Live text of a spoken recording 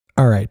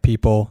All right,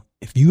 people.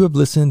 If you have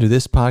listened to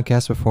this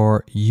podcast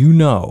before, you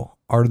know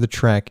Art of the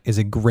Trek is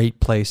a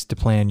great place to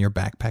plan your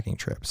backpacking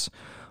trips.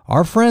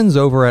 Our friends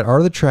over at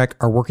Art of the Trek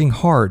are working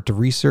hard to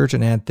research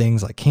and add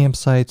things like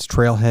campsites,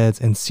 trailheads,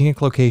 and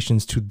scenic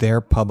locations to their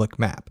public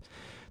map.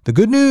 The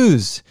good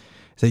news is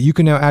that you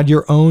can now add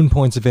your own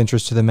points of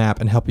interest to the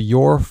map and help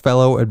your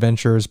fellow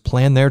adventurers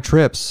plan their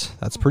trips.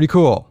 That's pretty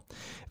cool.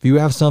 If you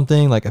have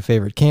something like a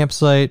favorite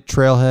campsite,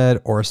 trailhead,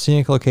 or a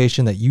scenic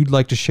location that you'd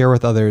like to share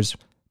with others,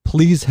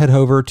 please head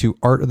over to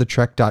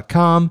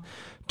artofthetrek.com,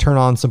 turn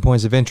on some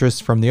points of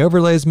interest from the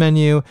overlays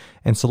menu,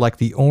 and select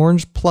the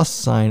orange plus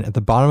sign at the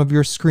bottom of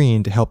your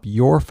screen to help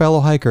your fellow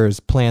hikers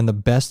plan the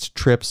best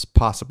trips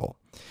possible.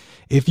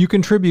 If you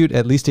contribute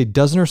at least a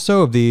dozen or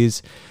so of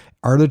these,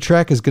 Art of the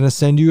Trek is going to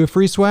send you a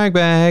free swag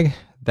bag.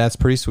 That's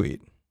pretty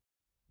sweet.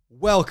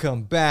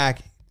 Welcome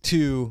back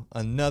to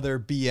another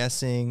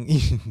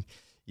BSing.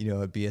 You know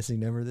what BSing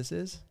number this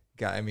is?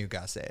 You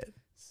gotta say it.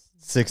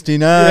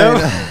 69.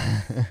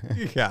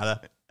 You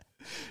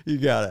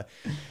gotta.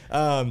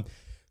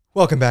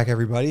 Welcome back,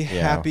 everybody.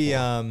 Yeah. Happy.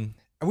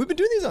 We've been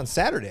doing these on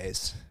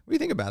Saturdays. What do you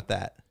think about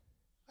that?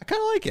 I kind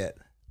of like it.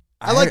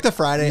 I like the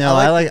Friday. No,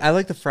 I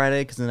like the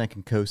Friday because then I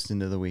can coast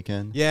into the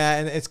weekend. Yeah,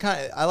 and it's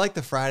I like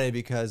the Friday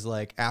because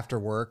like after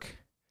work,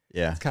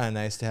 Yeah. it's kind of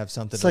nice to have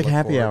something It's to like look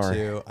happy forward hour.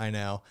 to. I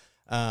know.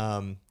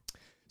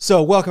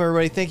 So welcome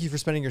everybody. Thank you for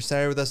spending your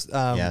Saturday with us.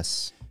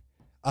 Yes.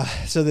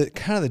 So the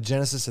kind of the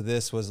genesis of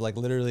this was like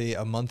literally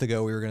a month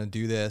ago we were going to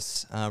do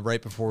this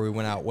right before we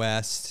went out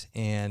west,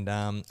 and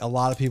a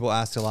lot of people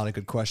asked a lot of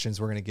good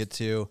questions we're going to get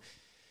to,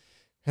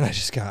 and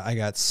I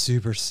got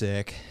super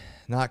sick,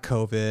 not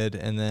COVID,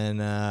 and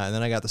then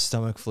I got the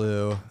stomach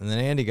flu, and then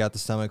Andy got the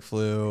stomach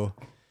flu,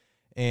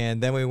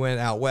 and then we went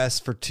out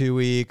west for 2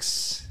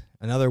 weeks,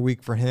 another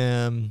week for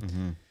him.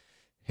 Mm-hmm.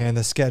 And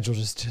the schedule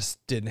just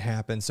didn't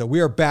happen. So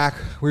we are back.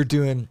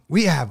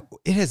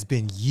 It has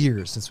been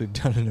years since we've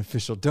done an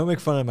official. Don't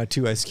make fun of my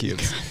 2 ice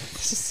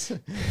cubes.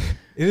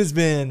 It has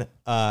been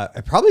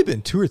probably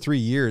been 2 or 3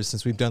 years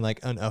since we've done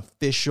like an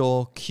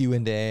official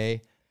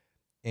Q&A.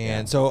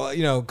 And so,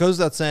 it goes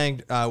without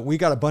saying, we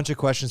got a bunch of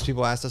questions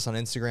people asked us on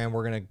Instagram.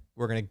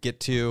 We're gonna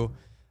get to.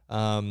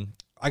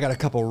 I got a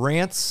couple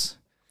rants.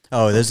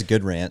 Oh, there's a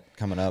good rant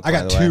coming up. I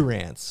got by the 2 way.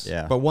 rants.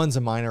 Yeah. But one's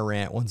a minor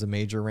rant, one's a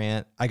major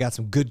rant. I got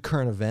some good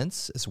current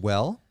events as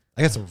well.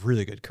 I got some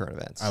really good current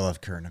events. I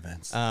love current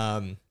events.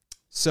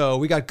 So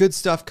we got good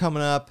stuff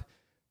coming up.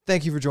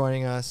 Thank you for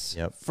joining us.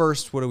 Yep.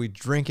 First, what are we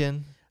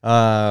drinking? They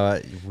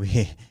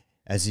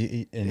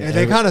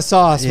kind of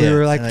saw us. We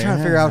were like trying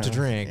to figure out what to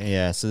drink.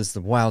 Yeah. So this is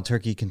the Wild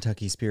Turkey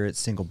Kentucky Spirit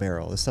Single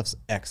Barrel. This stuff's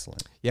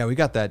excellent. Yeah, we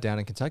got that down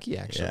in Kentucky,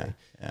 actually.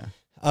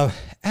 Yeah.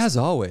 As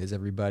always,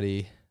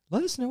 everybody,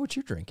 let us know what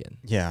you're drinking.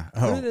 Yeah.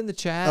 Put it in the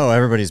chat. Oh,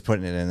 everybody's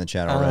putting it in the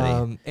chat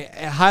already.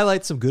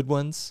 Highlight some good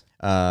ones.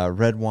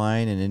 Red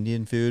wine and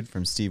Indian food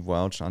from Steve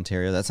Welch,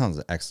 Ontario. That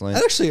sounds excellent.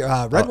 That actually,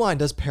 red wine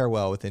does pair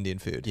well with Indian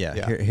food.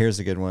 Yeah. Here's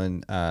a good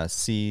one.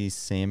 C.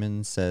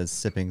 Salmon says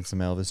sipping some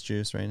Elvis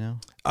juice right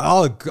now.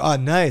 Oh,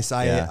 nice.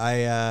 Yeah.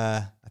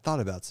 I thought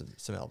about some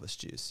Elvis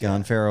juice.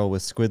 Gone Feral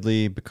with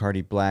Squidly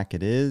Bacardi Black.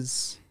 It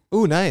is.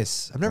 Ooh,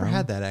 nice. I've never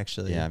had that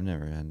actually. Yeah, I've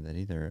never had that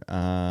either.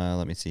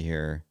 Let me see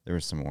here. There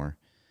was some more.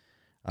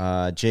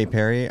 Jay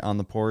Perry on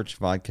the porch,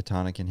 vodka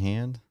tonic in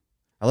hand.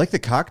 I like the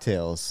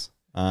cocktails.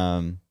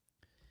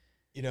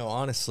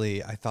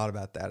 Honestly, I thought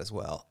about that as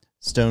well.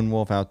 Stone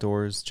Wolf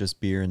Outdoors,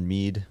 just beer and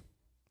mead.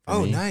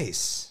 Oh, me.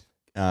 nice.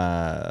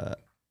 Let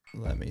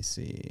me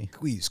see.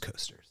 We use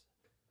coasters.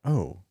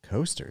 Oh,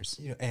 coasters.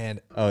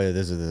 And Oh, yeah,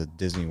 those are the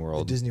Disney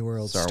World. the Disney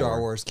World Star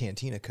Wars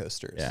Cantina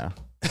coasters. Yeah.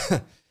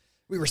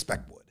 We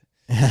respect wood.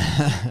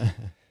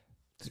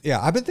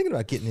 Yeah, I've been thinking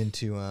about getting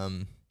into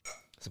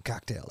some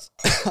cocktails.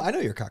 I know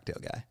you're a cocktail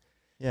guy.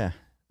 Yeah.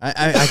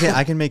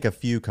 I can make a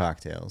few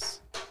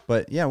cocktails.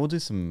 But yeah, we'll do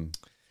some.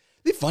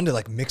 It'd be fun to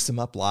like mix them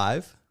up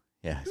live.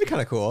 Yeah. It'd be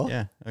kind of cool.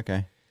 Yeah.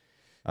 Okay.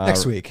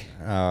 Next week.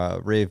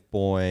 Rave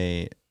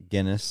Boy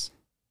Guinness.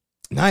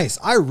 Nice.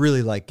 I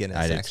really like Guinness,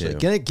 I do actually.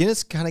 too.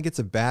 Guinness kind of gets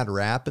a bad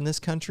rap in this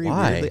country.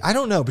 Why? Weirdly. I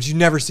don't know, but you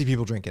never see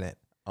people drinking it.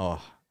 Oh,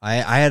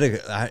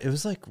 it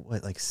was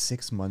like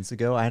 6 months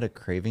ago. I had a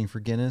craving for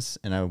Guinness,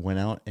 and I went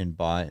out and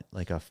bought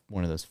like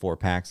one of those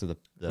 4-packs of the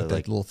With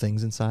like little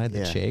things inside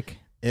that Yeah. shake.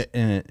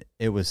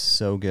 It was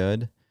so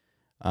good.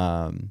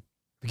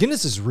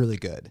 Guinness is really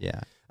good.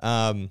 Yeah.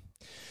 Um,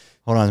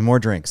 Hold on, more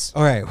drinks.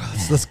 all right, well,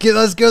 let's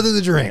go through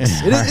the drinks.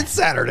 It's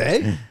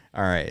Saturday.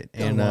 All right,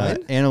 Got and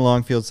wine? Anna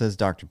Longfield says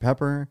Dr.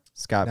 Pepper.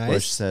 Scott Nice.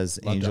 Bush says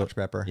Love Angel. Dr.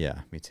 Pepper.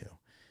 Yeah, me too.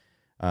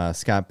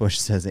 Scott Bush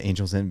says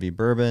Angels Envy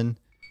Bourbon.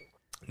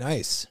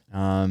 Nice.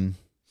 Um,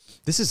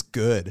 This is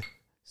good.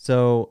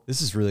 so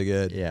This is really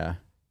good. yeah,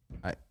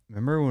 I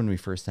remember when we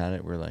first had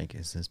it. We're like,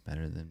 is this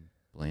better than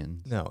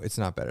Bland's? No, it's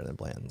not better than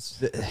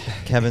Bland's.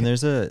 Kevin,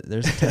 there's a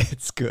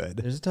It's good.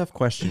 there's a tough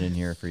question in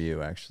here for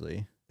you,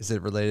 actually. Is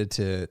it related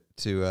to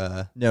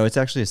No, it's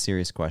actually a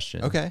serious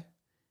question. okay.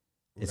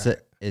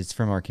 It's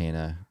from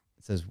Arcana.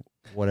 It says,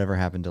 "Whatever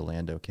happened to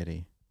Lando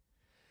Kitty?"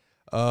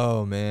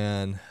 Oh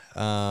man.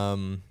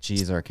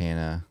 Geez,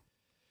 Arcana.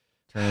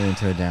 Turn it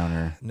into a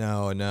downer.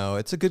 No,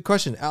 it's a good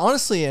question,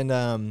 honestly.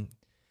 And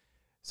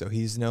so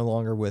he's no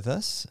longer with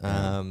us.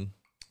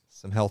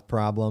 Some health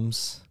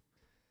problems.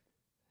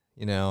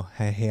 You know,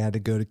 he had to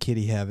go to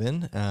kitty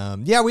heaven.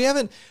 Yeah, we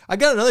haven't. I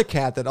got another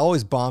cat that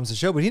always bombs the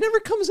show, but he never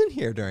comes in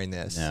here during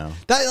this. No.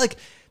 That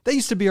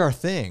used to be our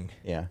thing.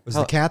 Yeah. Was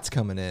the cats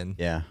coming in?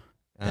 Yeah.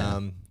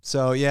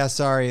 So yeah,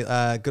 sorry.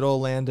 Good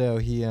old Lando.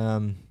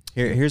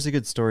 Here's a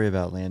good story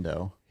about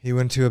Lando. He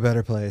went to a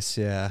better place.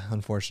 Yeah,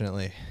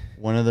 unfortunately.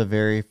 One of the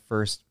very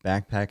first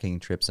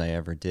backpacking trips I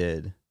ever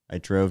did, I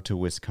drove to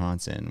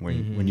Wisconsin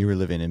when you were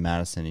living in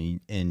Madison,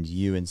 and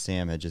you and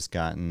Sam had just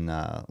gotten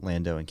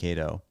Lando and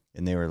Kato,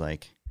 and they were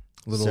like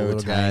little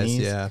guys.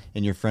 Yeah.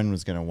 And your friend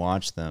was going to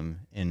watch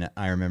them. And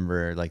I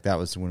remember that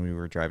was when we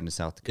were driving to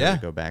South Dakota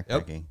to go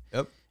backpacking.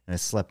 Yep. And I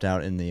slept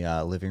out in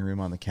the living room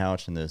on the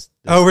couch, and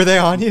oh, were they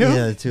on you?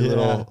 Yeah, the two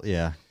little,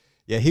 yeah.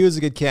 Yeah, he was a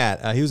good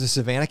cat. He was a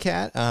Savannah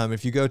cat.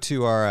 If you go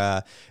to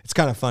our, it's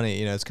kind of funny,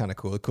 you know, it's kind of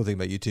cool. The cool thing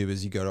about YouTube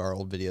is you go to our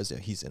old videos,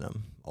 he's in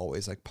them,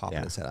 always like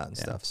popping his head out and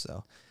stuff.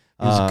 So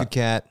he was a good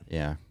cat.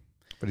 Yeah.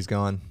 But he's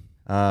gone.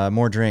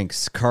 More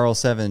drinks. Carl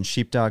 7,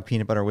 Sheepdog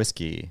Peanut Butter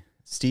Whiskey.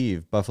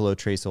 Steve, Buffalo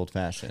Trace Old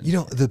Fashioned. You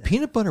know, the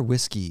peanut butter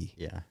whiskey.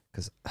 Yeah.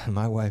 Because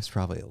my wife's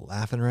probably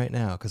laughing right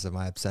now because of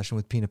my obsession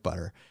with peanut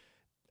butter.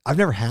 I've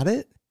never had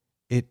it.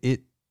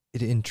 It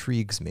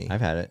intrigues me.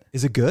 I've had it.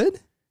 Is it good?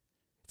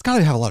 It's got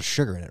to have a lot of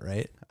sugar in it,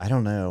 right? I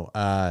don't know.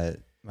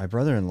 My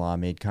brother-in-law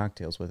made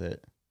cocktails with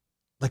it.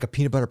 Like a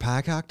peanut butter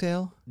pie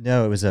cocktail?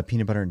 No, it was a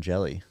peanut butter and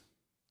jelly.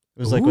 It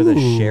was like with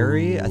a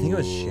sherry. I think it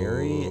was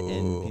sherry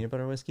and peanut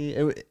butter whiskey.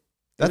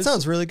 That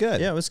sounds really good.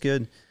 Yeah, it was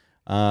good.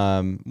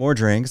 More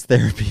drinks.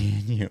 Therapy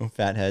and you.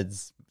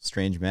 Fatheads.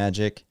 Strange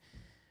Magic.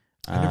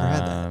 I never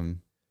had that.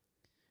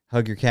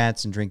 Hug your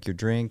cats and drink your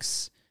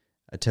drinks.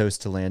 A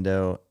toast to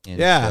Lando and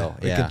Phil.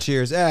 Yeah. Good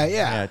cheers. Yeah.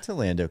 Yeah, to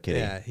Lando Kitty.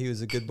 Yeah, he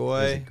was a good He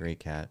boy. was a great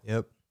cat.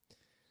 Yep.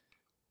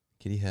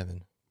 Kitty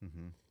heaven.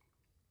 Mm-hmm.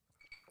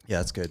 Yeah,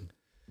 that's good.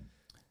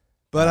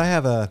 But I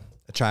have a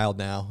child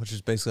now, which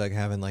is basically like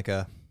having like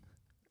a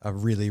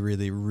really,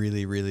 really,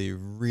 really, really,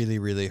 really,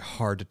 really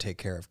hard to take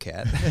care of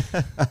cat.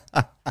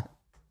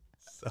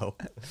 So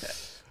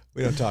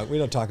we don't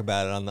talk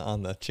about it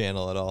on the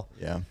channel at all.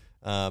 Yeah.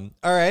 All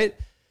right.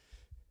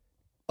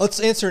 Let's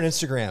answer an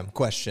Instagram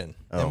question,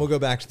 and we'll go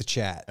back to the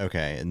chat.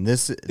 Okay, and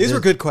these were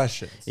good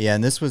questions. Yeah,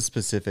 and this was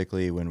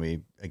specifically when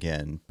we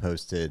again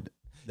posted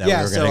that we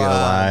were going to go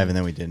live, and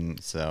then we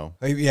didn't. So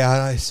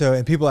yeah,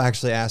 and people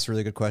actually asked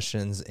really good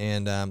questions,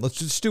 and let's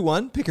just do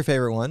one. Pick your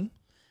favorite one.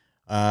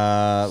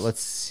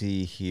 Let's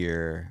see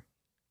here.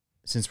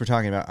 Since we're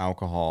talking about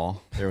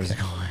alcohol, there was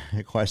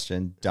a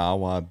question.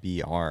 Dawa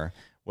BR,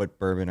 what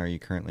bourbon are you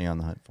currently on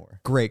the hunt for?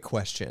 Great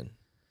question.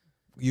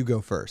 You go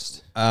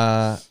first.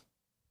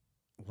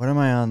 What am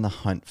I on the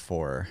hunt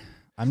for?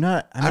 I'm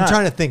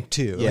trying to think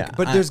too. Yeah,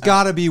 but there's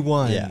got to be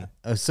one. Yeah.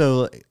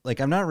 So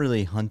I'm not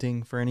really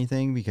hunting for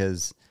anything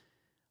because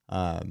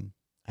I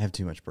have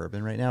too much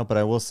bourbon right now. But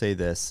I will say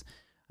this: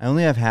 I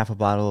only have half a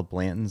bottle of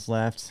Blanton's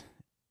left,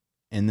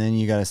 and then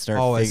you got to start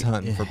always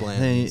hunting for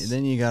Blanton's.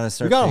 Then you got to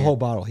start. We got a whole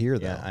bottle here,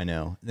 though. Yeah, I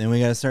know. Then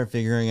we got to start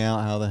figuring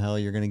out how the hell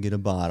you're gonna get a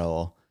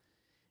bottle,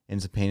 and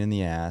it's a pain in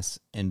the ass.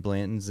 And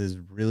Blanton's is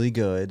really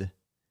good,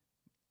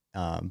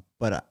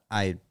 but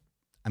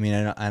I mean,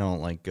 I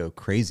don't like go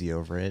crazy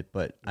over it,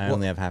 but I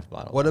only have half a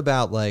bottle. What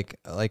about like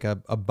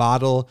a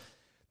bottle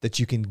that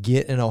you can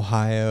get in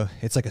Ohio?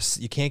 It's like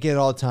you can't get it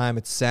all the time.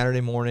 It's Saturday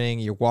morning.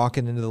 You're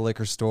walking into the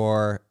liquor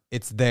store.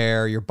 It's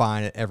there. You're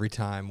buying it every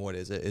time. What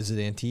is it? Is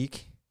it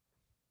antique?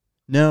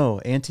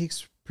 No,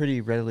 antique's pretty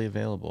readily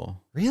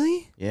available.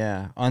 Really?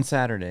 Yeah, on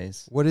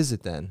Saturdays. What is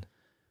it then?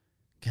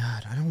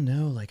 God, I don't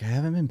know. Like I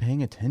haven't been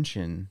paying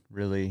attention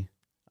really.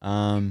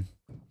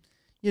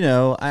 You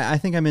know, I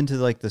think I'm into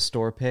like the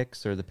store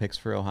picks or the picks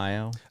for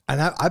Ohio. And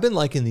I've been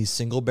liking these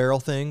single barrel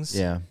things.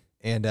 Yeah.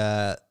 And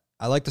I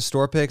like the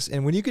store picks.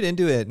 And when you get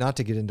into it, not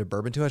to get into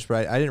bourbon too much,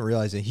 but I didn't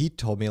realize it. He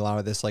told me a lot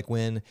of this, like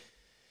when,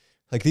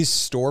 like these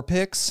store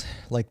picks,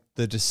 like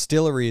the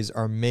distilleries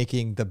are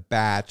making the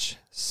batch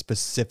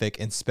specific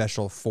and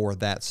special for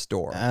that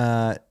store.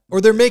 Or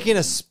they're making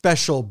a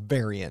special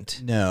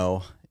variant.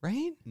 No.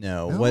 Right?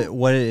 No.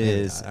 What it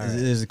is, right.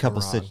 there's a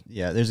couple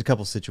there's a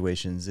couple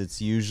situations.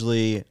 It's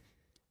usually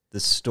the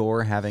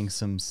store having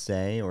some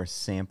say or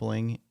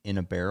sampling in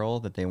a barrel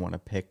that they want to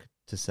pick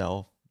to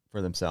sell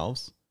for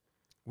themselves.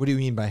 What do you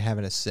mean by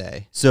having a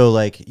say? So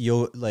like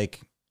you'll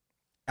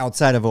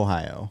outside of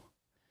Ohio.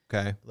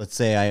 Okay. Let's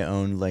say I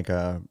own like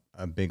a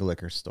big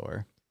liquor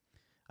store.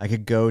 I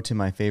could go to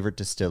my favorite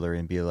distillery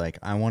and be like,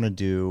 I want to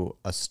do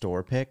a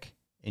store pick,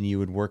 and you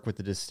would work with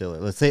the distiller.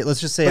 Let's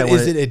just say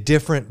is it a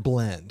different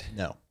blend?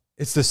 No.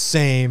 It's the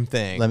same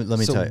thing. Let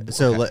me tell you.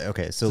 So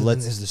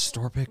let's is the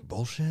store pick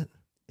bullshit?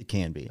 It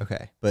can be.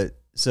 Okay. But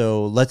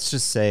so let's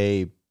just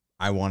say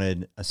I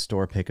wanted a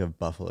store pick of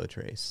Buffalo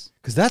Trace.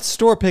 Because that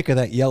store pick of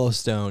that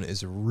Yellowstone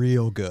is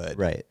real good.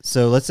 Right.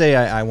 So let's say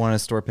I want a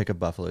store pick of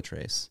Buffalo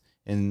Trace.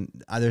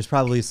 And there's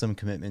probably some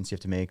commitments you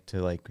have to make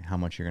to like how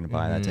much you're going to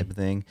buy, that type of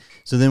thing.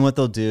 So then what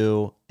they'll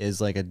do is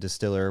like a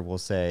distiller will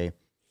say,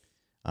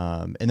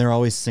 And they're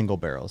always single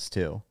barrels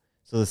too.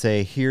 So they'll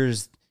say,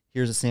 here's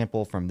a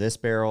sample from this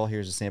barrel.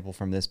 Here's a sample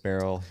from this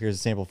barrel. Here's a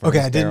sample from this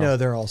barrel. I didn't know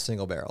they're all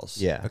single barrels.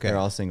 Yeah, okay. They're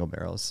all single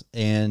barrels.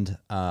 And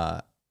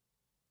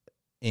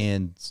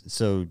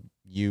so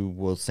you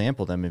will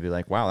sample them and be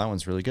like, wow, that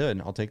one's really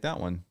good. I'll take that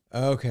one.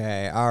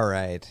 Okay. All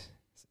right.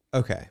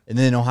 Okay. And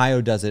then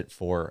Ohio does it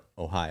for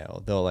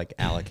Ohio. They'll like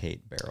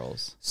allocate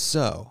barrels.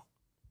 So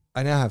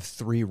I now have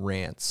 3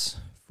 rants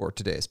for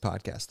today's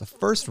podcast. The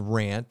first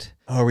rant.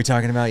 Oh, are we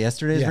talking about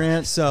yesterday's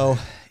rant? So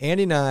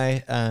Andy and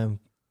I,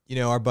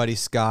 our buddy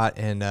Scott,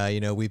 and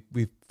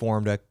we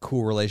formed a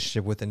cool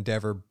relationship with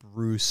Endeavor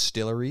Brew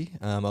Distillery,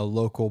 a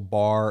local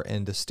bar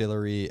and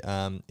distillery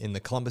in the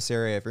Columbus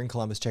area. If you're in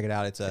Columbus, check it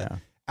out. It's a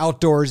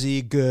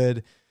outdoorsy,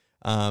 good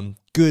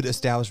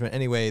establishment.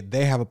 Anyway,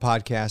 they have a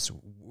podcast.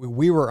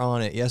 We were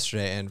on it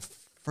yesterday, and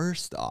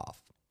first off,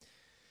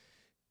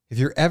 if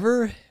you're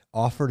ever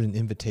offered an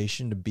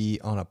invitation to be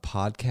on a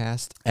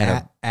podcast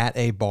at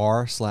a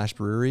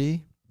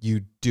bar/brewery,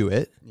 you do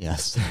it.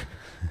 Yes.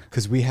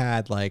 Because we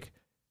had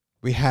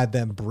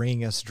them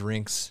bring us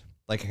drinks.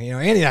 Like, Andy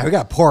and I, we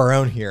got to pour our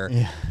own here.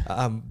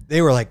 Yeah.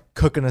 They were like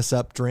cooking us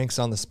up drinks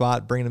on the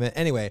spot, bringing them in.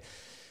 Anyway,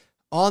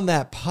 on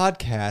that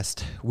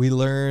podcast, we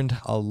learned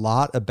a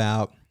lot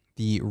about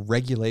the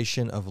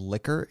regulation of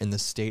liquor in the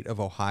state of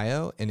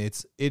Ohio. And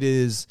it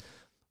is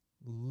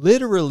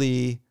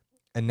literally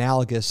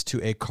analogous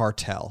to a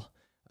cartel.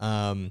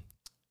 And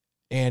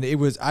it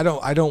was, I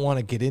don't want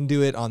to get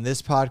into it on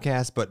this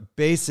podcast, but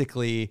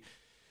basically,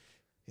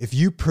 if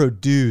you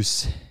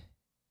produce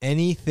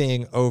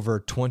anything over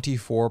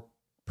 24%,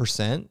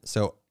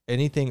 so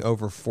anything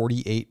over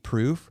 48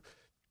 proof,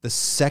 the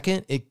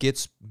second it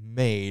gets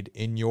made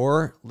in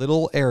your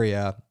little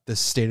area, the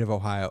state of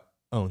Ohio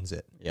owns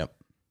it. Yep.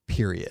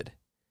 Period.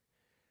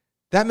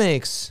 That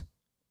makes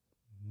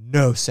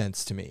no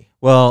sense to me.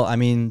 Well, I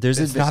mean,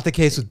 it's not the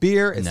case with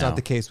beer. It's not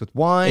the case with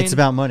wine. It's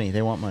about money.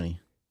 They want money.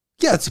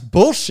 Yeah, it's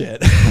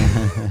bullshit.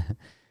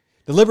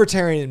 The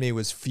libertarian in me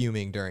was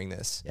fuming during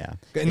this. Yeah.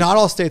 Not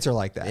all states are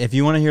like that. If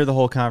you want to hear the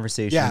whole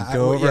conversation,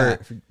 go over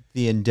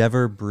the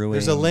Endeavor Brewing.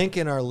 There's a link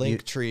in our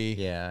link tree.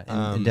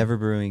 Yeah, Endeavor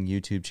Brewing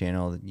YouTube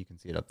channel. You can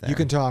see it up there. You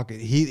can talk.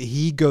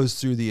 He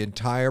goes through the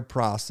entire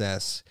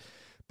process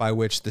by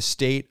which the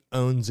state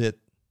owns it.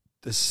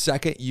 The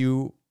second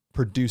you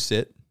produce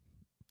it,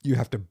 you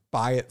have to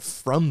buy it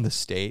from the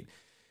state.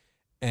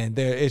 And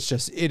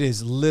it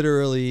is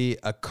literally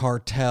a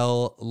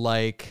cartel,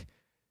 like,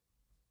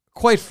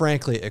 quite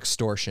frankly,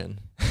 extortion.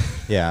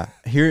 Yeah.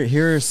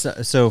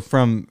 So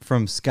from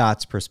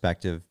Scott's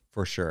perspective,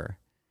 for sure.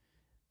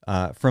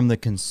 From the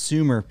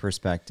consumer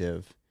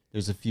perspective,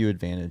 there's a few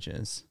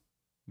advantages.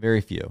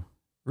 Very few.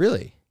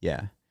 Really?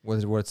 Yeah.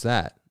 What's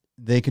that?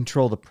 They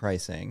control the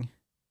pricing.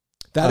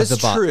 That is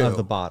true. Of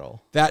the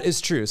bottle. That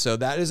is true. So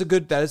that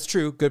is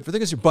true. Good for the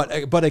consumer.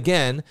 But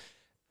again,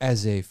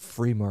 as a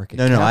free market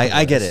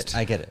I get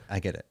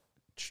it.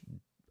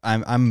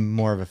 I'm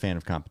more of a fan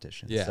of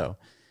competition. Yeah. So,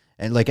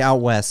 and like out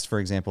west, for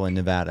example, in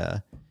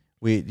Nevada,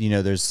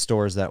 there's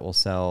stores that will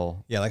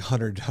sell like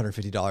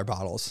 $150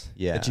 bottles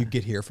that you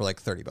get here for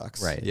like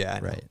 $30. Right. Yeah.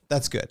 Right.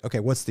 That's good.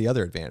 Okay. What's the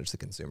other advantage to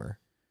the consumer?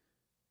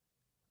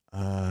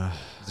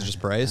 Is it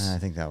just price? I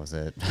think that was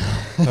it.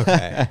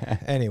 Okay.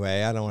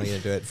 Anyway, I don't want to get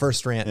into it.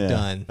 First rant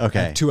done. Okay.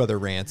 I have 2 other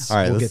rants. All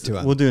right. We'll get to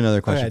them. We'll do another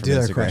question. Okay, do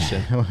another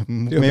question.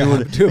 Do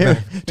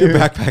a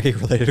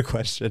backpacking related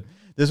question.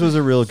 This was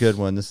a real good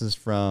one. This is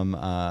from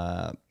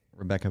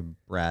Rebecca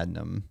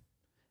Bradnam.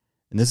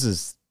 And this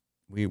is,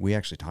 we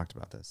actually talked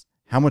about this.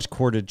 How much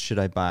cordage should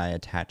I buy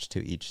attached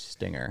to each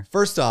stinger?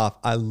 First off,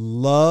 I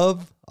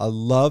love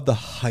the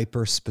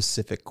hyper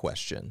specific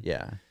question.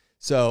 Yeah.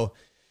 So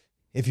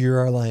if you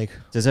are like,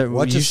 what's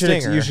a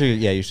stinger? You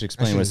should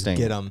explain what a stinger.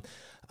 Get them.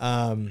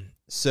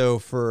 So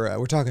for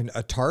we're talking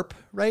a tarp,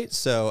 right?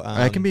 So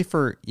it can be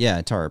for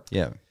a tarp.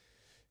 Yeah.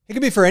 It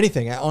can be for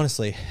anything,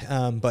 honestly.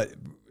 But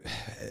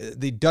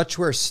the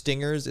Dutchware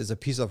Stingers is a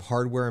piece of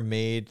hardware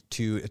made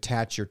to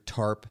attach your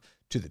tarp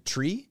to the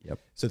tree. Yep.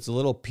 So it's a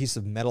little piece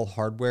of metal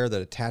hardware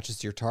that attaches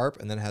to your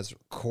tarp and then has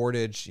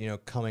cordage,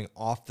 coming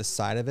off the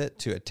side of it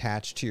to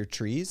attach to your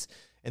trees.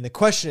 And the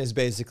question is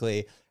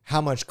basically,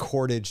 how much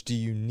cordage do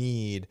you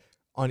need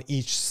on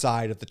each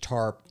side of the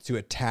tarp to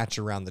attach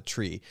around the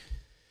tree?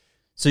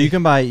 So you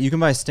can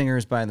buy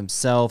stingers by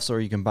themselves, or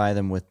you can buy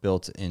them with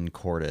built-in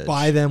cordage.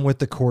 Buy them with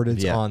the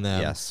cordage on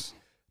them. Yes.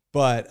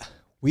 But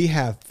we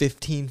have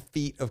 15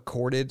 feet of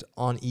cordage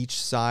on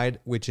each side,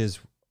 which is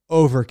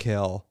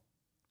overkill.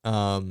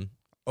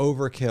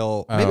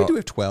 Overkill. Maybe do we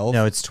have 12?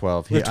 No, it's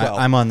 12. 12.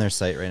 I'm on their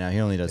site right now. He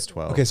only does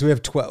 12. Okay, so we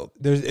have 12.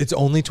 It's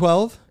only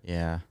 12?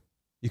 Yeah.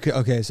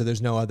 So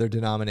there's no other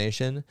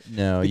denomination?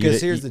 No,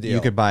 because here's the deal. You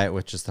could buy it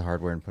with just the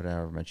hardware and put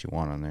however much you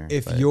want on there.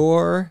 If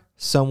you're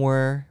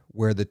somewhere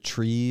where the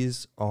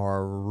trees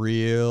are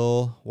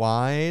real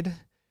wide,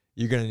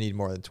 you're going to need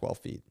more than 12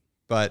 feet.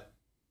 But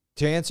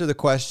to answer the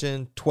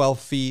question, 12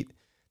 feet,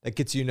 that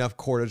gets you enough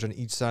cordage on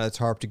each side of the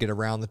tarp to get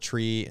around the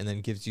tree and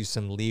then gives you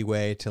some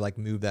leeway to like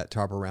move that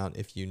tarp around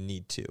if you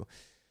need to.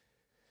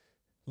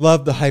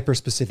 Love the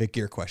hyper-specific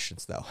gear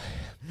questions, though.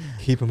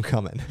 Keep them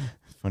coming.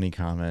 Funny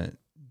comment.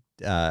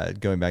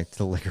 Going back to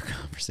the liquor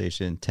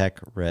conversation, Tech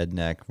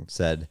Redneck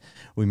said,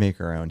 we make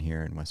our own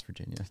here in West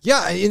Virginia.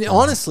 Yeah, and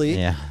honestly,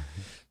 Yeah.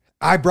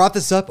 I brought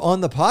this up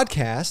on the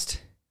podcast.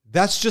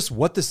 That's just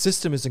what the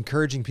system is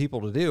encouraging people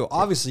to do.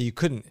 Obviously, you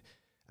couldn't,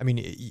 I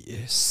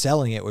mean,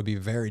 selling it would be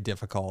very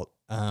difficult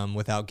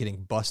without getting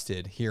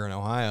busted here in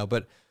Ohio.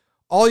 But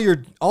all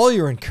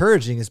you're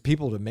encouraging is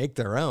people to make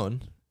their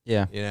own.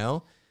 Yeah. You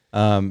know,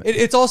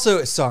 It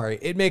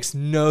it makes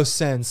no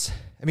sense.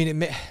 I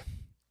mean,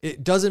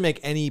 it doesn't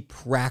make any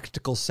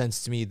practical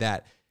sense to me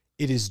that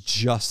it is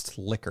just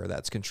liquor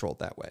that's controlled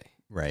that way.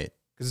 right.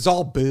 Because it's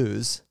all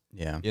booze.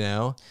 Yeah. You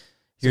know.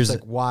 So Here's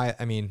it's like why.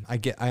 I mean,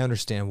 I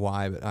understand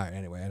why, but all right,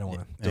 anyway, I don't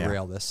want to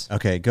derail this.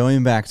 Okay,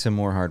 going back to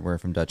more hardware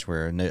from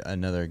Dutchware,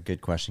 another good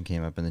question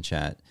came up in the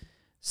chat.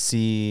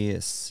 C.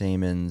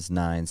 Samons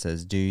 9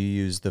 says, do you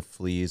use the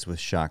fleas with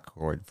shock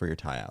cord for your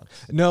tie outs?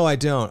 No, I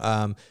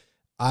don't.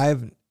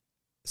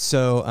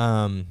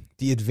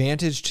 The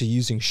advantage to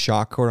using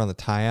shock cord on the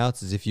tie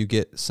outs is if you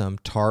get some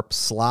tarp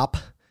slop.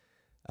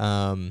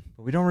 But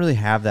we don't really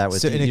have that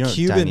with So in you a don't-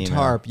 Cuban Dyneema.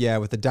 tarp, yeah,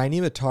 with the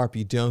Dyneema tarp,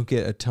 you don't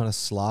get a ton of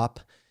slop.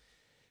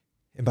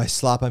 And by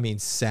slop, I mean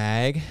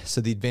sag.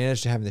 So the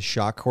advantage to having the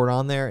shock cord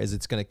on there is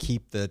it's going to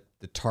keep the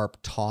tarp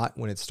taut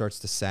when it starts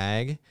to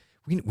sag.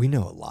 We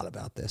know a lot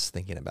about this,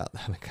 thinking about,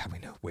 oh my God, we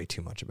know way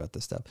too much about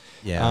this stuff.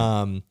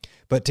 Yeah.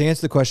 But to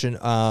answer the question,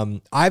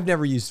 I've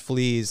never used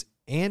fleas.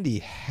 Andy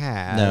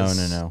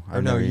has. No.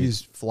 Or no,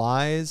 used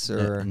flies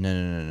or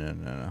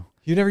No.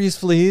 you never used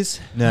fleas?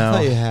 No. I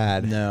thought you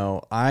had.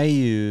 No, I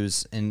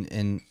use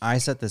and I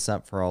set this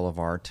up for all of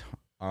our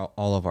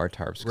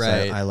tarps. 'Cause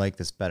Right. I like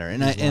this better.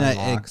 And Use line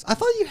I locks. I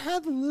thought you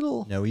had the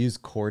little. no, we use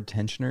cord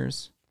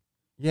tensioners.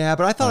 Yeah,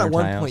 but I thought On at our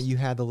one tie-outs. point you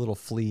had the little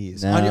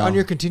fleas No. on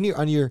your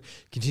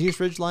continuous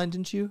ridge line,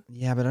 didn't you?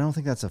 Yeah, but I don't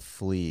think that's a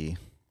flea.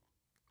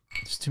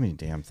 There's too many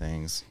damn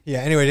things. Yeah.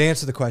 Anyway, to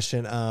answer the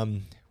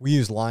question, we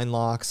use line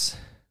locks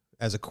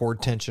as a cord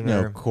tensioner.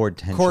 No, cord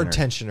tensioner. Cord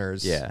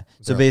tensioners. Yeah.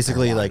 So They're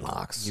basically, line like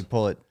locks. you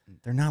pull it.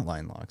 They're not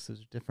line locks.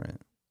 Those are different.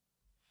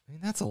 I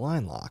mean, that's a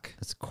line lock.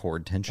 That's a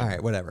cord tensioner. All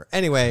right, whatever.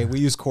 Anyway, we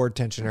use cord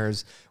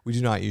tensioners. We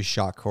do not use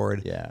shock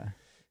cord. Yeah.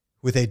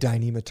 With a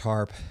Dyneema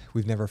tarp,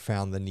 we've never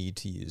found the need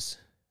to use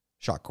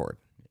shock cord.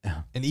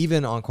 Yeah. And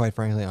even on, quite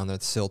frankly, on the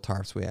sill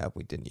tarps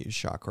we didn't use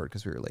shock cord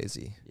because we were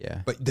lazy.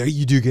 Yeah. But there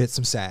you do get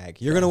some sag.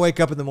 You're going to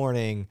wake up in the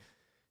morning,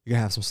 you're going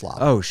to have some slop.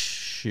 Oh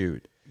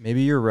shoot.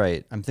 Maybe you're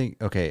right. I'm thinking.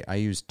 Okay, I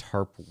use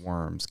tarp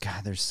worms.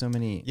 God, there's so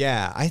many.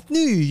 Yeah, I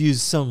knew you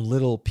used some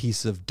little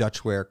piece of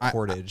Dutchware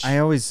cordage. I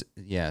always.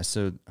 Yeah.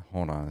 So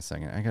hold on a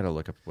second. I gotta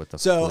look up what the.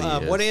 so flea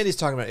is. what Andy's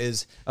talking about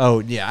is Oh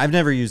yeah, I've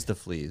never used the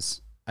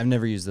fleas.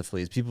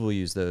 People will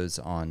use those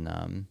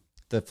on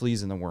the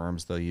fleas and the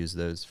worms. They'll use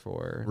those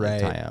for Right,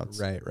 tie outs.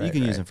 right, You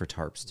can right. use them for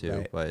tarps too,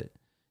 Right. but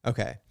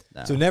okay.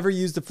 no. So never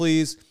use the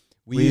fleas.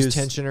 We We use use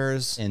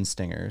tensioners and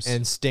stingers.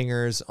 and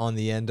stingers on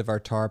the end of our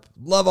tarp.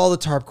 Love all the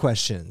tarp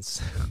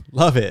questions.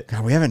 Love it.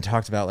 God, we haven't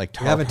talked about like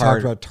tarp. We haven't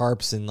hard- talked about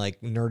tarps and like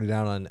nerded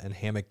out on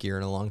hammock gear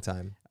in a long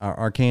time.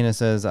 Arcana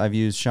says I've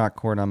used shock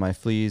cord on my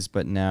fleas,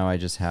 but now I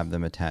just have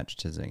them attached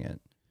to Zing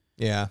It.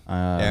 Yeah.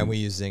 And we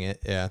use Zing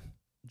It. Yeah.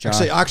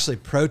 Josh- Actually,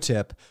 pro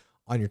tip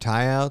on your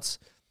tie outs,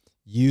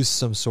 use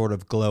some sort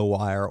of glow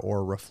wire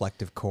or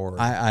reflective cord.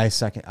 I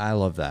second. I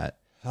love that.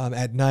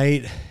 At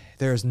night,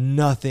 there's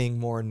nothing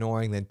more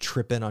annoying than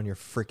tripping on your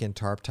freaking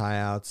tarp tie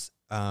outs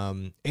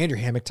and your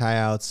hammock tie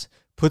outs.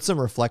 Put some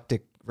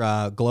reflective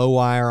glow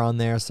wire on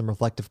there, some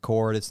reflective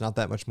cord. It's not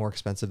that much more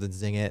expensive than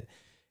Zing It.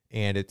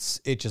 And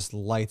it just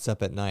lights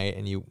up at night.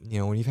 And you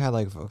know, when you've had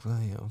like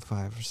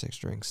 5 or 6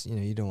 drinks,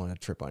 you don't want to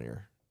trip on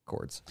your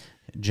cords.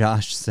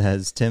 Josh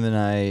says Tim and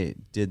I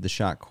did the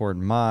shock cord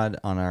mod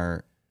on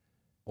our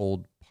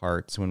old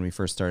parts when we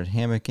first started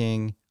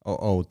hammocking.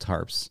 Old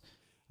tarps.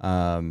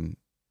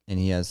 And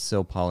he has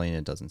sill poly and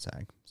it doesn't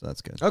sag, so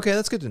that's good. Okay,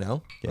 that's good to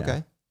know. Yeah.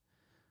 Okay.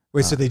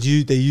 Wait, so they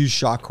use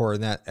shock cord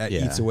and that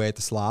Yeah. eats away at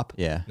the slop?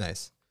 Yeah,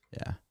 Nice.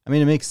 yeah. I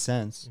mean, it makes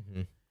sense.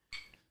 Mm-hmm.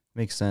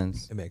 Makes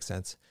sense. It makes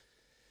sense.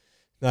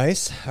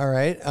 Nice. All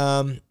right.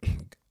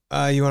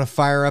 You want to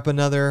fire up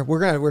another?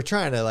 We're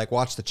trying to like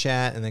watch the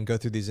chat and then go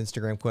through these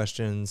Instagram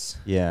questions.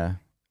 Yeah.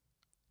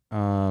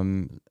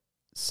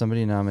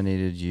 Somebody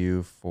nominated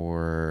you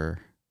for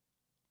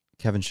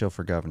Kevin Schill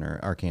for governor.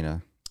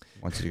 Arcana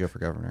wants you to go for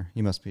governor.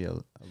 You must be a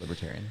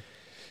libertarian.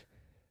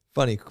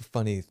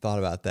 Funny thought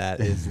about that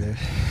is there.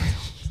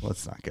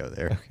 Let's not go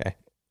there. Okay.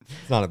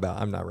 It's not about,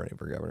 I'm not running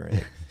for governor or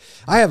anything.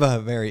 I have a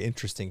very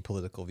interesting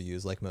political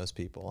views like most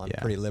people. I'm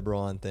Yeah. pretty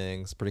liberal on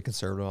things, pretty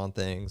conservative on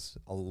things,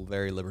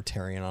 very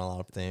libertarian on a lot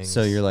of things.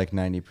 So you're like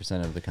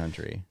 90% of the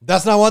country.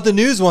 That's not what the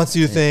news wants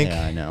you to think.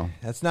 Yeah, I know.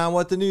 That's not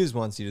what the news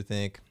wants you to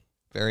think.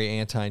 Very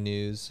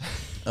anti-news.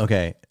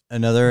 Okay.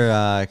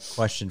 Another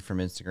question from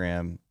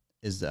Instagram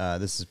is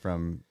this is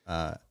from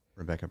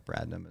Rebecca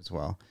Bradnam as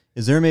well.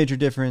 Is there a major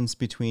difference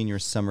between your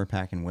summer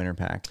pack and winter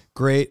pack?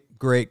 Great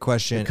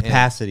question.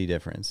 Capacity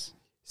difference.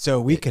 So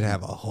we could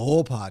have a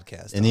whole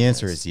podcast. And the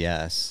answer is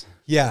yes.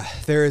 Yeah,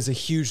 there is a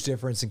huge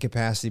difference in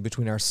capacity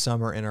between our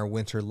summer and our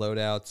winter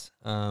loadouts.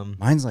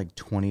 Mine's like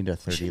 20 to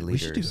 30 We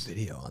should do a liters.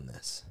 video on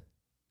this.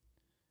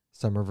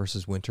 Summer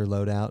versus winter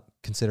loadout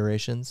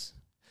considerations.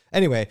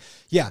 Anyway,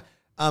 yeah.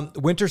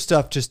 Winter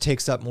stuff just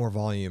takes up more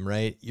volume,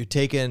 right? You're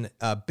taking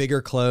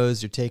bigger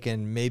clothes. You're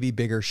taking maybe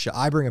bigger.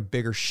 I bring a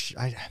bigger.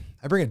 I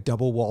bring a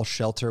double wall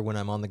shelter when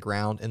I'm on the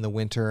ground in the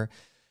winter.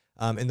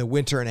 In the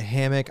winter in a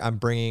hammock, I'm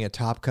bringing a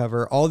top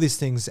cover. All these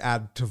things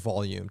add to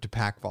volume, to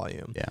pack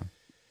volume. Yeah.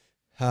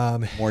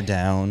 More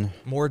down.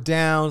 More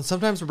down.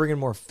 Sometimes we're bringing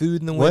more food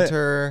in the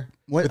winter.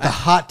 With the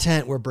hot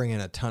tent, we're bringing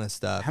a ton of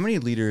stuff. How many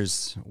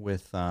liters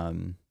with are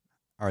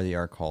the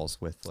arc hauls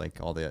with like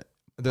all the?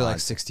 They're like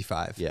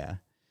 65. Yeah.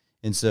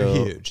 And so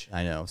they're huge.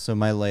 I know. So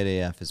my light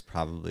AF is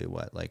probably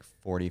what, like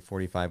 40,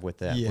 45 with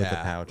that, with the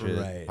pouch,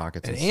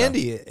 pockets and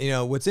Andy,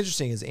 stuff. What's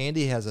interesting is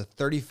Andy has a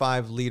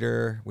 35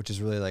 liter, which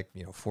is really like,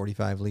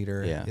 45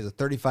 liter. Yeah. He has a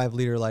 35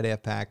 liter light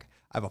AF pack.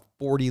 I have a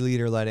 40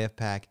 liter light AF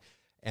pack.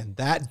 And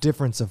that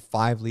difference of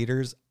 5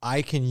 liters,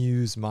 I can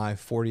use my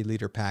 40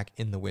 liter pack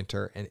in the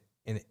winter.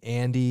 And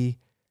Andy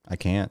I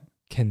can't.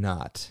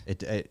 Cannot.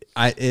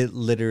 It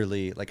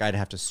literally, like, I'd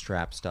have to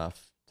strap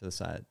stuff to the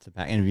side to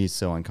pack, and it'd be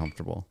so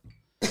uncomfortable.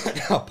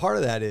 Part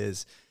of that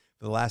is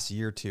for the last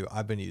year or two,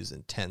 I've been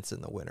using tents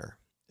in the winter,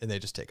 and they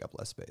just take up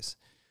less space.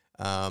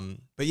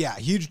 But yeah,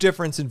 huge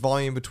difference in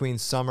volume between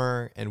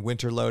summer and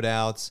winter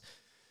loadouts,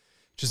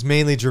 just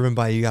mainly driven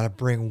by you got to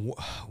bring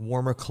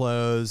warmer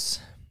clothes,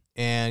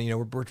 and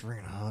we're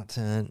bringing a hot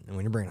tent, and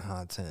when you're bringing a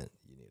hot tent,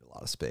 you need a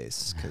lot of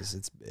space because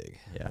it's big.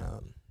 Yeah.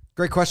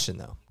 Great question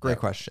though. Great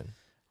question.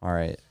 All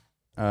right.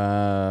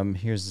 I'm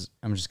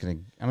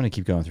gonna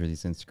keep going through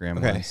these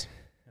Instagram ones.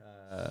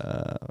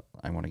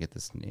 I want to get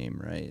this name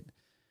right.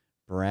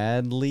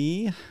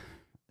 Bradley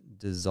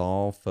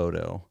Dissolve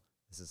Photo.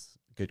 This is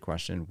a good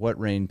question. What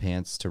rain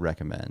pants to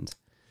recommend?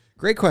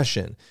 Great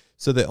question.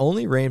 So the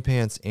only rain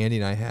pants Andy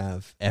and I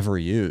have ever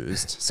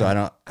used. So I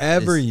don't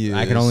use.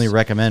 I can only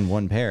recommend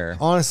one pair.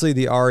 Honestly,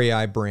 the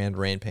REI brand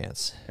rain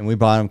pants. And we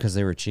bought them because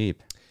they were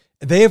cheap.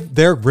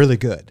 They're really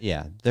good.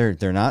 Yeah,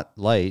 they're not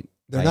light.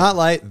 They're not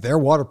light. They're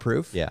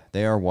waterproof. Yeah,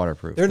 they are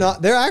waterproof.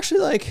 They're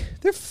actually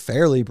they're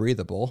fairly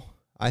breathable,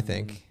 I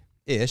think.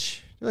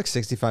 Ish. They're like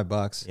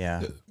 $65.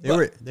 Yeah.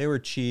 They were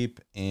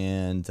cheap,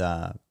 and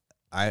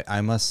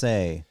I must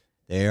say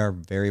they are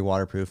very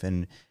waterproof,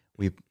 and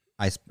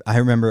I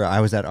remember I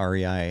was at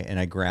REI and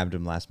I grabbed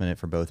them last minute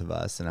for both of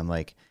us, and I'm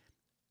like,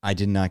 I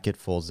did not get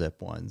full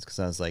zip ones because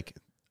I was like,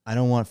 I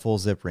don't want full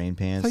zip rain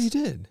pants. I thought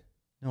you did.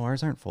 No,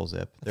 ours aren't full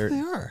zip. They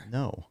are.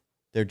 No.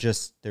 They're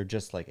just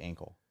like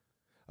ankle.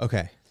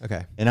 Okay.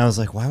 And I was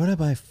like, why would I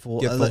buy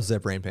full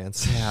zip rain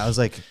pants? Yeah, I was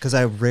like, because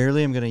I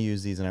rarely am going to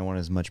use these, and I want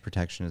as much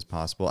protection as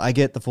possible. I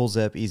get the full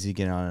zip, easy to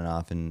get on and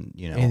off, and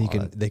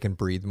and they can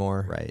breathe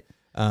more, right?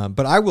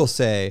 But I will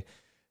say,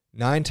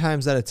 9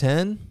 times out of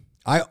 10,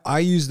 I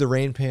use the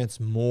rain pants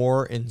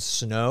more in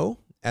snow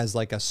as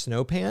like a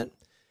snow pant.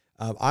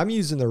 I'm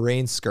using the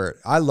rain skirt.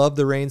 I love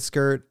the rain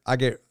skirt. I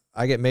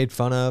get made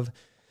fun of.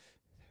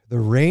 The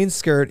rain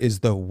skirt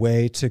is the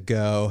way to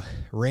go.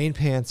 Rain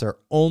pants are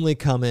only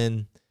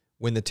coming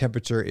when the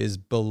temperature is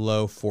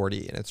below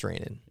 40 and it's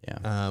raining.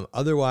 Yeah.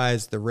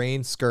 Otherwise, the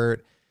rain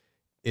skirt,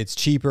 it's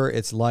cheaper,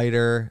 it's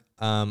lighter.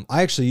 I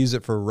actually use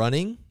it for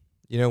running.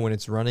 When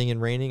it's running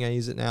and raining, I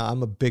use it now.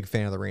 I'm a big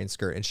fan of the rain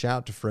skirt. And shout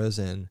out to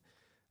Frozen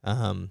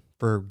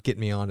for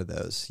getting me onto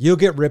those. You'll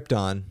get ripped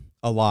on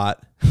a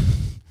lot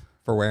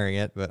for wearing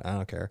it, but I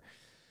don't care.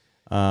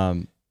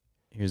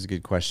 Here's a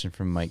good question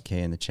from Mike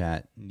K in the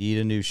chat. Need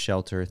a new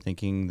shelter,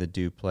 thinking the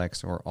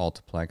duplex or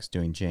altiplex,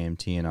 doing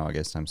JMT in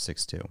August. I'm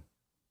 6'2".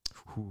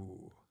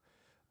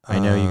 I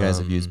know you guys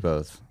have used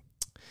both.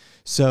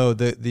 So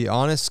the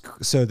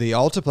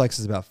altiplex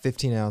is about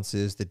 15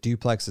 ounces. The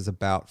duplex is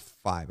about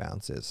 5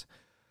 ounces.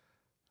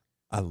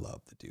 I love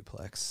the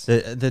duplex.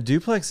 The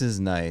duplex is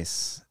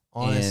nice.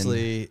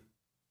 Honestly,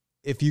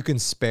 if you can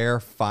spare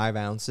 5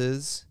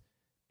 ounces,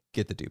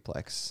 get the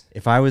duplex.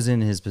 If I was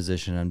in his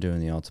position, I'm doing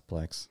the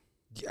altiplex.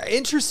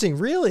 Interesting,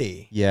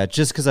 really. Yeah,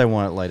 just because I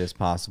want it light as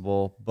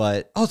possible.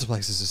 But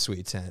altiplex is a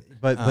sweet tent.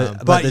 But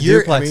the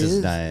duplex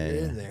is nice.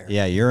 You're in there.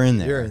 Yeah, you're in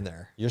there. You're in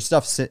there. Your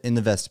stuff sit in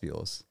the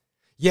vestibules.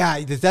 Yeah,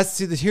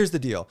 here's the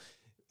deal.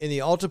 In the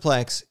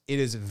altiplex, it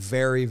is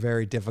very,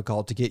 very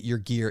difficult to get your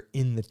gear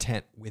in the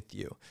tent with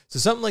you. So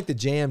something like the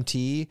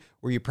JMT,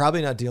 where you're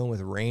probably not dealing with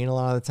rain a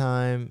lot of the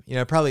time,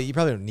 you probably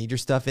don't need your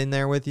stuff in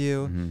there with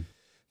you. Mm-hmm.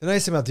 The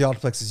nice thing about the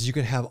altiplex is you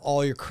can have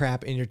all your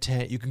crap in your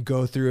tent. You can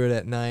go through it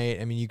at night.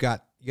 I mean, you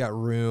got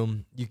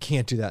room. You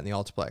can't do that in the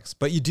altiplex,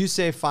 but you do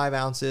save 5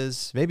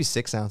 ounces, maybe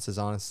 6 ounces,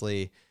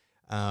 honestly.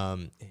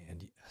 And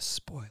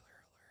spoiler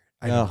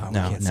alert.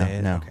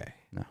 No. Okay.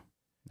 No.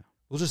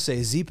 We'll just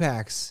say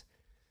Z-Packs.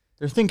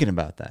 They're thinking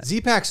about that.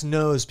 Z-Packs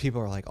knows people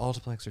are like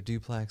altiplex or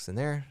duplex, and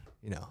they're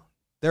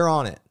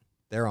on it.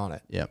 They're on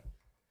it. Yep.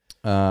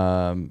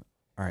 All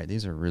right.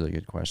 These are really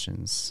good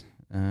questions.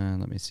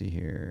 Let me see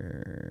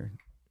here.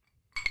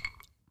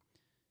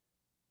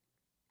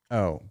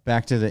 Oh,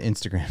 back to the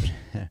Instagram.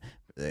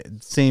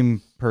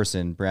 Same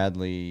person,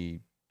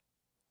 Bradley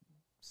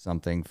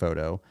something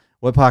photo.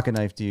 What pocket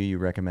knife do you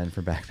recommend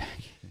for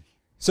backpacking?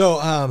 So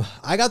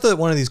I got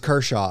one of these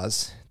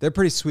Kershaws. They're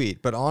pretty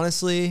sweet, but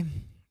honestly,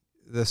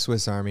 the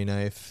Swiss Army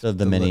knife,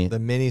 the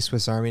mini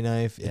Swiss Army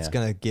knife, Yeah.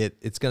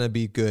 it's gonna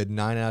be good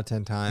 9 out of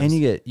 10 times.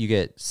 And you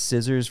get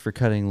scissors for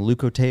cutting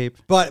Leukotape.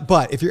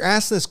 But if you're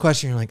asking this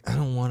question, you're like, I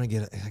don't want to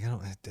get like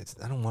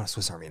I don't want a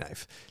Swiss Army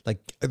knife. Like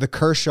the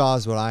Kershaw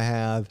is what I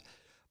have.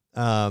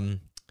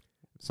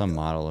 Some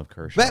model of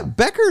Kershaw.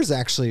 Becker's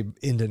actually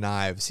into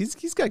knives.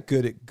 He's got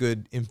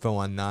good info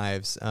on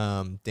knives.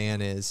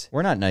 Dan is.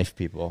 We're not knife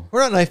people.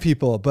 We're not knife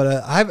people,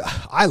 but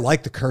I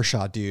like the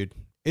Kershaw, dude.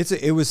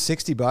 It was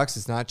 $60.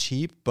 It's not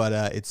cheap,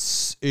 but it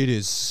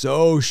is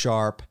so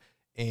sharp,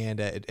 and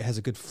it has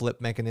a good flip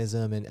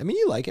mechanism. And I mean,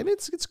 you like it.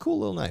 It's a cool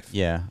little knife.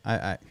 Yeah,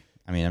 I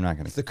mean, I'm not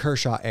gonna. It's the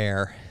Kershaw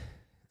Air.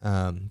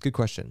 Good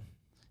question.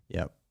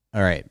 Yep.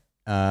 All right.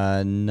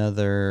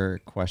 Another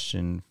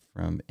question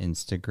from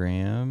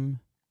Instagram.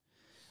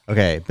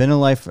 Okay,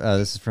 this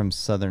is from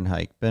Southern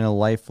Hike. Been a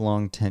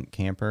lifelong tent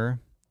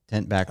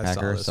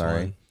backpacker.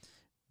 Sorry. One.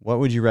 What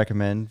would you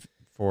recommend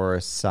for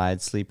a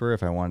side sleeper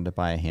if I wanted to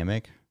buy a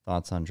hammock?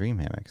 Thoughts on Dream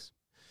hammocks?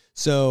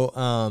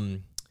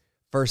 So,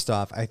 first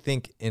off, I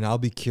think, and I'll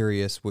be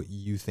curious what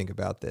you think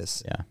about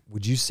this. Yeah.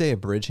 Would you say a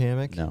bridge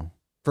hammock? No.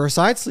 For a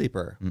side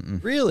sleeper?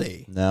 Mm-mm.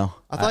 Really? No.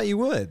 I thought you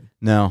would.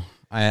 No.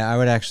 I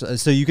would actually.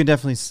 So you can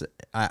definitely.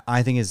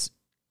 I think is,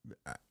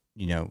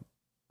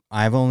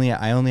 I only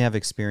have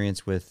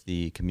experience with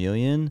the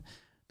Chameleon,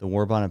 the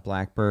Warbonnet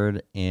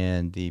Blackbird,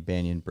 and the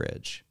Banyan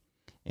Bridge.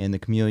 And the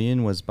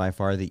Chameleon was by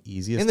far the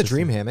easiest. And the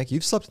Dream hammock.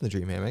 You've slept in the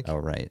Dream hammock. Oh,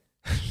 right.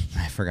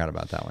 I forgot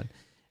about that one.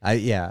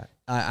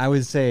 I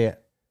would say,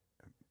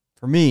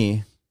 for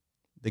me,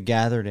 the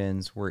gathered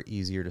ends were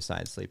easier to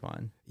side sleep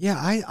on. Yeah,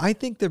 I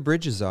think the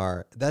bridges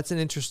are. That's an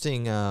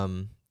interesting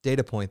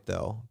data point,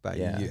 though, about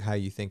how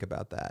you think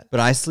about that. But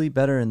I sleep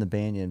better in the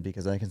Banyan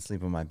because I can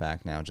sleep on my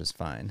back now just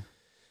fine.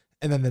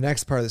 And then the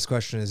next part of this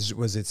question is,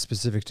 was it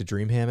specific to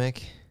Dream hammock?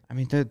 I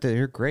mean,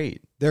 they're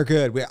great. They're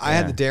good. I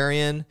had the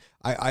Darien.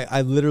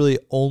 I literally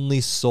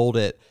only sold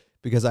it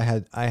because I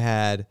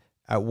had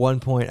at one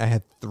point I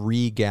had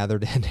 3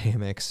 gathered end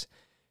hammocks,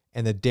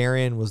 and the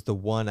Darien was the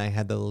one I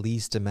had the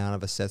least amount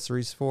of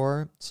accessories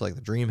for. So like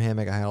the Dream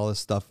hammock, I had all this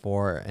stuff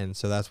for, and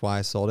so that's why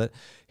I sold it.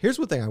 Here's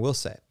one thing I will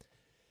say: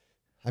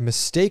 I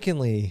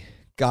mistakenly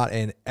got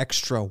an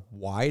extra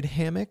wide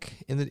hammock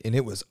and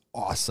it was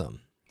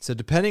awesome. So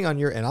depending on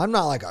and I'm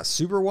not like a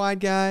super wide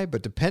guy,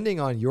 but depending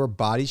on your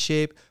body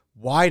shape,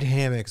 wide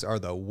hammocks are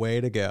the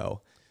way to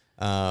go.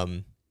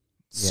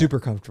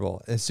 Super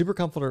comfortable and super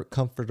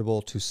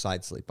comfortable to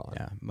side sleep on.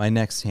 Yeah. My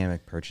next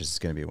hammock purchase is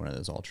going to be one of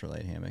those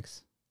ultralight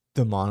hammocks.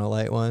 The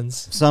monolite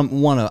ones.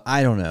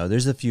 I don't know.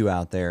 There's a few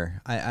out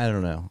there. I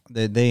don't know.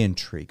 They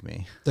intrigue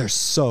me. They're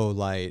so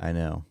light. I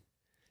know.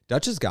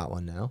 Dutch has got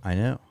one now. I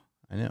know.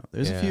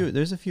 There's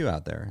a few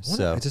out there.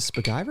 Does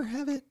Spacgyver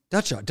have it?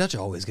 Dutch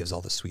always gives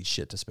all the sweet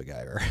shit to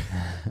Spacgyver.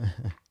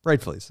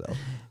 Rightfully so.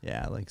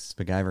 Yeah, like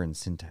Spacgyver and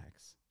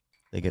Syntax.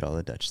 They get all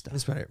the Dutch stuff.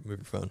 Let's move your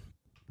phone.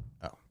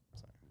 Oh,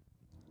 sorry.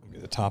 I'm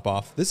going to top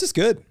off. This is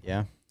good.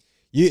 Yeah.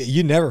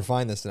 You never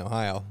find this in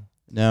Ohio.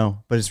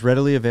 No, but it's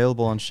readily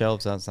available on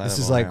shelves outside This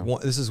of is Ohio.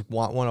 this is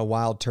one of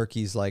Wild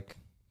Turkey's like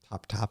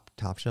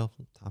top shelf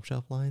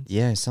lines.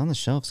 Yeah, it's on the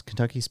shelves.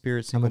 Kentucky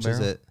Spirit How single much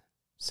barrel. is it?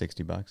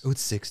 $60. Oh,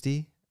 it's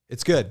 60.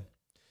 It's good.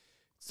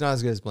 It's not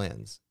as good as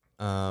Bland's,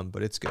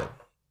 but it's good.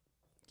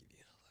 Give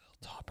you a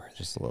little topper.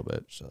 Just a little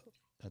bit. So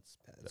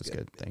That's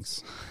good.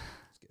 Thanks.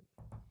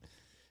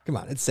 Come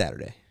on, it's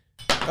Saturday.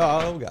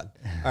 Oh God!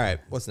 All right,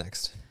 what's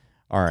next?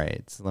 All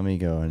right, so let me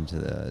go into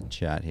the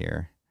chat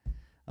here.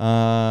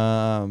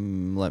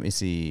 Let me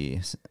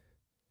see.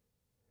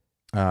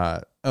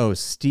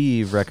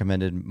 Steve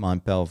recommended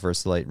Montbell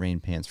Versalite rain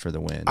pants for the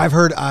wind. I've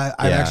heard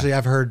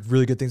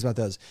really good things about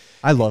those.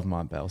 I love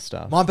Montbell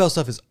stuff. Montbell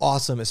stuff is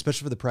awesome,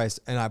 especially for the price.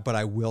 But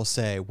I will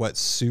say, what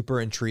super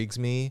intrigues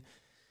me,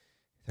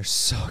 they're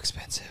so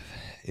expensive,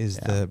 is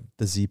the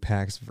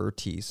Z-Packs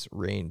Vertice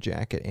rain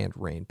jacket and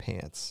rain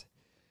pants.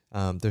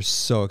 They're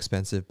so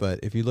expensive, but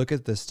if you look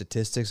at the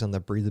statistics on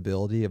the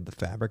breathability of the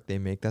fabric they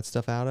make that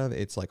stuff out of,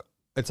 it's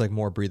like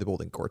more breathable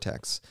than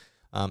Gore-Tex.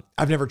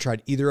 I've never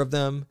tried either of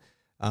them.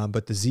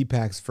 But the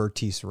Z-Packs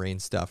Vertice rain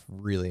stuff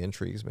really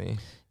intrigues me.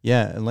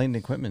 Yeah, Enlightened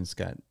Equipment's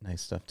got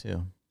nice stuff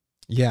too.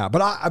 Yeah,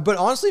 but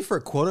honestly, for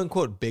a quote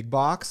unquote big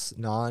box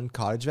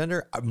non-cottage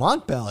vendor,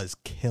 Montbell is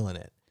killing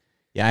it.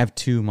 Yeah, I have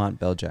 2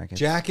 Montbell jackets.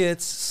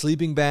 Jackets,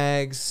 sleeping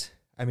bags.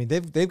 I mean,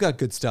 they've got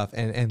good stuff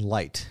and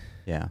light.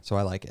 Yeah, so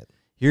I like it.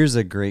 Here's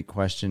a great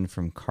question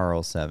from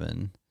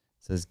Carl7. It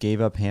says,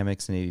 gave up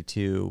hammocks in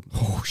 82.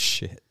 Oh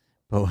shit.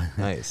 But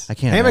nice. I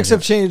can't. Hammocks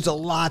have changed a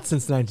lot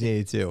since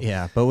 1982.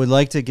 Yeah, but would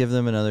like to give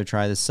them another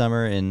try this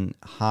summer in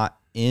hot,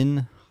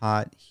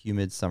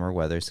 humid summer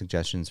weather.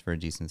 Suggestions for a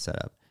decent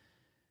setup.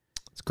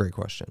 It's a great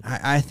question.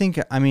 I think.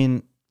 I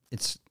mean,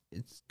 it's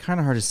kind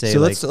of hard to say. So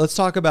let's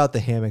talk about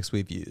the hammocks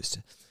we've used.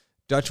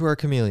 Dutchware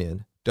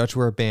Chameleon,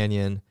 Dutchware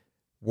Banyan,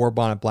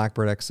 Warbonnet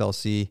Blackbird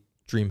XLC,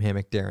 Dream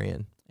Hammock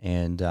Darien.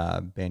 and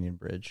Banyan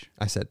Bridge.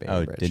 I said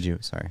Banyan Oh, Bridge. did you?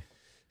 Sorry.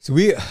 So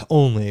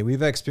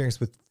we've experienced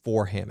with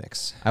 4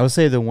 hammocks. I would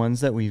say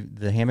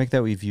the hammock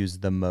that we've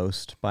used the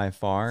most by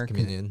far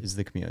Chameleon. is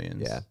the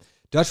Chameleons. Yeah.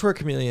 Dutchware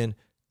Chameleon,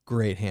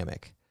 great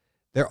hammock.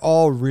 They're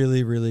all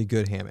really, really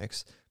good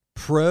hammocks.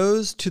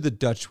 Pros to the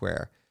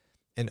Dutchware,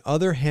 and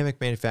other hammock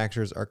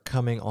manufacturers are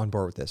coming on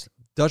board with this.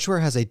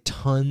 Dutchware has a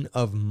ton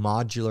of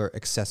modular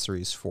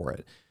accessories for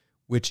it,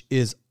 which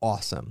is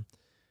awesome.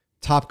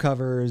 Top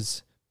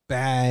covers,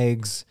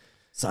 bags,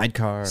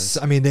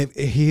 Sidecars. I mean,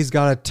 he's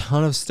got a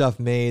ton of stuff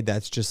made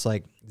that's just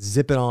like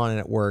zip it on and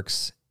it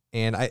works.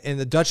 And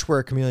the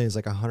Dutchware Chameleon is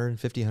like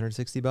 150,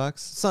 160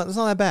 bucks. It's not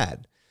that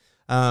bad.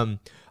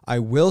 I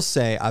will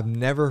say I've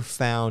never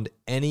found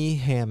any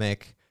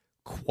hammock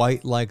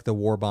quite like the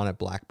Warbonnet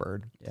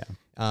Blackbird.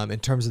 Yeah. In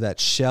terms of that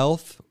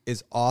shelf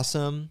is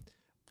awesome.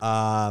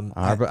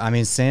 I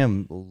mean,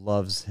 Sam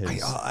loves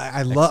his.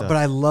 I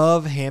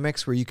love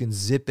hammocks where you can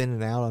zip in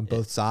and out on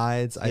both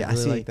sides. I really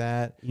see, like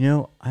that. You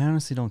know, I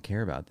honestly don't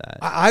care about that.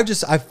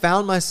 I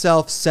found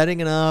myself setting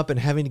it up and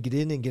having to get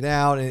in and get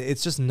out, and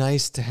it's just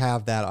nice to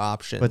have that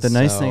option. But the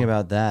nice thing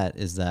about that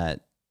is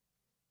that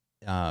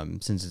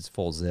since it's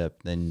full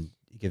zip, then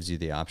it gives you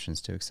the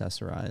options to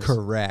accessorize.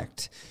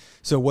 Correct.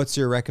 So what's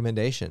your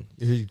recommendation?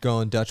 Are you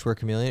going Dutchware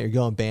Chameleon? Are you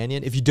going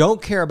Banyan? If you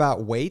don't care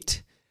about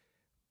weight,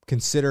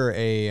 consider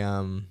a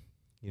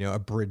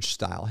bridge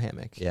style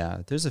hammock.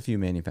 Yeah, there's a few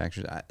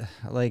manufacturers.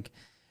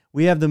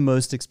 We have the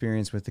most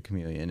experience with the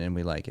Chameleon, and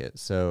we like it.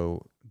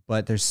 So,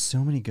 but there's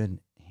so many good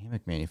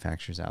hammock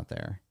manufacturers out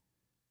there.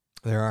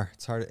 There are.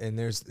 It's hard, and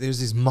there's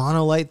these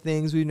monolite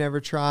things we've never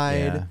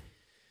tried. Yeah.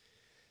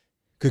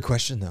 Good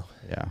question though.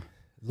 Yeah.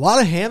 A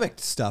lot of hammock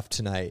stuff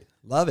tonight.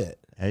 Love it.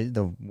 Hey,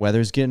 the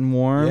weather's getting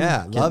warm.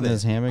 Yeah, love it.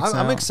 Those hammocks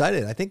I'm out.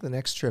 excited. I think the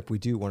next trip we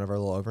do one of our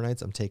little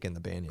overnights, I'm taking the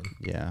Banyan.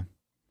 Yeah.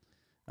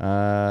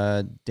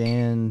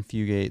 Dan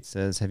Fugate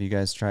says, have you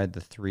guys tried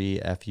the 3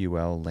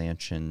 FUL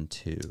Lanshin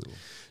 2?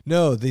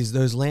 No,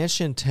 those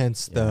Lanshin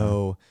tents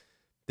though,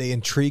 they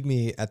intrigue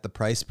me at the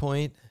price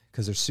point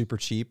because they're super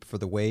cheap for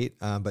the weight.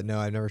 But no,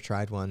 I've never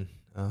tried one.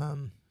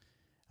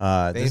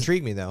 They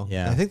intrigue me though.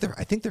 Yeah. I think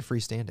they're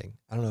freestanding.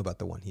 I don't know about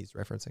the one he's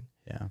referencing.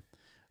 Yeah.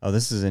 Oh,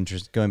 this is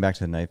interesting. Going back to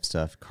the knife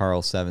stuff,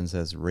 Carl 7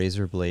 says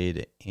razor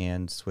blade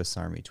and Swiss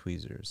Army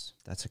tweezers.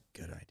 That's a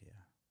good idea.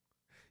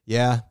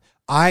 Yeah.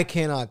 I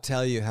cannot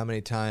tell you how many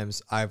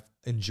times I've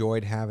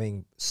enjoyed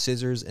having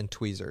scissors and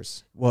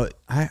tweezers. Well,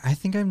 I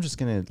think I'm just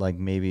going to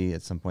maybe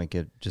at some point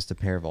get just a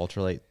pair of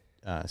ultralight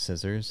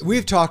scissors.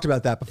 We've talked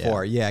about that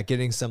before. Yeah,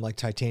 getting some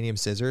titanium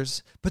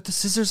scissors. But the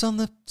scissors on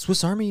the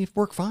Swiss Army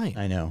work fine.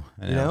 I know.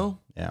 You know?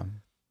 Yeah.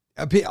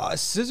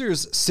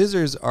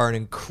 Scissors are an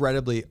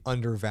incredibly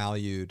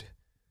undervalued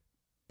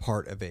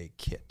part of a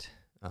kit.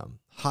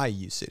 High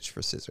usage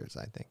for scissors,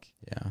 I think.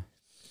 Yeah.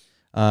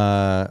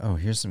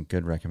 Here's some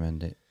good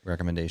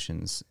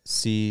recommendations.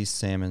 C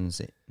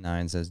Salmons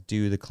 9 says,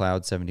 do the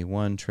Cloud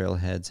 71.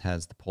 Trailheads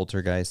has the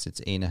Poltergeist.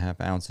 It's 8.5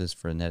 ounces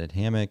for a netted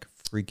hammock.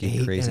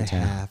 Freaking crazy.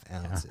 8.5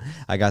 ounces. Yeah.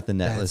 I got the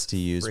netless That's to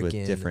use with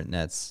freaking- different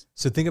nets.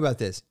 So think about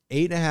this: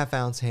 8.5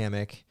 ounce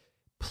hammock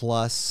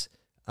plus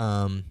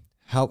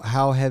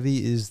how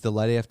heavy is the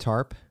Light AF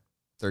tarp?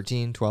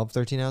 13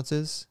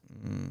 ounces.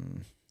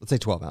 Let's say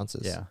 12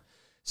 ounces. Yeah.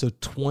 So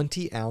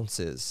 20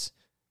 ounces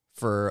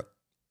for.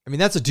 I mean,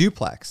 that's a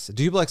duplex. A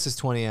duplex is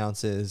 20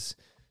 ounces.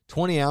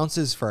 20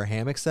 ounces for a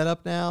hammock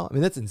setup now. I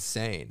mean, that's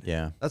insane.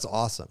 Yeah. That's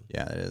awesome.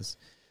 Yeah, it is.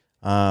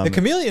 The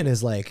Chameleon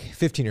is like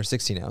 15 or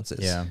 16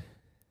 ounces. Yeah.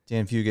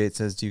 Dan Fugate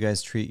says, do you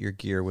guys treat your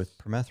gear with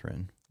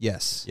permethrin?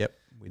 Yes. Yep,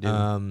 we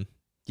do.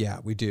 Yeah,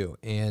 we do.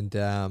 And,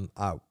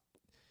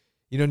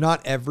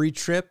 not every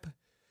trip.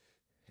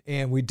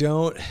 And we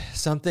don't,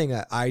 something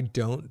that I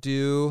don't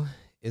do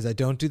is I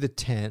don't do the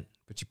tent,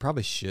 but you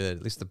probably should,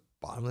 at least the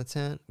bottom of the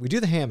tent. We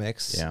do the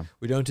hammocks. Yeah.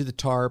 We don't do the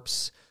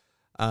tarps,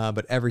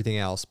 but everything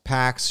else,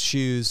 packs,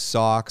 shoes,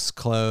 socks,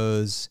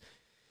 clothes.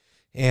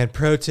 And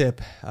pro tip,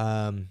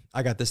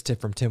 I got this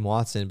tip from Tim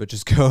Watson, but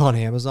just go on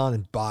Amazon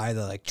and buy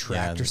the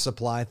Tractor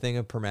Supply thing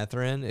of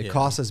permethrin. It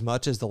costs as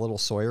much as the little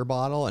Sawyer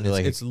bottle, and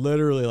it's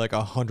literally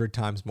 100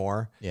 times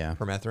more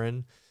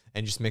permethrin,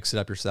 and just mix it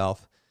up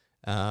yourself.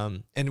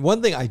 And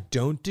one thing I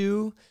don't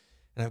do,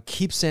 and I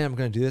keep saying I'm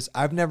going to do this,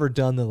 I've never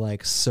done the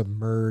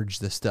submerge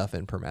the stuff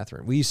in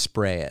permethrin. We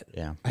spray it.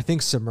 Yeah. I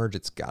think submerge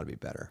it's got to be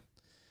better.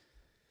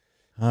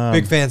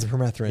 Big fans of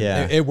permethrin.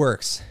 Yeah. It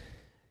works.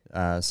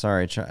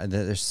 Sorry,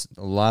 there's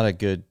a lot of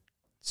good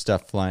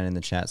stuff flying in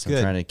the chat, so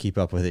I'm trying to keep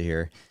up with it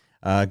here.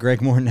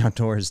 Greg Morton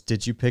Outdoors,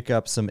 did you pick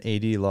up some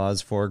AD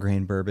Laws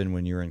 4-grain bourbon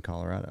when you were in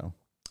Colorado?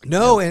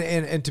 No,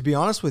 and to be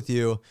honest with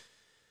you,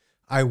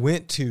 I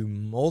went to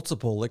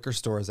multiple liquor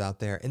stores out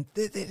there, and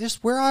they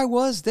just where I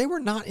was, they were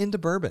not into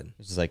bourbon.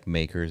 It's just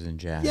Makers and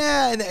Jack.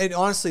 Yeah, and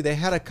honestly, they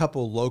had a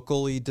couple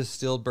locally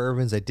distilled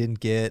bourbons I didn't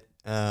get.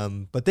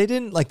 But they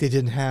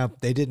didn't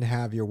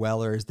have your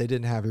Wellers, they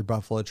didn't have your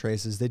Buffalo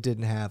Traces, they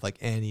didn't have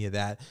any of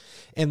that.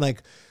 And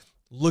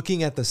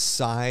looking at the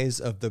size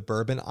of the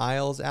bourbon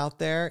aisles out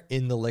there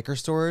in the liquor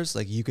stores,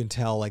 like you can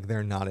tell like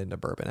they're not into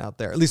bourbon out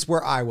there, at least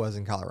where I was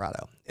in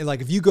Colorado. And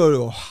like if you go to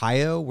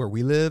Ohio where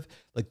we live,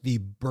 like the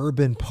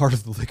bourbon part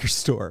of the liquor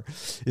store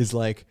is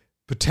like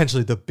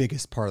potentially the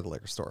biggest part of the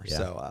liquor store. Yeah.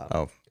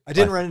 So I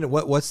didn't run into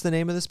what's the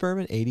name of this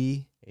bourbon?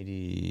 80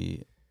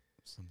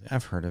 something.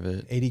 I've heard of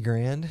it. 80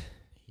 grand?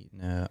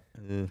 No.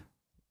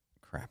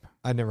 Crap.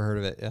 I'd never heard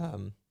of it.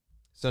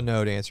 So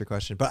no to answer your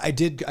question, but I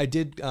did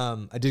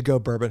go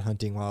bourbon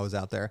hunting while I was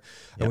out there.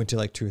 Yep. I went to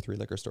like 2 or 3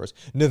 liquor stores.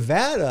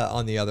 Nevada,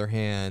 on the other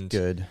hand,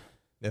 Good.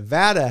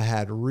 Nevada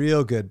had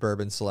real good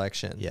bourbon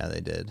selection. Yeah, they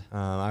did.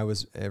 I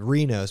was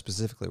Reno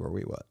specifically where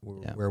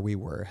we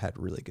were had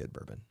really good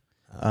bourbon.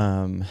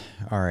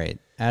 All right.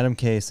 Adam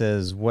K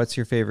says, "What's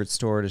your favorite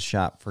store to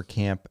shop for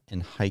camp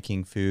and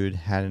hiking food?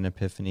 Had an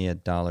epiphany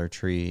at Dollar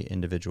Tree.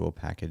 Individual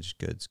packaged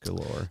goods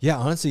galore." Yeah,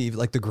 honestly,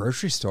 like the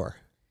grocery store.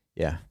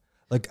 Yeah.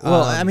 Like,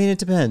 Well, I mean, it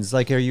depends.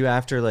 Like, are you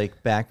after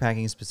like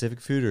backpacking specific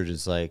food or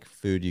just like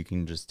food you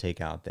can just take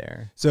out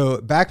there? so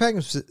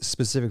backpacking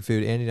specific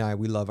food. Andy and I,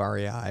 we love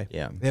REI.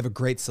 Yeah. They have a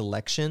great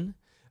selection.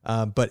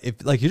 But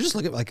if like you just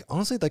look at like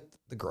honestly like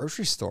the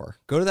grocery store,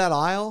 go to that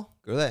aisle,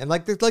 go to that, and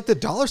like the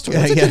dollar store.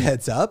 That's a good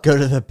heads up. Go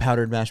to the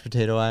powdered mashed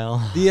potato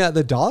aisle.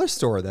 The dollar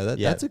store though,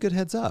 that's a good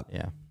heads up.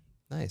 Yeah.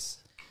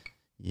 Nice.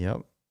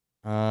 Yep.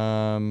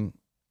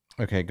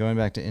 Okay, going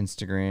back to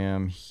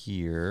Instagram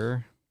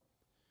here.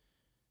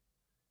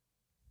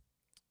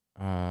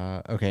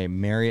 Okay,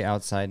 Mary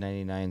Outside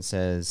 99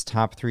 says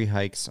top 3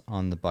 hikes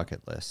on the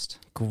bucket list.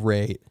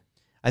 Great.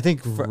 I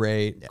think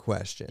Great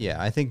question.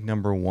 Yeah, I think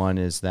number 1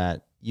 is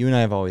that you and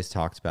I have always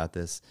talked about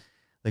this.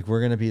 Like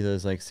we're gonna be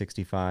those like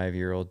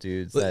 65-year-old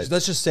dudes.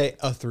 Let's just say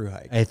a through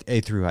hike.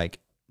 A through hike.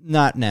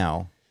 Not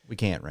now. We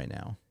can't right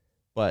now.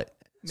 But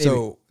maybe.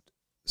 So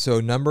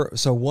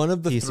one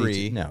of the PCT.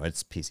 3. No,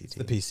 it's PCT. It's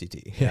the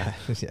PCT. Yeah.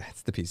 Yeah,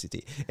 it's the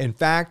PCT. In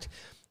fact,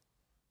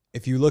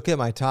 if you look at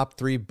my top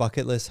 3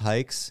 bucket list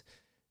hikes,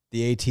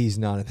 the AT is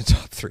not in the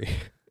top 3.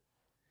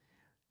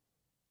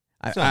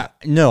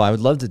 No, I would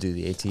love to do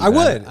the AT. I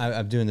would.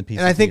 I'm doing the PCT.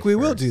 And I think we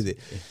will first. do the.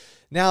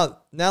 Now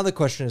the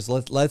question is,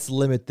 let's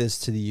limit this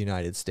to the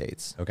United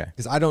States. Okay.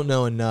 Because I don't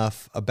know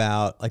enough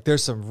about, like,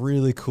 there's some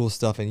really cool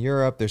stuff in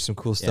Europe. There's some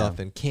cool stuff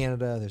in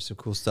Canada. There's some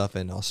cool stuff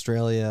in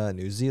Australia,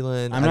 New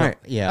Zealand. I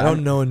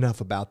don't know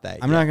enough about that.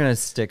 I'm not going to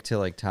stick to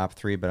like top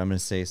 3, but I'm going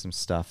to say some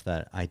stuff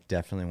that I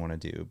definitely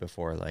want to do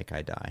before like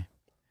I die.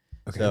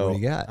 Okay, So what do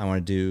you got? I want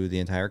to do the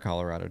entire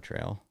Colorado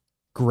Trail.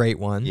 Great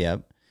one.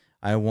 Yep.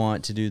 I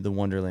want to do the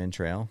Wonderland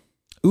Trail.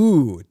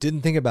 Ooh,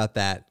 didn't think about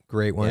that.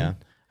 Great one. Yeah.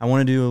 I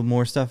want to do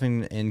more stuff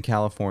in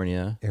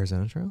California.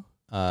 Arizona Trail?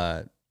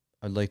 I'd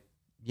like,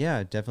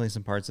 definitely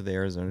some parts of the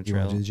Arizona You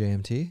Trail. want to do the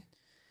JMT?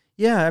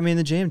 Yeah, I mean,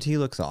 the JMT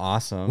looks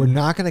awesome. We're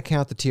not going to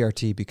count the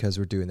TRT because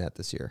we're doing that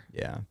this year.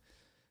 Yeah.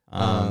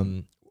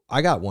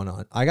 I got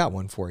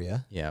one for you.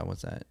 Yeah,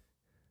 what's that?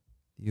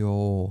 The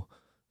old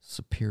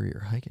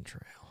Superior Hiking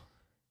Trail.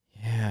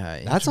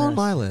 Yeah. That's on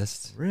my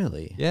list.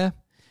 Really? Yeah.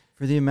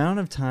 For the amount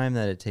of time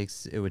that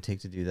it would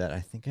take to do that,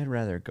 I think I'd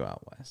rather go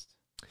out west.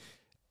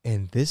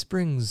 And this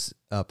brings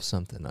up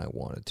something I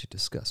wanted to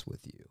discuss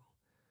with you.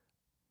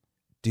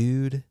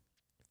 Dude,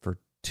 for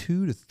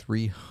 $200 to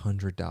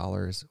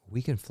 $300,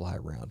 we can fly a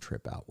round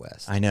trip out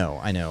west. I know.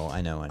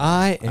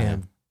 I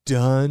am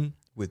done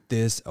with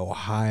this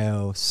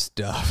Ohio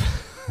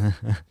stuff.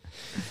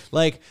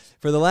 Like,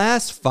 for the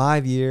last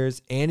 5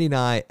 years, Andy and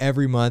I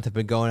every month have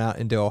been going out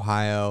into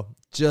Ohio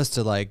just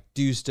to like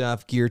do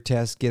stuff, gear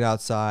test, get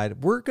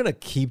outside. We're going to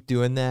keep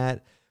doing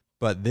that.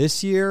 But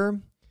this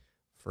year,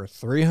 for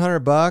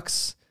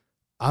 $300,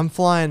 I'm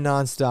flying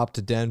nonstop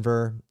to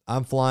Denver.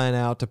 I'm flying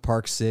out to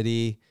Park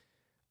City.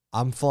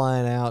 I'm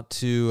flying out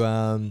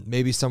to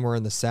maybe somewhere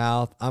in the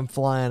South. I'm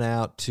flying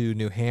out to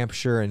New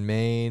Hampshire and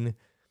Maine.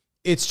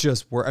 It's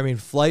just,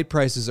 flight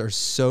prices are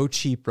so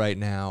cheap right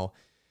now.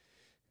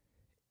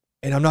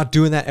 And I'm not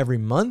doing that every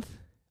month.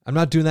 I'm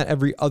not doing that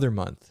every other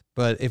month.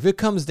 But if it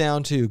comes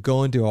down to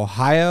going to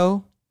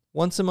Ohio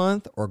once a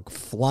month or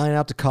flying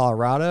out to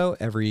Colorado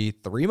every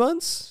 3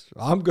 months,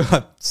 I'm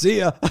good. See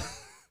ya.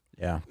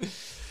 Yeah.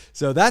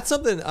 So that's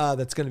something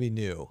that's going to be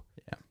new.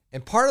 Yeah.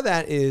 And part of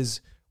that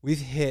is we've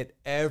hit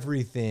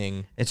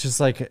everything. It's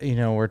just like,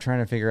 we're trying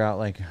to figure out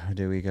like,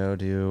 do we go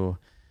to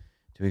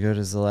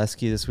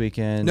Zaleski this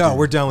weekend? No,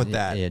 we're done with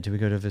that. Yeah. Do we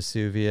go to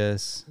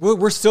Vesuvius?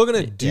 We're still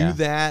going to do Yeah.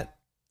 that,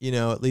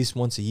 at least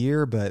once a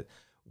year, but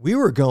we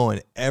were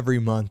going every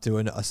month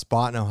doing a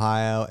spot in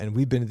Ohio, and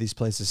we've been to these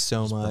places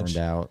so Just much. burned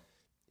out.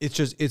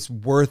 It's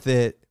worth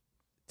it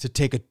to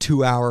take a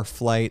 2-hour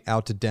flight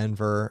out to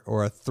Denver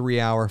or a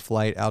 3-hour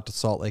flight out to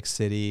Salt Lake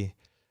City.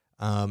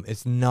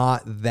 It's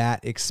not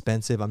that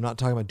expensive. I'm not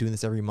talking about doing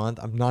this every month.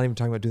 I'm not even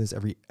talking about doing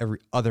this every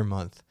other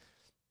month,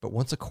 but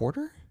once a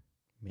quarter,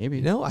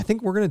 Maybe. I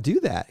think we're going to do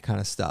that kind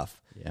of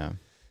stuff. Yeah.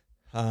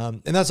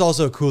 And that's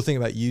also a cool thing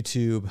about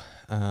YouTube,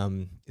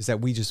 is that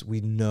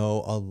we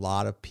know a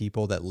lot of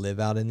people that live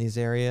out in these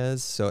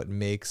areas. So it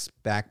makes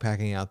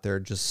backpacking out there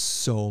just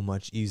so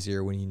much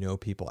easier when you know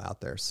people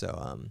out there.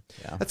 So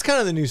that's kind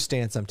of the new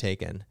stance I'm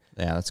taking.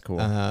 Yeah, that's cool.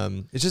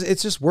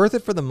 It's just worth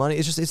it for the money.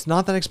 It's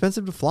not that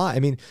expensive to fly. I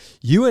mean,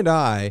 you and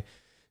I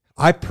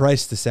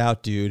priced this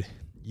out, dude.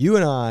 You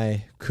and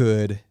I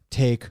could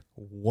take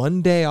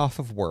one day off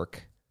of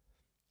work,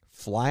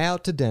 fly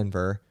out to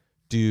Denver,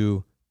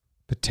 do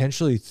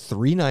potentially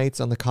 3 nights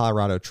on the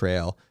Colorado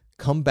Trail,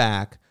 come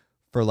back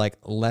for like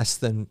less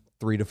than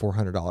 $300 to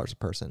 $400 a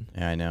person.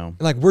 Yeah, I know.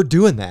 Like we're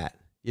doing that,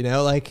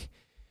 like,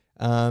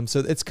 so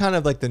it's kind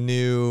of like the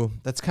new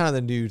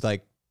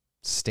like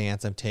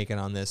stance I'm taking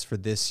on this for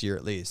this year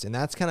at least. And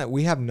that's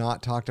we have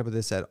not talked about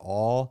this at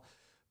all,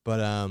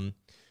 but,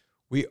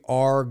 we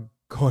are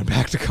going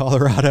back to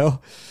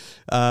Colorado,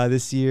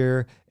 this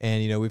year.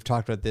 And, we've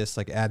talked about this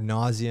like ad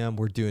nauseum.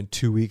 We're doing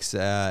 2 weeks,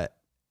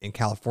 in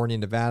California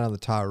and Nevada on the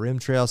Tahoe Rim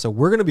Trail. So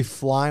we're going to be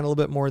flying a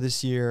little bit more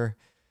this year.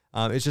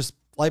 It's just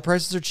flight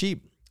prices are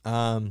cheap.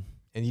 And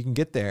you can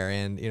get there.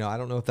 And, I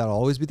don't know if that'll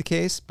always be the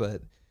case,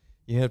 but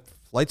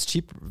flights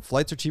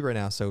are cheap right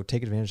now. So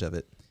take advantage of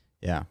it.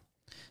 Yeah.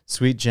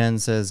 Sweet Jen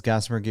says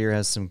Gossamer Gear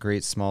has some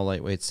great small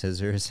lightweight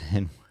scissors.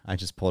 And I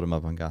just pulled them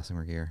up on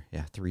Gossamer Gear.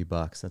 Yeah.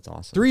 $3. That's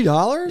awesome.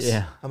 $3?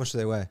 Yeah. How much do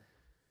they weigh?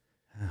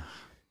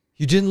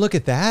 You didn't look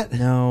at that?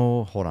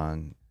 No, hold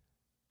on.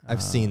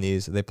 I've seen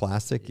these. Are they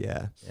plastic?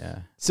 Yeah. Yeah.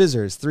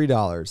 Scissors,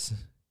 $3.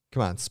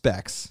 Come on,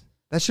 specs.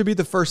 That should be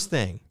the first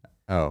thing.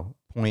 Oh,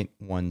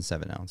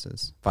 0.17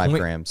 ounces. 5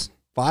 grams.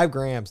 5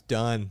 grams,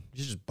 done. You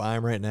should just buy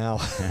them right now.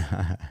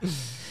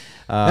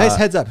 Nice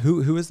heads up.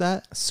 Who is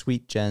that?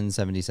 Sweet Jen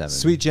 77.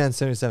 Sweet Jen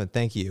 77.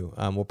 Thank you.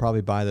 We'll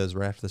probably buy those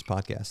right after this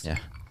podcast. Yeah.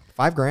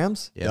 5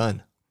 grams? Yep.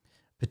 Done.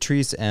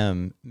 Patrice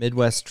M.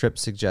 Midwest trip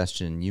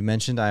suggestion. You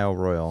mentioned Isle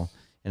Royal,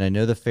 and I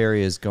know the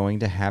ferry is going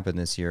to happen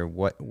this year.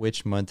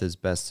 Which month is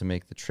best to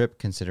make the trip,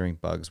 considering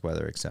bugs,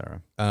 weather,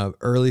 etc.?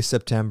 Early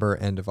September,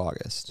 end of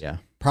August. Yeah.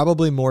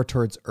 Probably more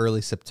towards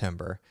early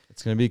September.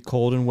 It's going to be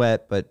cold and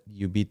wet, but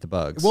you beat the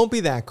bugs. It won't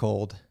be that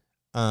cold.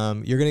 You're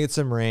going to get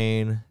some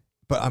rain.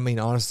 But, I mean,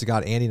 honest to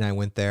God, Andy and I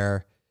went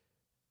there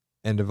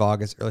end of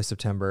August, early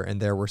September,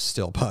 and there were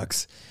still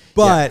bugs.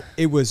 But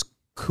It was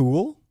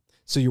cool.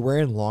 So you're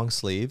wearing long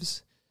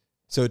sleeves.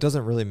 So it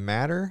doesn't really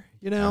matter,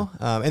 Yeah.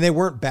 And they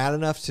weren't bad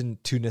enough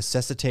to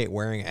necessitate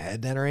wearing a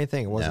headnet or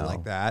anything. It wasn't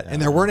like that. No.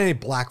 And there weren't any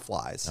black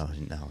flies. Oh,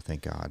 no,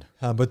 thank God.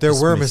 But there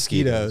Just were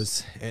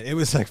mosquitoes. And it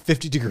was like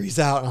 50 degrees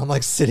out. And I'm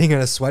like sitting in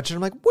a sweatshirt.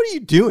 I'm like, what are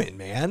you doing,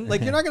 man?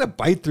 Like, you're not going to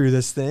bite through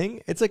this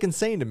thing. It's like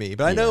insane to me.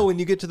 But I know when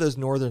you get to those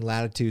northern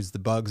latitudes, the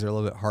bugs are a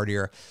little bit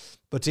hardier.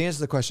 But to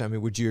answer the question, I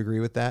mean, would you agree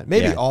with that?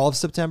 Maybe all of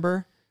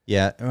September?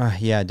 Yeah,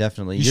 yeah,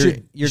 definitely.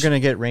 You're going to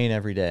get rain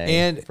every day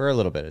and for a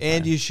little bit of time.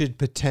 And you should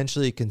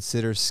potentially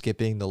consider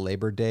skipping the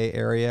Labor Day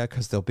area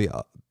because there'll be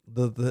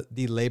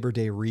the Labor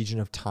Day region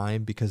of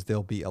time because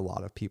there'll be a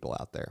lot of people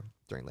out there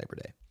during Labor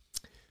Day.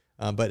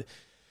 But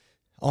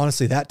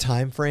honestly, that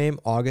time frame,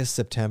 August,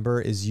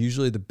 September, is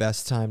usually the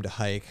best time to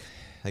hike,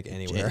 like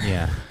anywhere.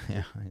 Yeah,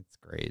 it's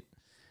great.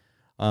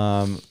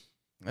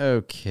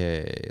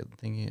 Okay,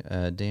 thinking.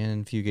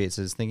 Dan Fugate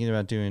says thinking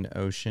about doing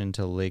ocean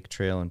to lake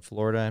trail in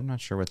Florida. I'm not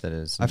sure what that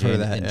is. I've heard of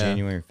that in yeah.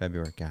 January or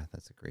February. God,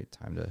 that's a great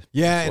time to.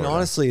 Yeah, and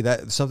honestly,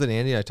 that's something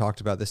Andy and I talked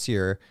about this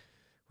year.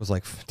 Was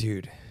like,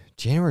 dude,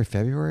 January,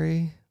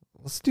 February,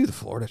 let's do the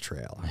Florida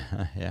Trail.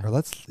 Yeah, or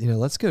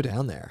let's go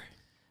down there.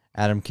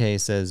 Adam K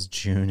says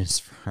June is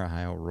for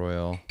Isle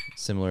Royal,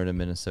 similar to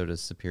Minnesota's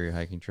Superior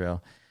Hiking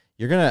Trail.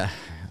 You're gonna.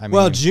 I mean,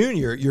 well, June,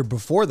 you're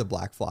before the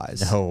black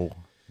flies. No.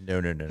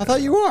 I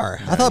thought you are.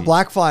 No, I thought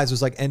Black Flies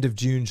was like end of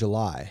June,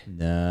 July.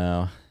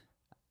 No,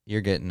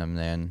 you're getting them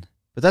then,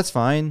 but that's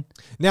fine.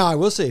 Now, I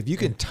will say, if you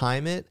can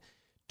time it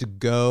to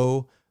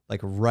go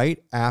like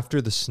right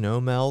after the snow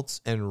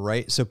melts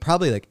so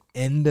probably like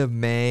end of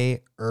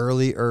May,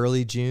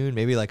 early June,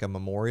 maybe like a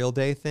Memorial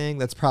Day thing.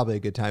 That's probably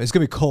a good time. It's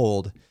gonna be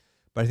cold,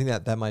 but I think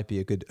that might be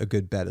a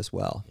good bet as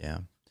well. Yeah,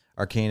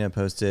 Arcana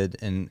posted,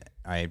 and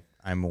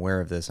I'm aware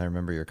of this. I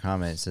remember your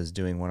comment. It says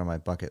doing one of my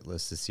bucket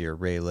lists this year,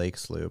 Ray Lake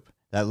Sloop.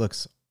 That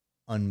looks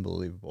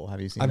unbelievable.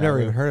 Have you seen? I've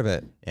never even heard of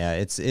it. Yeah,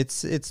 it's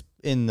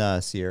in the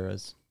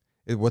Sierras.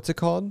 What's it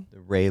called? The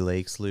Ray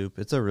Lake Sloop.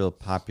 It's a real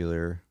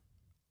popular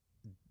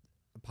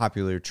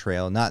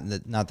trail. Not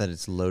that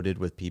it's loaded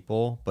with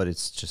people, but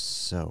it's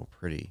just so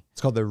pretty.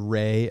 It's called the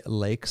Ray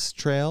Lakes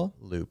Trail.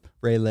 Loop.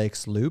 Ray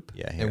Lakes Loop.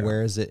 Yeah. And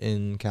where is it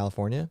in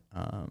California?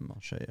 I'll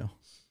show you.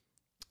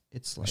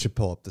 It's like, I should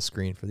pull up the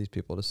screen for these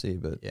people to see,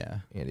 but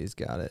yeah, Andy's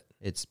got it.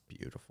 it's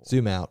beautiful.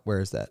 Zoom out. Where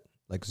is that?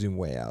 Like zoom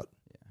way out.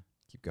 Yeah.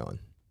 Keep going.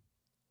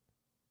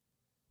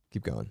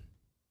 Keep going.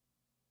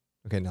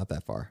 Okay, not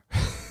that far.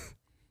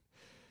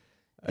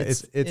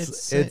 It's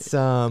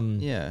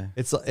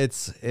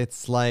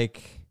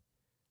like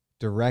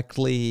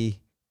directly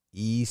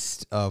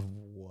east of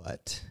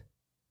what?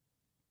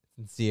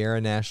 Sierra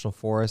National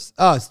Forest.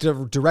 Oh, it's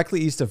directly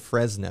east of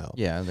Fresno.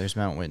 Yeah, there's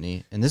Mount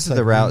Whitney, and this is It's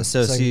the like route.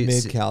 So it's like see,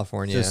 mid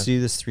California. So see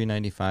this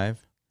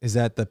 395. Is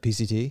that the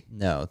PCT?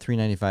 No,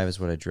 395 is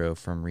what I drove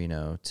from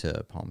Reno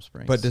to Palm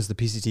Springs. But does the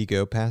PCT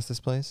go past this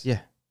place?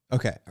 yeah.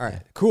 Okay. All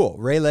right. Cool.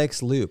 Ray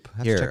Lakes Loop.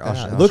 Have to Here, check that I'll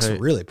out. show- It looks show you-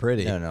 really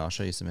pretty. No, I'll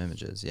show you some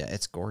images. Yeah,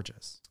 it's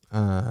gorgeous.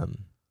 Yeah,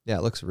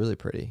 it looks really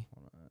pretty.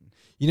 Hold on.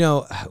 You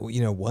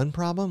know, one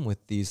problem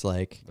with these,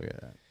 like, Look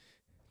at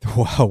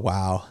that.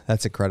 wow,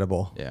 that's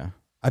incredible. Yeah.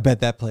 I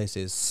bet that place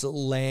is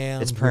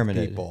slammed. It's with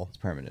permanent. people. It's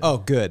permanent. Oh,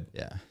 good.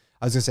 Yeah.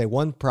 I was gonna say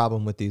one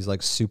problem with these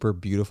like super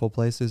beautiful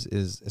places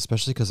is,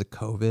 especially because of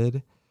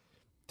COVID,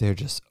 they're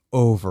just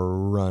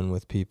overrun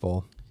with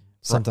people.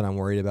 Something I'm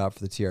worried about for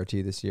the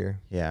TRT this year.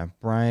 Yeah.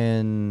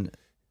 Brian,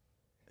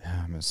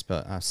 I'm going to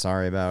spell, I'm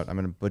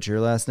going to butcher your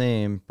last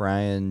name.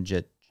 Brian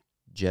Jetura.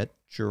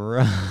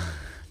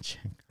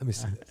 Let me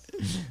see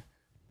this.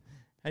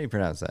 How do you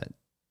pronounce that?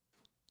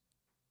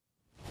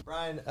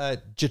 Brian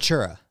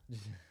Jatura.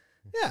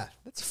 Yeah,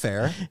 that's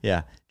fair.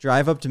 Yeah.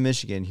 Drive up to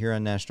Michigan here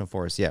on National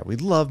Forest. Yeah, we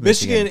love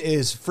Michigan Michigan.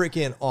 is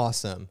freaking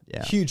awesome.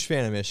 Yeah. Huge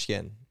fan of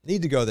Michigan.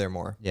 Need to go there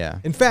more. Yeah.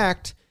 In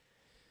fact,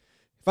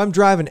 if I'm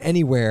driving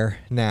anywhere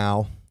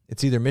now,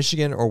 it's either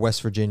Michigan or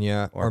West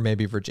Virginia or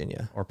maybe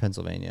Virginia. Or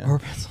Pennsylvania. Or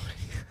Pennsylvania.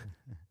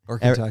 Or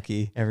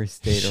Kentucky. Every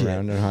state Shit.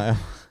 around Ohio.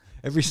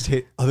 Every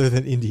state other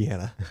than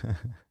Indiana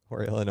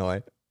or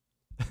Illinois.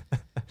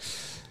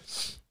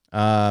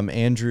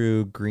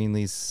 Andrew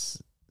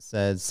Greenlee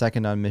said,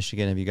 second on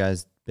Michigan. Have you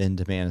guys been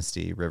to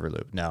Manistee River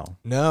Loop? No.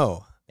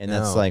 No. And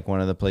that's like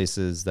one of the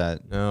places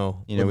that,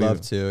 No. you know, would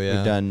love to. Yeah.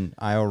 we've done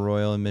Isle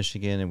Royal in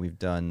Michigan, and we've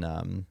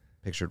done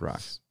Pictured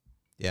Rocks.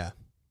 Yeah.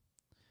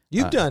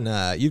 You've done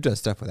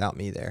stuff without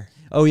me there.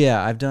 Oh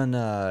yeah, I've done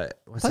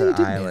what's I thought you that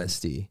did island?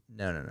 Manistee.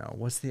 No.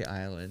 What's the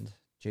island?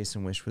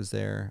 Jason Wish was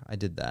there. I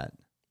did that.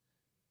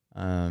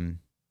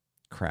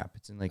 Crap.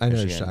 It's in Lake I know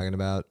Michigan. what you're talking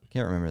about.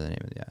 Can't remember the name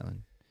of the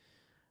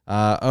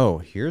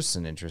island. Here's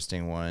an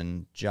interesting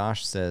one.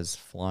 Josh says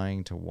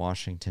flying to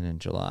Washington in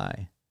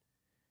July.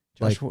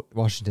 Josh, Like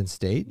Washington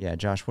State? yeah,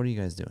 Josh, what are you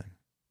guys doing?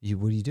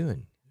 What are you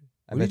doing?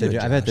 I What are bet you they're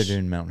doing, I bet they're Josh?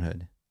 doing Mount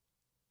Hood.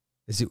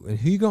 Is it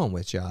who you going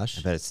with, Josh?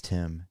 I bet it's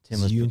Tim.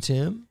 Is it you and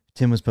Tim?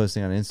 Tim was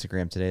posting on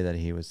Instagram today that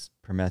he was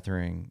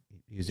permethering.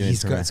 He was doing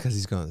It's because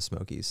he's going to the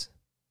Smokies.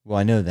 Well,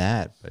 I know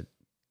that, but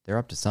they're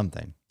up to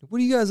something. What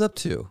are you guys up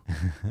to?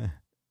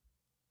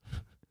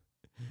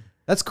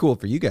 That's cool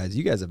for you guys.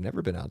 You guys have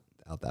never been out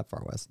that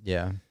far west.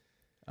 Yeah.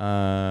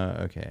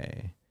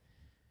 Okay.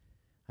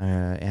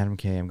 Adam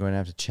K, I'm going to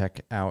have to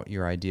check out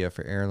your idea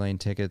for airline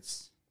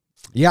tickets.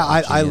 Yeah,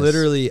 I Genius.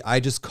 literally I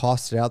just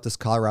costed out this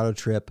Colorado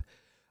trip.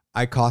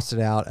 I costed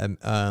out end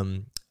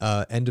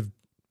of,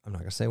 I'm not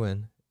gonna say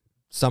when,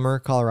 summer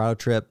Colorado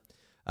trip.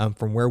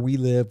 From where we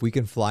live, we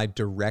can fly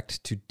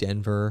direct to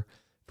Denver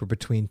for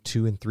between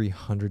 $200 and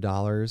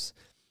 $300.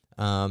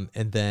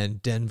 And then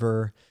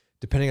Denver,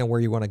 depending on where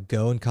you want to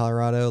go in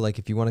Colorado, like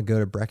if you want to go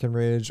to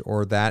Breckenridge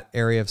or that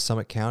area of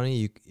Summit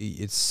County,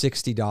 it's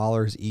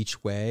 $60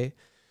 each way.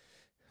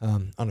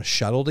 On a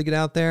shuttle to get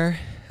out there.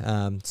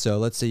 So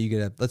let's say you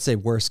get let's say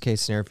worst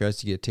case scenario for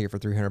us, you get a ticket for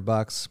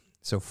 $300.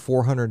 So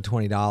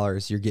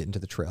 $420, you're getting to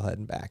the trailhead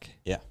and back.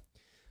 Yeah.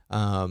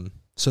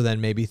 So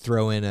then maybe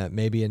throw in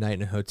maybe a night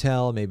in a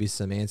hotel, maybe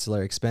some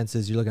ancillary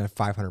expenses. You're looking at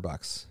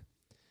 $500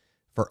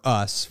 for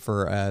us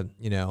for a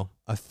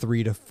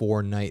 3 to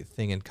 4 night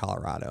thing in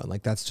Colorado. And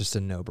like, that's just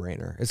a no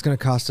brainer. It's going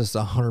to cost us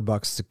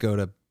 $100 to go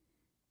to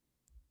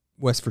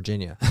West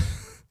Virginia.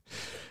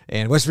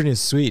 And West Virginia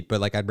is sweet,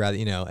 but like I'd rather,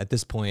 at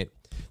this point,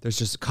 there's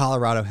just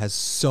Colorado has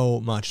so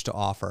much to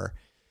offer.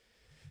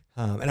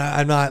 And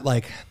I'm not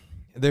like,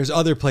 there's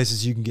other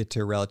places you can get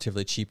to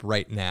relatively cheap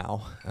right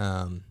now.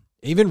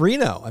 Even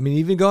Reno. I mean,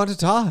 even going to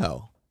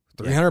Tahoe,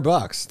 $300,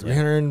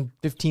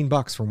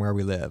 $315 from where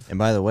we live. And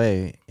by the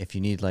way, if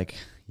you need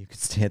you could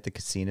stay at the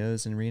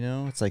casinos in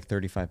Reno. It's like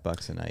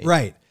 $35 a night.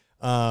 Right.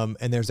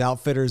 And there's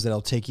outfitters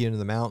that'll take you into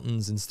the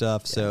mountains and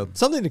stuff. Yeah. So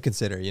something to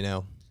consider,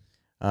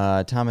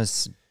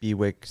 Thomas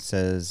Bewick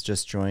says,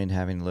 just joined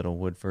having a little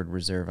Woodford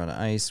Reserve on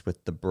ice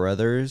with the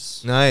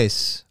brothers.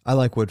 Nice. I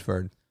like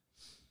Woodford.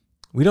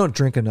 We don't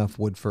drink enough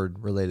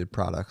Woodford-related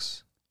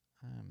products.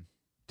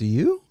 Do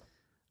you?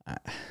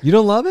 You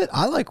don't love it?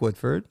 I like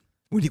Woodford.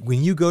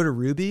 When you go to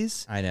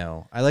Ruby's, I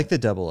know. I like the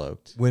double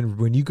oaked.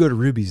 When you go to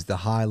Ruby's, the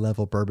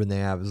high-level bourbon they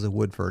have is a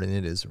Woodford, and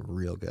it is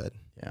real good.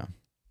 Yeah.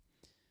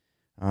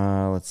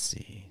 Let's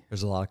see.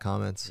 There's a lot of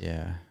comments.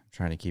 Yeah. I'm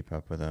trying to keep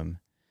up with them.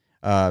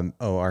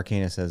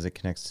 Arcana says it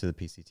connects to the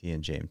PCT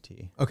and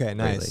JMT. Okay,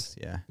 nice.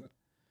 Yeah.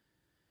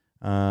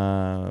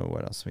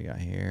 What else we got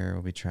here?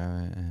 We'll be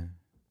traveling.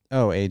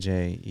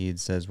 AJ Eid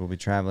says we'll be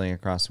traveling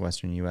across the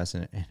western U.S.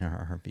 in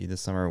our RV this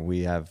summer.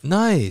 We have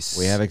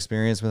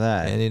experience with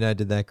that. Andy and I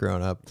did that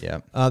growing up. Yeah.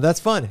 That's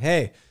fun.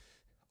 Hey,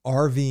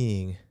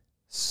 RVing,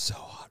 so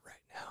hot right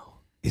now.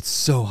 It's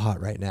so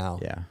hot right now.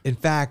 Yeah. In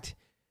fact,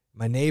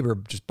 my neighbor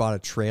just bought a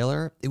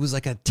trailer. It was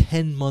like a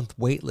 10-month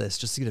wait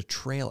list just to get a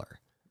trailer.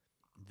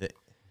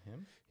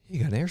 Him? He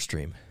got an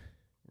Airstream.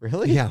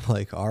 Really? Yeah, I'm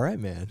like, all right,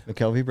 man.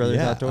 McKelvey Brothers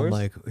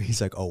Outdoors?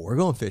 He's like, oh, we're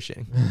going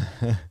fishing.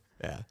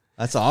 Yeah.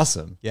 That's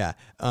awesome. Yeah.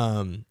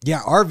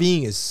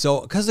 RVing is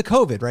so, because of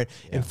COVID, right?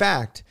 Yeah. In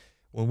fact,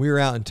 when we were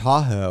out in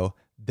Tahoe,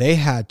 they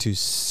had to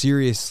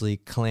seriously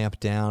clamp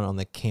down on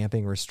the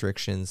camping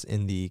restrictions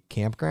in the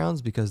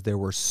campgrounds because there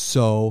were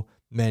so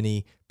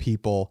many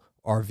people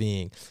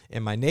RVing.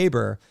 And my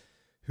neighbor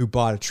who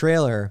bought a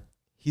trailer,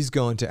 he's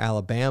going to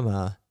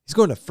Alabama. He's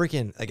going to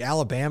freaking like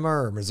Alabama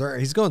or Missouri.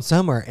 He's going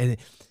somewhere. And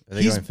Are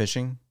they going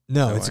fishing?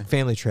 No, it's a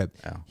family trip.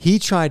 Oh. He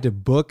tried to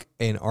book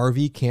an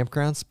RV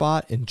campground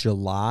spot in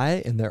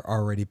July, and they're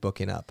already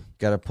booking up.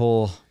 Got to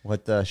pull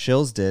what the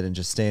Shills did and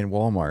just stay in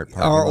Walmart.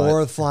 Or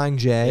the Flying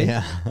J.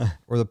 Yeah.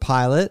 Or the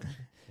Pilot.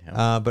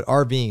 Yeah. But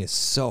RVing is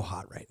so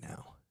hot right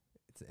now.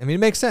 I mean, it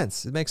makes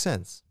sense. It makes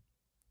sense.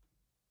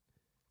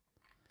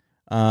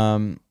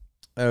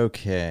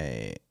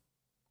 Okay.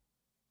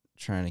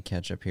 Trying to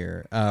catch up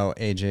here. Oh,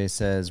 AJ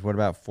says, what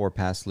about Four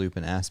Pass Loop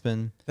in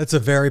Aspen? That's a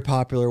very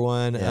popular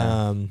one.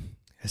 Yeah.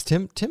 Has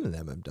Tim and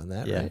them have done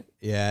that, Yeah. right?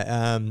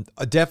 Yeah.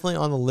 Definitely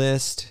on the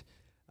list.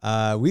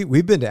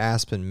 We've been to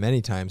Aspen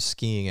many times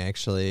skiing,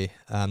 actually.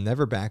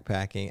 Never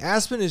backpacking.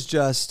 Aspen is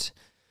just,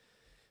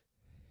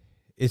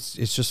 it's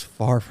just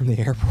far from the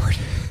airport.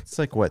 It's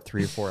like what,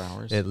 3 or 4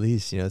 hours? At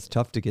least, it's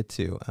tough to get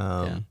to.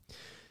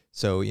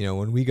 So,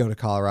 when we go to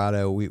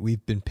Colorado,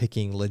 we've been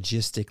picking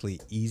logistically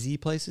easy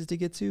places to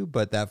get to,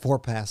 but that Four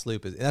Pass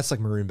Loop that's like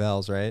Maroon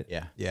Bells, right?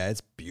 Yeah. Yeah,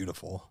 it's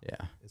beautiful.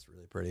 Yeah. It's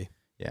really pretty.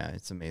 Yeah,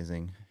 it's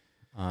amazing.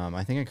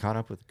 I think I caught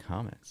up with the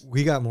comments.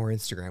 We got more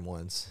Instagram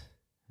ones.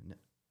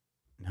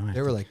 No,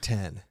 There were like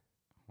 10.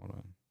 Hold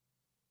on.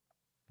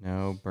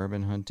 No,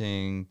 bourbon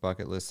hunting,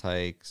 bucket list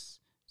hikes,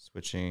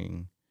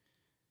 switching,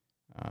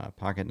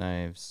 pocket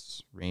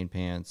knives, rain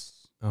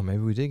pants. Oh,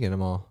 maybe we did get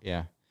them all.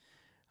 Yeah.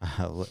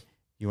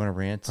 You want to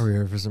rant? Are we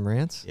ready for some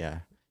rants? Yeah.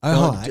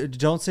 Don't,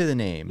 Don't say the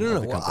name. no.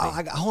 of the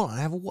company. Hold on.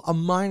 I have a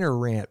minor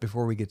rant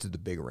before we get to the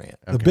big rant.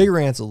 The Okay. big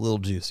rant's a little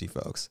juicy,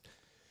 folks.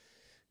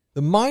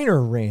 The minor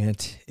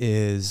rant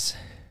is,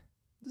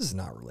 this is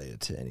not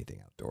related to anything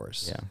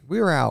outdoors.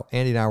 Yeah.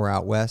 Andy and I were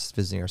out west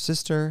visiting our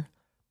sister.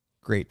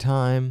 Great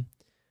time.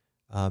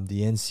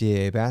 The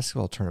NCAA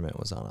basketball tournament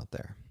was on out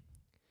there.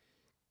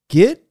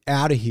 Get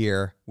out of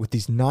here with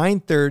these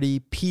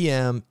 9:30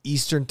 p.m.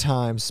 Eastern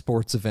time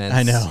sports events.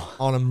 I know.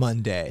 On a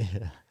Monday.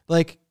 Yeah.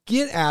 Like,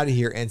 get out of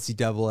here,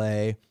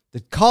 NCAA. The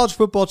college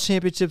football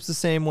championship's the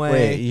same way.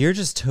 Wait, you're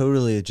just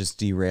totally just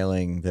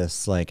derailing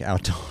this like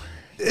outdoor.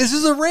 This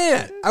is a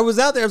rant. I was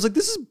out there. I was like,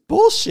 this is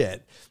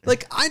bullshit.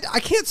 Like, I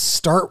can't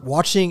start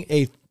watching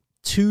a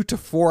 2 to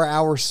 4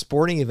 hour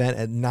sporting event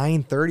at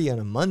 9:30 on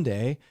a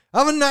Monday. I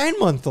have a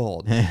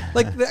 9-month-old.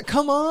 Like, that,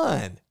 come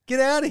on. Get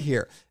out of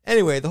here.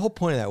 Anyway, the whole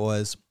point of that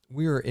was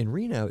we were in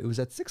Reno. It was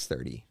at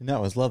 6:30. And that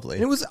was lovely.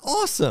 And it was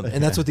awesome.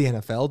 And that's what the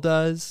NFL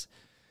does.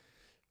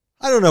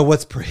 I don't know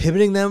what's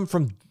prohibiting them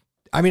from.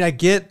 I mean, I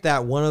get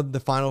that one of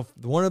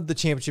the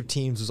championship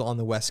teams was on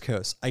the West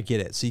Coast. I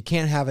get it. So you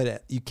can't have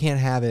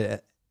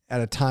it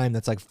at a time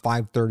that's like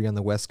 5:30 on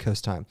the West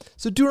Coast time.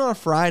 So do it on a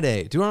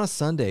Friday. Do it on a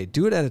Sunday.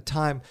 Do it at a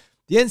time.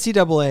 The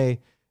NCAA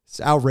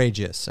is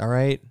outrageous. All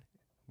right.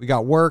 We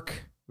got work.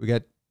 We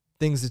got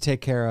things to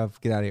take care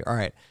of. Get out of here. All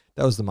right.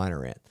 That was the minor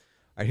rant.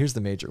 All right. Here's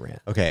the major rant.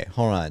 Okay,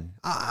 hold on.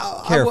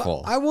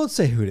 Careful. I won't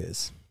say who it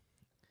is.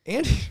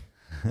 Andy.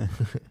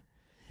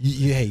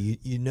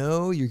 You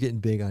know you're getting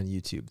big on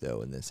YouTube though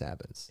when this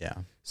happens. Yeah.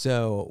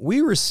 So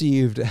we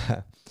received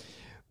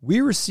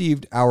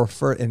our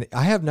first, and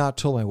I have not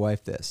told my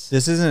wife this.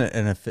 This isn't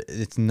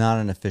it's not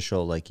an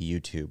official like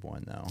YouTube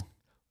one though.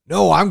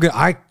 No, I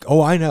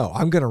know.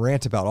 I'm gonna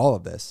rant about all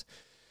of this.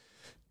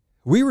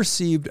 We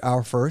received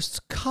our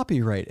first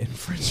copyright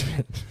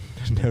infringement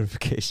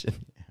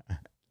notification.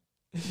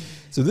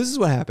 So this is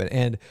what happened.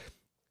 And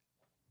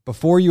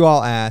before you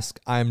all ask,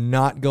 I'm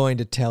not going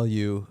to tell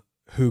you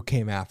who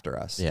came after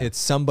us. Yeah. It's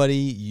somebody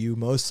you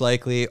most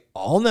likely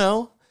all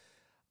know.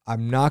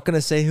 I'm not going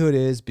to say who it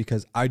is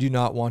because I do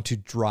not want to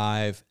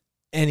drive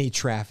any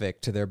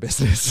traffic to their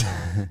business.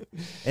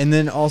 And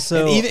then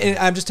also, and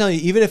I'm just telling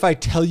you, even if I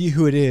tell you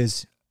who it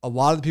is, a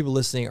lot of the people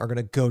listening are going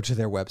to go to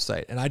their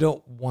website, and I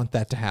don't want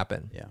that to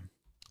happen. yeah.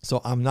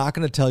 So I'm not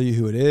going to tell you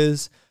who it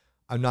is.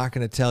 I'm not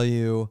going to tell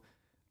you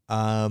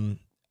a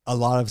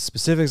lot of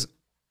specifics.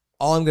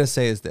 All I'm going to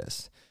say is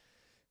this.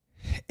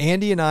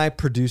 Andy and I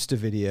produced a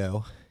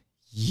video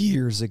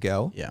years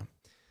ago Yeah.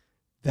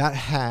 that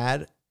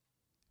had,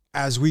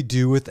 as we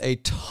do with a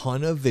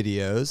ton of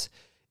videos,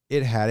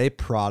 it had a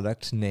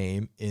product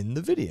name in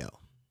the video.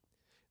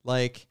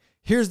 Like,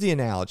 here's the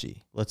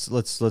analogy. Let's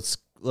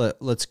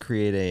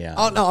create a.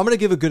 Oh no, I'm going to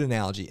give a good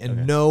analogy. And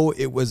Okay. no,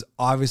 it was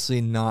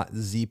obviously not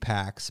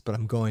Z-Packs, but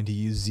I'm going to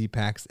use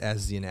Z-Packs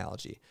as the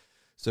analogy.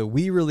 So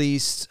we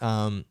released,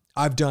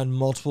 I've done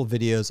multiple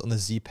videos on the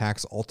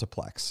Z-Packs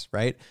Ultiplex,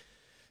 right?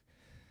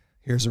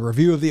 Here's a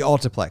review of the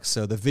Ultiplex.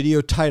 So the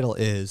video title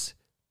is,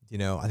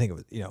 I think it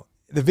was,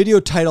 the video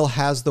title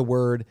has the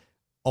word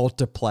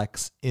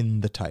Ultiplex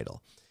in the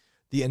title.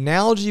 The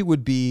analogy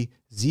would be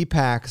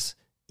Z-Packs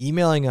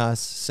emailing us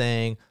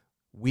saying,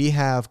 we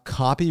have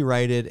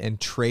copyrighted and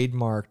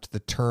trademarked the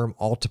term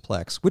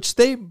Ultiplex, which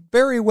they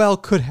very well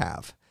could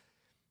have.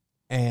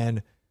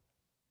 And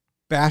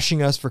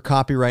bashing us for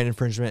copyright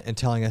infringement and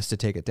telling us to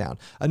take it down.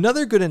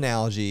 Another good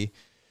analogy,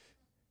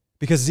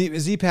 because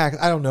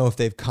Z-Pack, I don't know if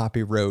they've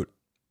copywrote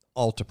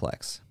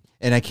Altiplex.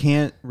 And I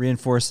can't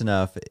reinforce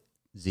enough,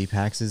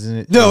 Z-Pax isn't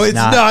it? No, it's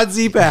not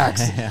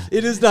Z-Pax.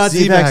 It is not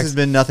Z-Pax. Z-Pax has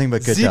been nothing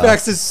but good to us.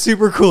 Z-Pax is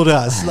super cool to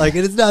us. Like,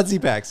 it is not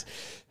Z-Pax.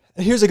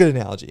 Here's a good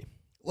analogy.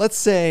 Let's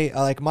say,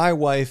 like, my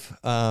wife,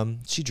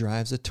 she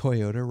drives a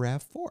Toyota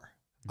RAV4.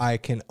 I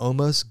can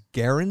almost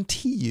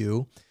guarantee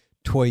you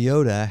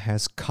Toyota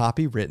has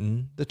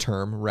copywritten the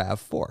term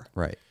RAV4.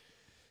 Right.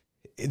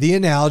 The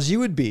analogy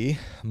would be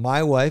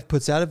my wife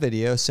puts out a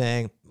video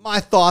saying, my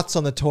thoughts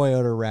on the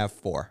Toyota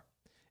RAV4.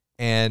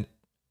 And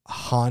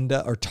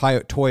Honda or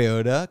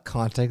Toyota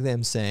contact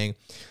them saying,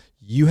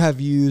 you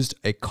have used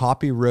a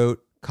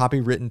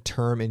copywritten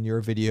term in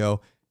your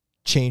video,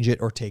 change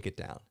it or take it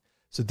down.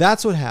 So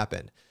that's what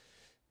happened.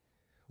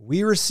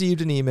 We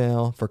received an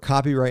email for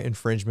copyright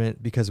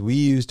infringement because we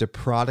used a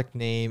product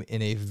name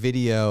in a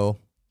video,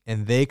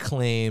 and they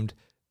claimed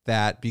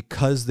that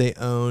because they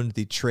owned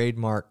the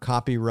trademark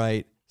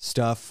copyright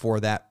stuff for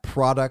that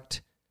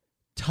product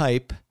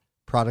type,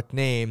 product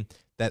name,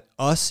 that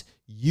us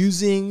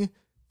using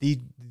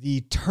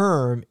the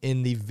term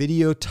in the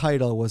video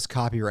title was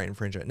copyright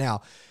infringement.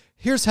 Now,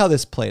 here's how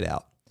this played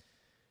out.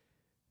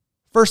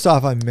 First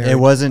off, I'm married. It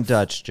wasn't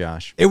Dutch,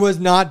 Josh. It was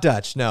not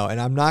Dutch. No, and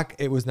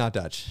it was not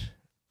Dutch.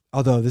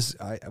 Although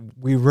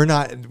we were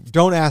not,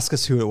 don't ask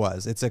us who it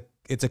was. It's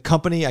a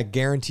company I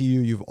guarantee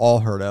you've all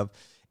heard of.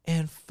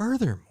 And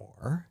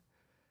furthermore,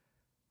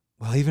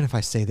 well, even if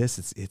I say this,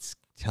 it's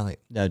telling.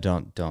 No,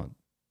 don't.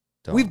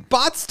 We've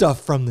bought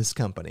stuff from this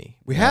company.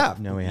 We have.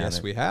 No, we haven't.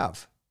 Yes, we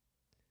have.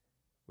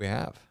 We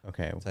have.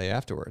 Okay. I'll tell you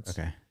afterwards.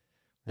 Okay.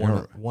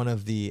 One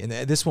of the, and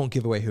this won't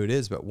give away who it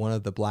is, but one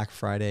of the Black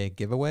Friday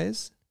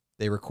giveaways,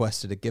 they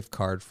requested a gift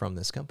card from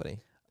this company.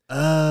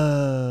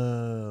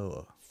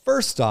 Oh.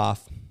 First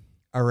off,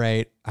 all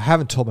right, I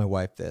haven't told my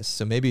wife this,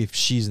 so maybe if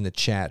she's in the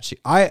chat,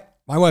 my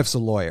wife's a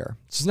lawyer.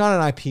 She's not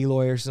an IP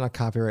lawyer. She's not a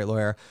copyright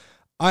lawyer.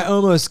 I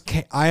almost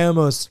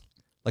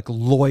like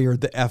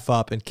lawyered the F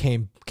up and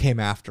came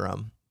after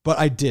him, but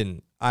I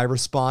didn't. I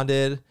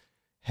responded,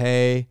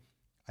 hey,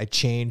 I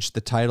changed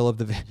the title of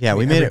the video. Yeah,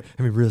 we made it.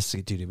 I mean,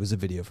 realistically, dude, it was a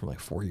video from like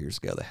 4 years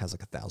ago that has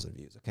like 1,000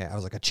 views. Okay. I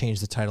was like, I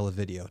changed the title of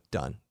the video.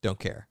 Done. Don't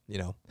care. You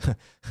know,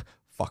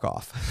 fuck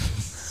off.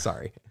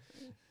 Sorry.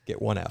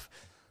 Get one F.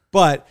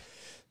 But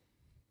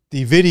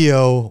the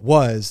video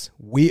was,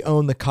 we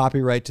own the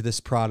copyright to this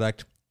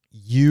product.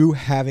 You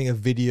having a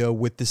video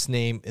with this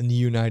name in the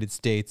United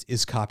States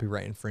is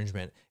copyright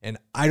infringement. And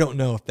I don't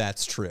know if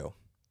that's true.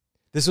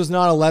 This was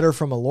not a letter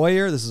from a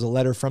lawyer. This is a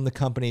letter from the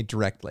company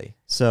directly.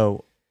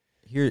 So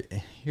here's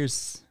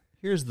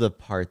the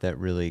part that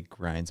really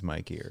grinds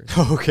my gears.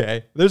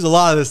 Okay. There's a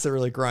lot of this that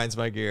really grinds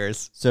my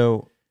gears.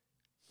 So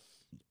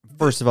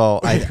first of all,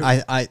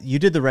 I you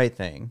did the right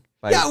thing.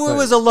 It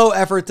was a low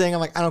effort thing. I'm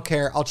like, I don't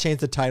care. I'll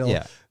change the title.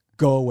 Yeah.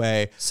 Go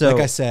away. So,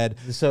 like I said,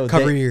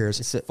 cover your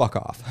ears. Fuck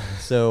off.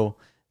 So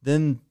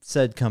then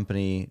said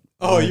company.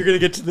 Oh, you're going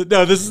to get to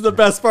no, this is the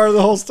best part of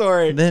the whole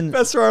story.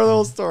 Best part of the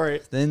whole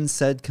story. Then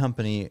said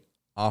company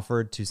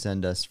offered to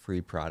send us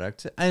free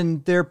product,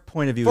 and their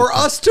point of view for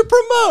us to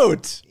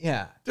promote.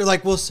 Yeah. They're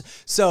like, well,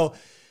 so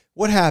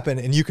what happened,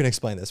 and you can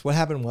explain this. What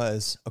happened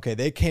was, okay,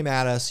 they came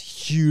at us,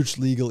 huge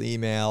legal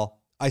email.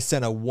 I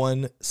sent a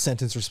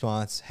 1-sentence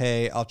response.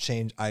 Hey, I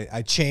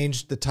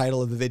changed the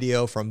title of the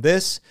video from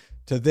this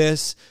to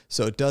this,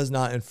 so it does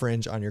not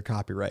infringe on your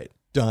copyright.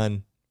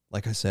 Done.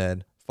 Like I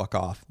said, fuck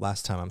off.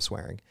 Last time I'm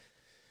swearing.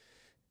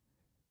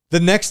 The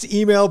next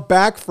email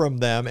back from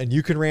them, and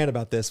you can rant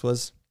about this,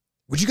 was,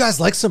 would you guys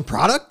like some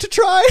product to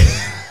try?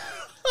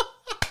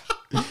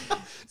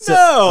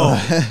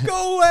 No,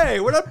 go away.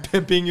 We're not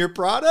pimping your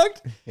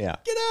product. Yeah.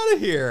 Get out of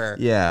here.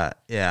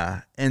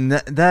 Yeah. And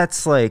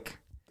that's like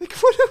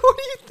what are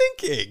you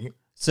thinking?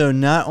 So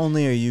not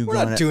only are you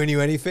We're not doing you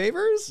any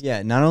favors.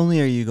 Yeah, not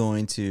only are you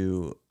going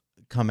to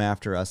come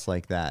after us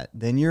like that,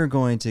 then you're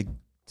going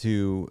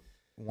to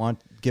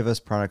give us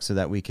products so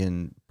that we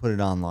can put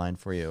it online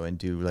for you and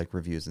do like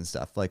reviews and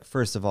stuff. Like,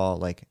 first of all,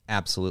 like,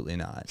 absolutely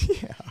not.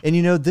 Yeah.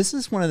 And this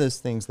is one of those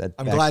things that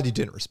I'm glad you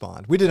didn't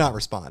respond. We did not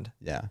respond.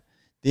 Yeah.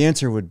 The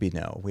answer would be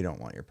no, we don't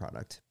want your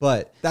product.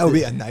 But that would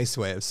be a nice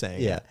way of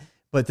saying it.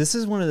 But this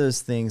is one of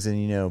those things,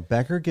 and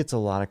Becker gets a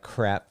lot of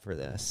crap for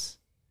this.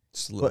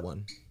 Just a little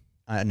one.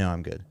 No,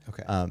 I'm good.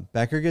 Okay.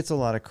 Becker gets a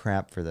lot of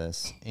crap for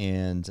this,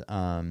 and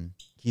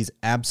he's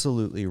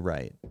absolutely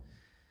right.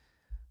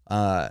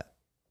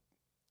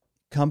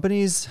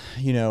 Companies,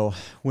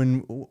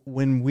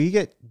 when we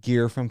get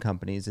gear from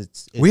companies,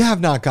 it's we have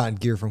not gotten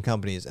gear from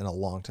companies in a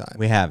long time.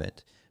 We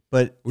haven't,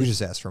 but we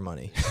just asked for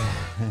money.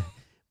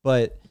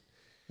 But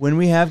when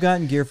we have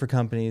gotten gear for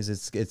companies,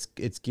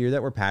 it's gear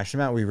that we're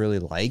passionate about, we really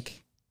like,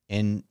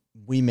 and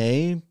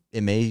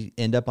it may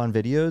end up on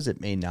videos, it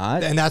may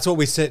not, and that's what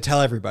we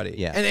tell everybody.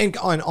 Yeah, and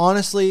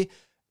honestly,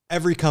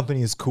 every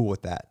company is cool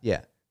with that.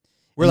 Yeah,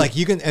 we're like,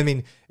 you can. I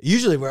mean,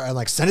 usually we're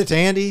like, send it to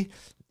Andy.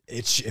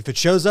 If it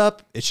shows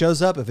up, it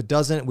shows up. If it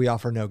doesn't, we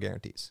offer no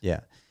guarantees. Yeah,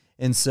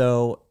 and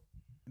so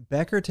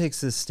Becker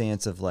takes this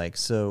stance of like,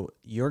 so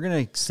you're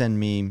going to send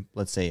me,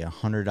 let's say,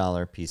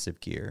 $100 piece of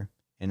gear,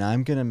 and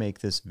I'm going to make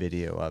this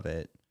video of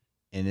it,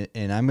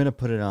 and I'm going to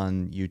put it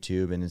on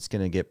YouTube, and it's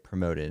going to get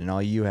promoted. And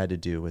all you had to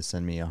do was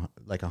send me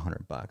like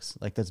 $100.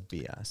 Like, that's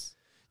BS.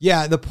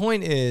 Yeah, the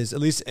point is, at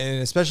least,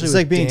 and especially It's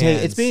with like being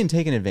Dan's, being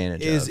taken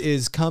advantage of.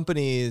 Is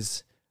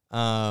companies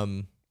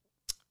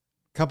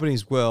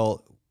companies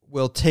will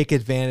take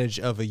advantage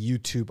of a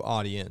YouTube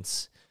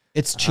audience.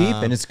 It's cheap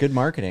and it's good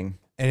marketing.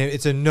 And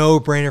it's a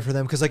no-brainer for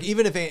them because, like,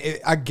 even if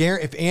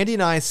if Andy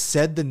and I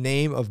said the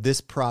name of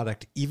this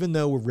product, even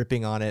though we're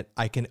ripping on it,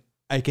 I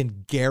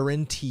can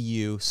guarantee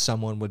you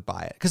someone would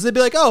buy it because they'd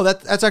be like, "Oh,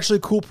 that's actually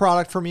a cool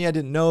product for me. I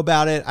didn't know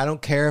about it. I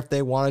don't care if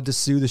they wanted to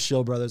sue the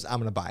Shill brothers. I'm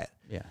gonna buy it."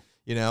 Yeah,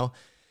 you know.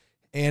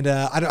 And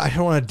I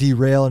don't want to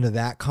derail into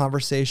that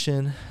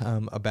conversation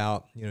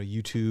about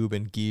YouTube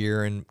and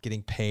gear and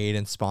getting paid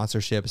and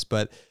sponsorships,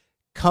 but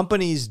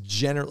companies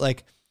generally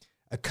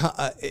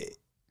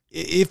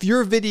if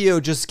your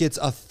video just gets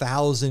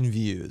 1,000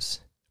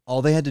 views,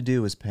 all they had to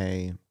do was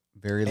pay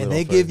very little, and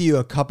they give you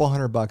a couple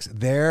 $100,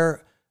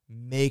 they're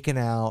making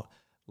out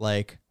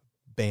like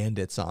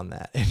bandits on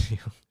that.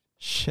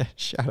 Shout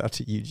out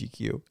to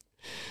UGQ.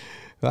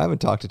 I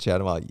haven't talked to Chad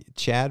in a while.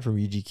 Chad from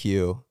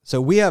UGQ.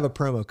 So we have a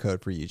promo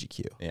code for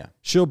UGQ. Yeah.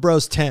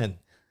 Shieldbros10.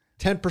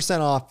 10%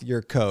 off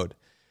your code.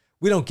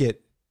 We don't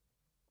get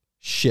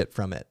shit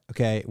from it.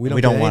 Okay. We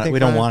don't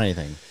want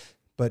anything.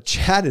 But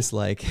Chad is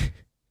like,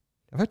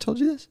 have I told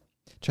you this?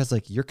 Chad's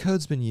like, your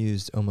code's been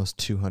used almost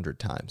 200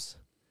 times.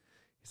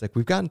 He's like,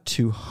 we've gotten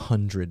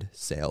 200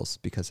 sales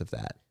because of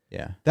that.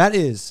 Yeah. That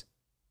is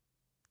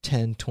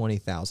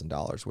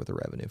 $10,000-$20,000 worth of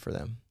revenue for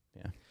them.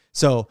 Yeah.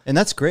 So, and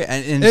that's great.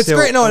 And it's so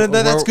great. No,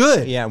 that's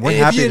good. Yeah. We're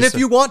happy. If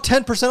you want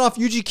 10% off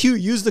UGQ,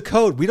 use the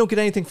code. We don't get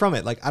anything from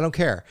it. Like, I don't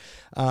care.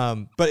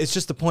 But it's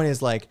just, the point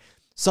is, like,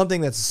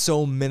 something that's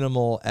so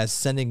minimal as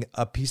sending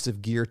a piece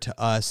of gear to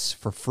us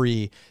for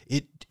free,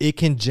 it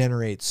can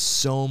generate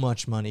so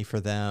much money for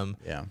them.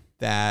 Yeah.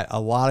 That a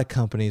lot of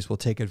companies will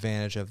take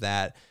advantage of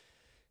that.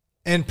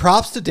 And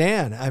props to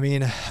Dan. I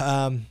mean,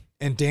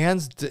 and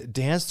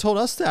Dan's told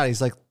us that.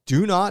 He's like,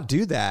 do not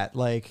do that.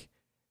 Like,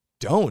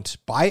 don't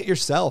buy it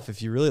yourself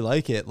if you really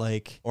like it.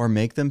 Like, or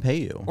make them pay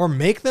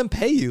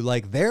you.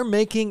 Like, they're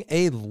making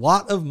a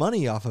lot of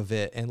money off of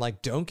it, and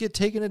like, don't get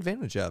taken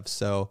advantage of.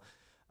 So,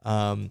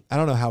 I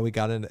don't know how we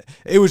got into it.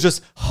 It was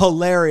just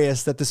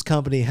hilarious that this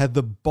company had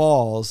the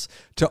balls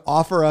to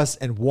offer us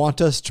and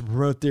want us to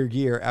promote their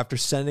gear after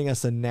sending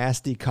us a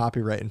nasty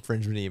copyright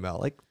infringement email.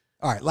 Like,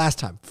 all right, last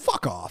time,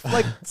 fuck off.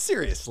 Like,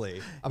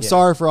 seriously. I'm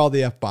sorry for all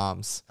the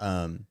F-bombs.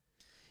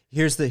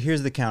 Here's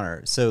the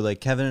counter. So, like,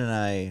 Kevin and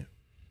I,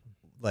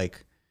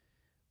 like,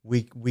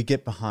 we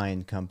get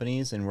behind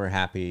companies, and we're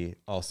happy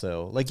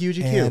also. Like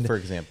UGQ, for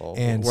example.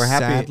 And we're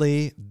happy.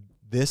 Sadly,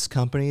 this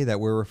company that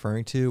we're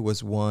referring to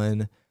was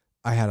one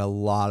I had a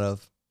lot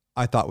of,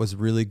 I thought was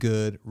really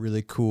good,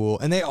 really cool.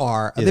 And they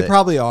are. They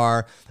probably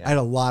are. Yeah. I had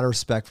a lot of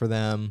respect for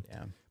them.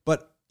 Yeah.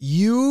 But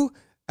you,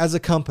 as a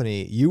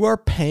company, you are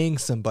paying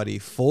somebody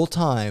full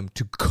time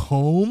to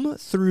comb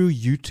through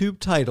YouTube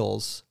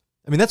titles.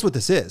 I mean, that's what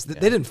this is. They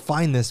didn't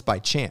find this by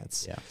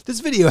chance. Yeah. This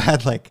video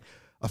had like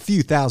a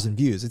few thousand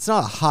views. It's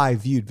not a high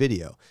viewed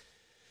video.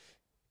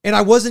 And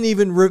I wasn't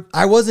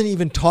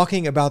even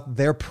talking about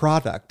their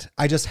product.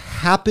 I just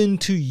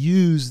happened to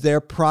use their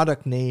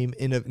product name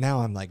now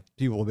I'm like,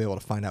 people will be able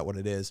to find out what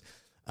it is.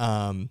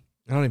 I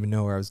don't even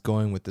know where I was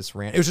going with this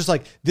rant. It was just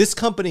like, this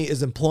company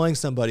is employing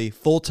somebody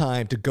full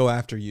time to go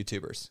after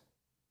YouTubers,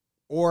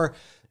 or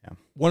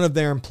one of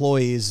their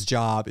employees'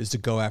 job is to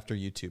go after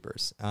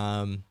YouTubers.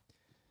 And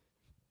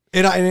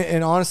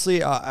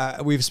honestly,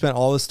 we've spent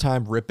all this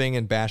time ripping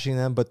and bashing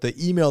them, but the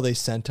email they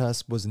sent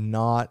us was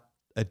not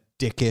a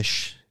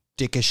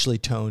dickishly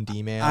toned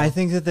email. I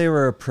think that they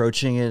were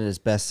approaching it as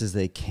best as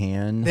they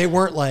can. They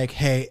weren't like,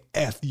 hey,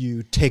 F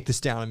you, take this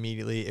down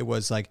immediately. It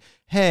was like,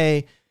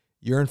 hey,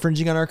 you're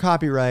infringing on our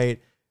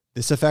copyright.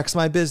 This affects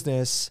my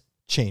business.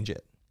 Change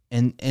it.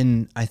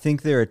 And I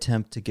think their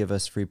attempt to give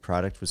us free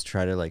product was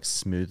try to like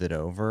smooth it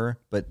over.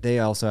 But they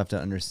also have to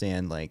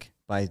understand, like,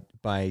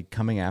 by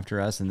coming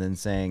after us and then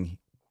saying,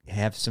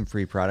 have some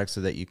free product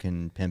so that you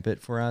can pimp it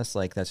for us,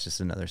 like, that's just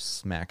another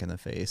smack in the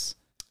face.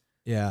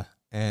 Yeah.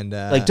 And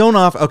like, don't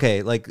offer.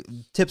 Okay, like,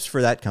 tips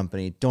for that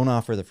company: don't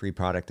offer the free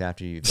product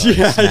after you've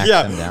smacked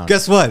them down.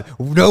 Guess what?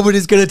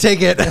 Nobody's gonna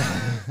take it.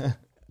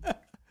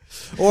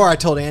 Or I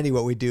told Andy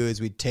what we'd do is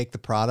we'd take the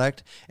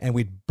product and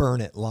we'd burn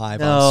it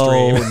live on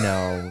stream.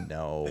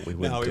 No, we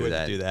wouldn't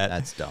do that.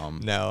 That's dumb.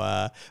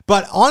 No,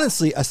 but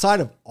honestly, aside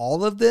of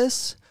all of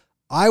this,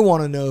 I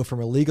want to know from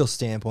a legal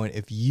standpoint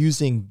if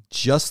using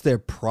just their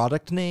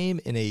product name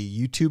in a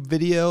YouTube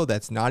video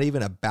that's not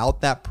even about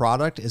that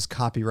product is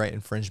copyright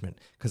infringement,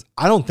 because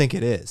I don't think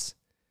it is.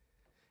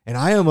 And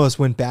I almost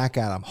went back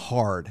at them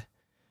hard.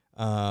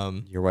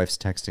 Your wife's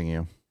texting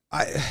you.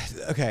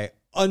 Okay,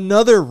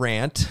 another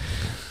rant.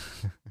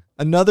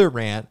 Another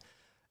rant.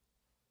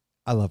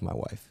 I love my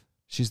wife.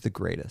 She's the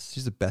greatest.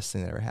 She's the best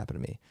thing that ever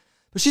happened to me.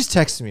 But she's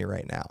texting me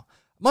right now.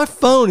 My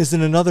phone is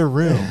in another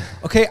room.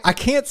 Okay, I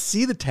can't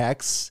see the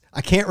texts.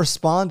 I can't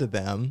respond to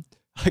them.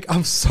 Like,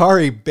 I'm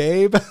sorry,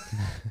 babe.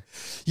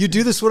 You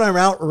do this when I'm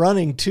out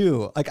running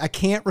too. Like, I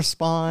can't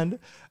respond.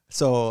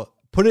 So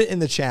put it in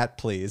the chat,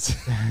 please.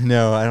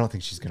 No, I don't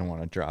think she's going to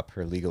want to drop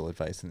her legal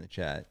advice in the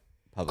chat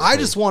publicly. I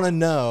just want to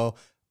know,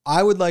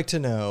 I would like to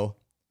know,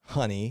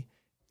 honey,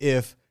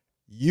 if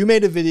you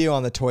made a video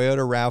on the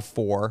Toyota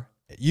RAV4,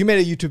 you made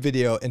a YouTube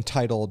video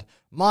entitled,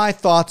 My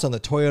Thoughts on the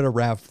Toyota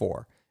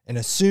RAV4, and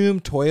assume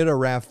Toyota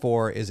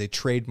RAV4 is a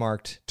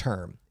trademarked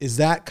term. Is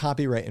that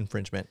copyright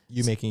infringement,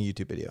 you making a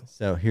YouTube video?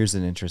 So here's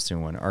an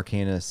interesting one.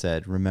 Arcana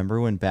said, remember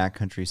when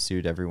Backcountry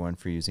sued everyone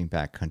for using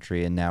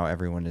Backcountry, and now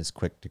everyone is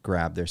quick to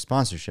grab their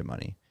sponsorship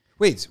money?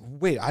 Wait,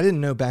 I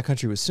didn't know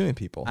Backcountry was suing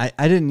people.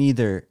 I didn't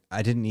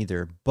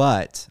either.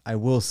 But I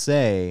will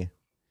say,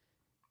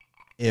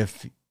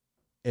 if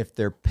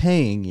they're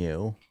paying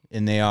you,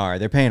 and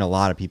they're paying a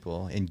lot of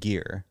people in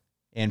gear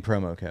and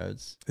promo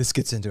codes. This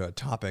gets into a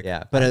topic.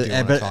 Yeah, but I do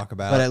want to talk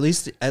about. But at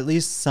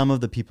least some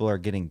of the people are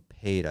getting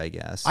paid, I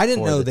guess. I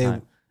didn't know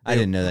I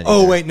didn't know that.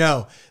 Oh either. wait,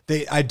 no.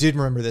 I did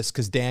remember this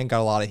because Dan got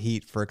a lot of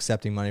heat for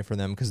accepting money from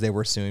them because they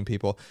were suing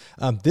people.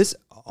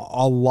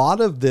 A lot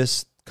of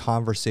this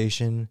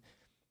conversation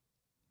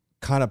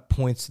kind of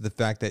points to the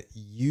fact that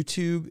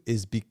YouTube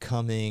is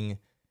becoming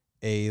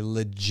a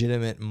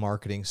legitimate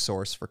marketing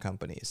source for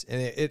companies. And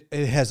it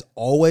has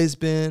always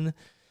been,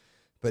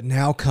 but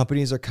now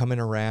companies are coming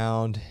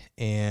around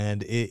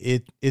and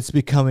it's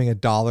becoming a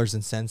dollars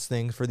and cents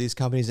thing for these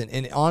companies.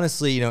 And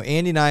honestly,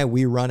 Andy and I,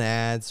 we run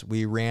ads.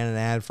 We ran an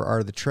ad for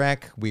Art of the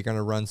Trek. We're going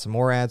to run some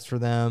more ads for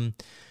them.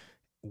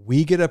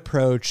 We get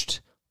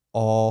approached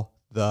all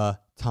the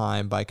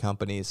time by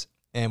companies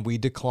and we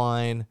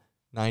decline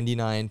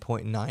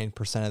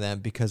 99.9% of them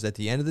because at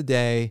the end of the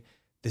day,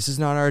 this is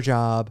not our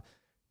job.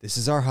 This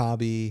is our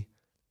hobby.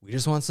 We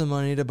just want some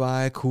money to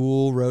buy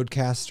cool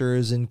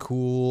roadcasters and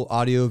cool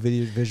audio,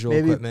 video, visual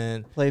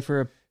equipment. Pay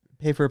for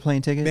a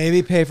plane ticket.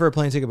 Maybe pay for a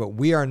plane ticket, but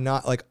we are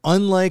not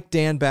unlike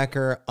Dan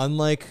Becker,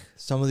 unlike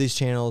some of these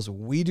channels,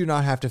 we do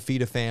not have to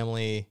feed a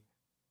family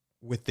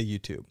with the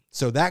YouTube.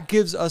 So that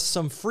gives us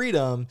some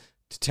freedom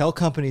to tell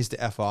companies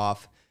to F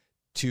off,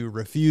 to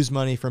refuse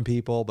money from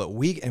people, but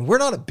we're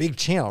not a big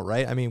channel,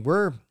 right? I mean,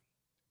 we're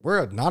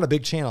not a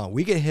big channel.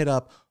 We get hit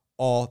up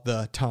all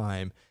the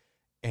time.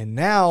 And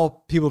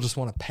now people just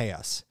want to pay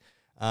us.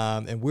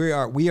 And we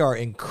are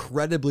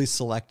incredibly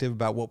selective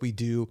about what we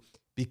do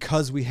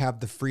because we have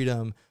the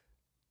freedom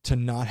to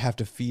not have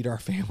to feed our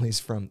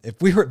families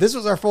this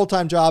was our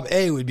full-time job,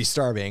 we'd be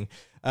starving.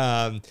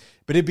 But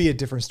it'd be a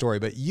different story.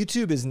 But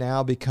YouTube is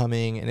now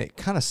becoming, and it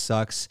kind of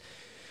sucks.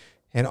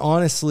 And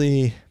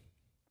honestly,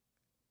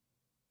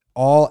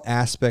 all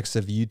aspects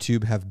of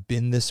YouTube have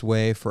been this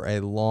way for a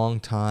long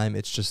time.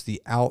 It's just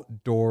the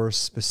outdoor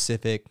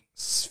specific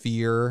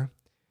sphere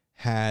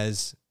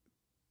has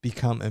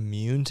become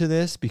immune to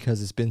this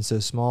because it's been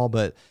so small.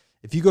 But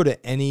if you go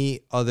to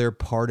any other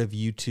part of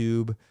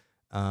YouTube,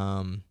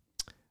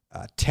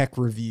 tech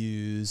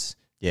reviews,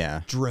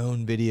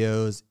 drone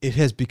videos, it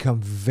has become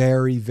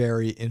very,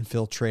 very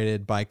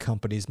infiltrated by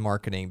companies'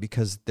 marketing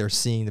because they're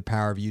seeing the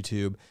power of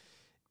YouTube.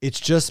 It's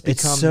just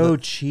become so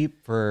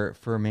cheap for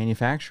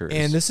manufacturers.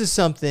 And this is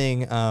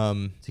something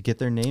to get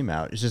their name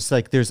out. It's just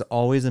like there's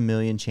always a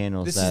million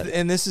channels.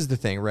 This is the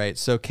thing, right?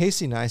 So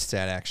Casey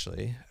Neistat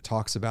actually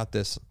talks about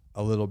this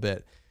a little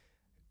bit.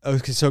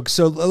 Okay, so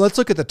let's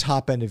look at the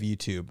top end of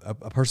YouTube.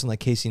 A person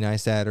like Casey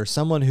Neistat or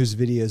someone whose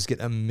videos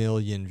get 1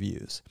 million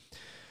views.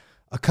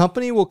 A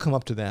company will come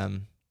up to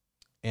them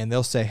and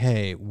they'll say,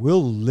 hey,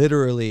 we'll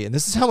literally, and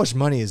this is how much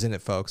money is in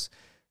it, folks.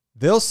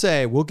 They'll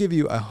say, we'll give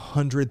you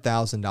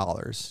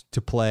 $100,000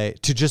 to play,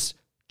 to just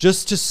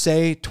to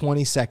say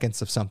 20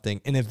 seconds of something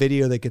in a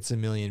video that gets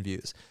 1 million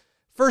views.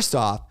 First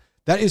off,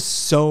 that is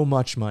so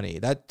much money.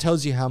 That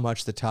tells you how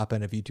much the top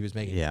end of YouTube is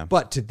making. Yeah.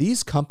 But to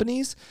these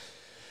companies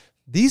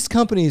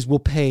will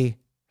pay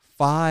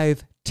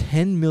 $5-10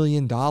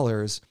 million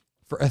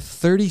for a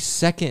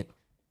 30-second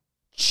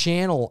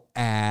channel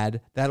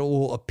ad that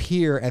will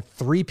appear at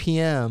 3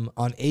 p.m.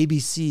 on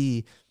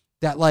ABC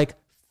that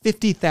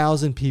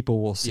 50,000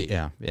 people will see.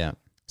 Yeah.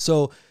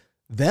 So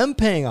them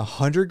paying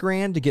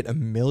 $100,000 to get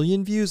 1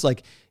 million views,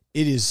 it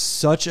is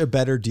such a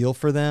better deal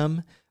for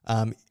them.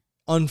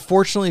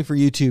 Unfortunately for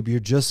YouTube, you're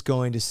just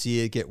going to see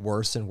it get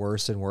worse and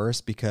worse and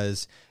worse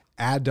because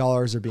ad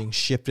dollars are being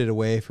shifted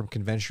away from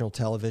conventional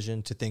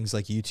television to things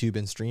like YouTube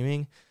and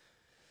streaming.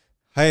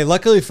 Hey,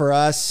 luckily for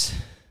us,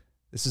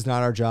 this is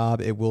not our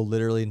job. It will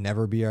literally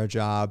never be our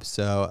job.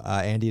 So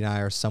Andy and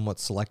I are somewhat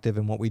selective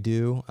in what we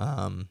do.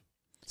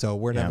 So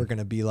we're never going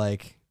to be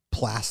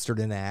plastered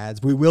in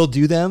ads. We will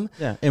do them.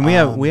 Yeah. And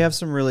we have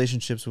some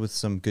relationships with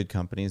some good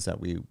companies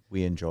that we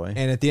enjoy.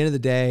 And at the end of the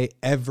day,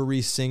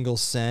 every single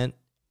cent,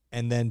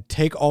 and then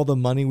take all the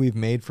money we've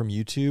made from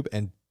YouTube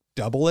and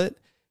double it.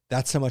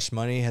 That's how much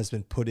money has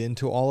been put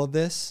into all of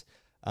this.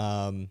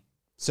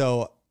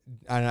 So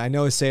I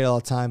know I say it all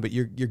the time, but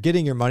you're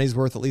getting your money's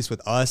worth, at least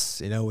with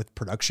us, with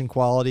production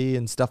quality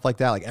and stuff like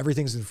that. Like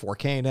everything's in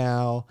 4K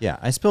now. Yeah,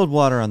 I spilled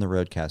water on the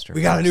Rodecaster.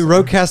 We got a new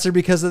Rodecaster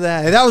because of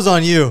that. That was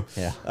on you.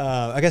 Yeah.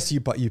 I guess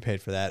you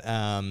paid for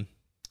that.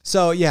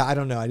 So yeah, I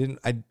don't know.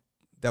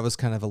 That was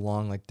kind of a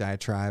long like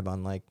diatribe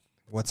on like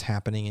what's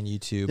happening in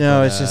YouTube.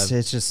 No,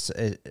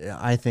 but,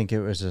 I think it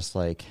was just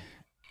like,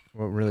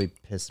 what really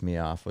pissed me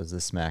off was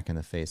the smack in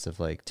the face of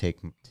like,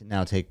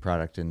 take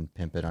product and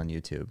pimp it on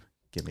YouTube.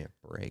 Give me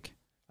a break.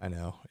 I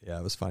know. Yeah,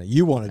 it was funny.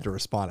 You wanted to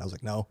respond. I was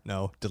like, no,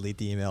 delete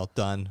the email.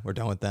 Done. We're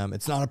done with them.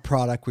 It's not a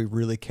product we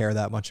really care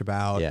that much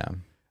about. Yeah.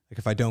 Like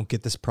if I don't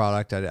get this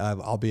product,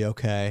 I'll be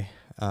okay.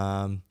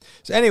 So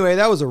anyway,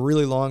 that was a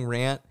really long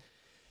rant.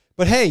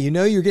 But hey,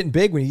 you're getting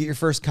big when you get your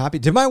first copy.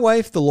 Did my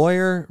wife, the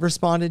lawyer,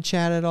 respond in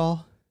chat at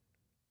all?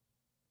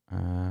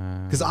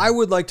 Because I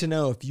would like to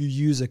know if you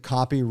use a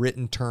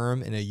copywritten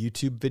term in a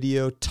YouTube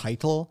video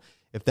title,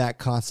 if that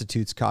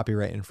constitutes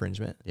copyright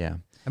infringement. Yeah.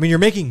 I mean, you're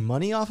making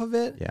money off of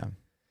it. Yeah.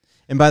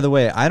 And by the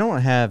way,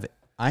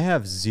 I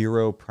have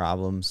zero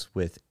problems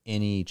with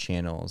any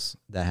channels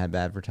that have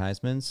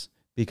advertisements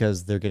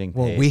because they're getting paid.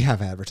 Well, we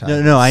have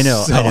advertisements. No, I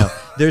know.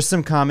 There's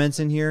some comments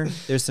in here.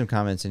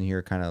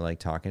 Kind of like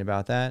talking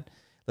about that.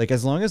 Like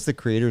as long as the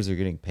creators are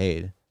getting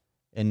paid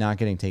and not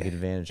getting taken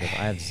advantage of,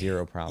 I have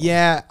zero problem.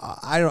 Yeah,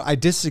 I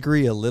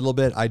disagree a little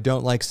bit. I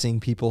don't like seeing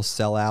people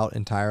sell out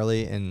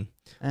entirely, and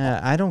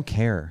I don't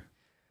care.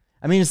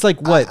 I mean, it's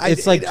like what?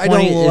 It's like 20, I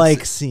don't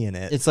like seeing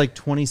it. It's like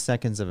 20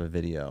 seconds of a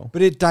video.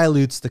 But it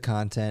dilutes the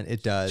content.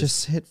 It does.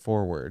 Just hit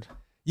forward.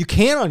 You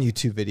can on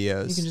YouTube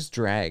videos. You can just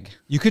drag.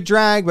 You could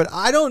drag, but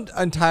I don't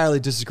entirely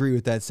disagree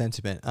with that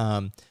sentiment.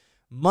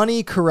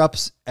 Money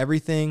corrupts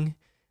everything.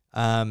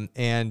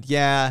 And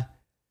yeah,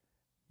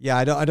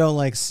 I don't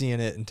like seeing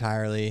it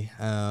entirely.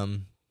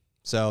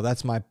 So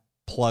that's my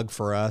plug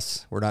for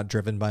us. We're not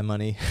driven by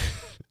money.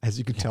 As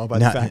you can tell by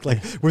the fact,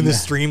 like when the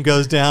stream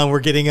goes down,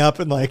 we're getting up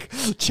and like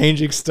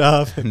changing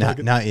stuff.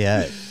 Not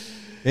yet.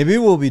 Maybe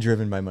we'll be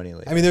driven by money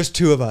later. I mean, there's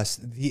two of us.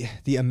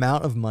 The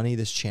amount of money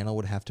this channel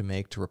would have to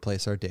make to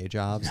replace our day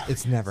jobs,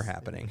 it's never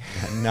happening.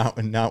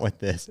 Not with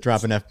this.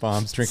 Dropping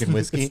F-bombs, drinking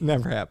whiskey. It's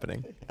never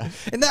happening.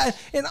 And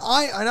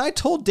I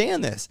told Dan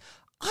this.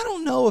 I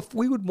don't know if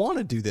we would want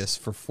to do this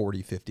for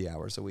 40, 50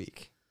 hours a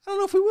week. I don't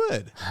know if we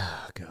would.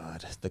 Oh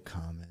God, the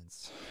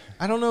comments.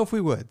 I don't know if we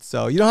would.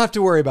 So you don't have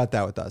to worry about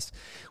that with us.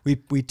 We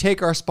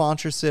take our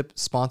sponsorships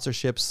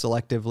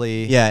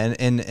selectively. Yeah,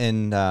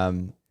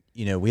 and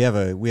we have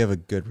a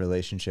good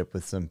relationship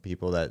with some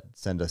people that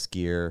send us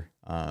gear.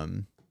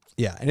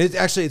 Yeah, and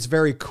it's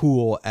very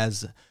cool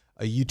as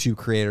a YouTube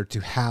creator to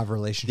have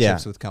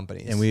relationships with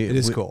companies. And it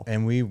is cool.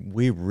 And we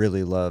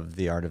really love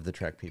the Art of the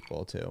Trek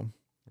people too.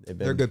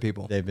 They're good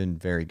people. They've been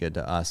very good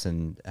to us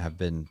and have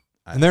been.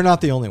 And they're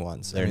not the only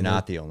ones. They're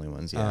not the only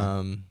ones.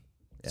 Yeah.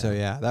 So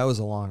yeah, that was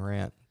a long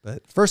rant.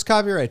 But first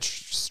copyright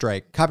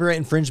strike, copyright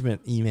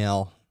infringement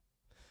email.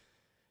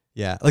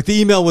 Yeah, like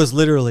the email was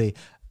literally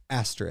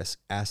asterisk,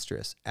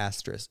 asterisk,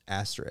 asterisk,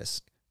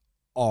 asterisk,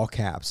 all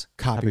caps,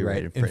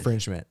 copyright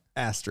infringement,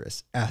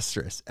 asterisk,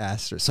 asterisk,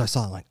 asterisk. So I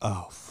saw it, I'm like,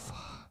 oh,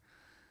 fuck.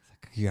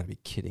 You gotta be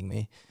kidding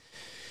me.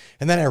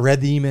 And then I read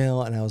the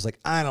email and I was like,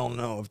 I don't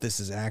know if this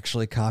is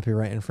actually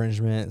copyright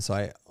infringement. So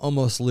I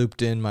almost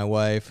looped in my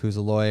wife, who's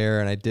a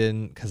lawyer, and I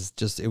didn't because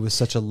it was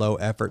such a low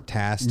effort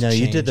task. No,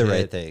 you did the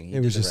right thing.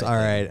 It was just all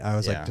right. I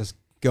was like, just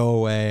go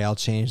away. I'll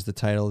change the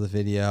title of the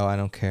video. I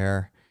don't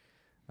care.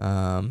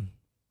 So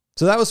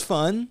that was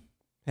fun.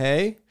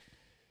 Hey.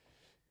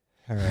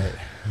 All right.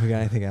 We got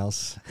anything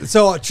else?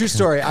 So true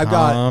story. I've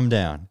got. Calm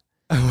down.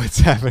 What's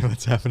happening?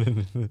 What's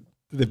happening?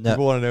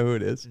 People want to know who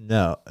it is.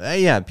 No.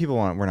 Yeah, people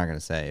want. We're not going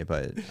to say,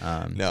 but no,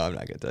 I'm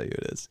not going to tell you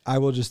who it is. I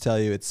will just tell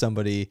you it's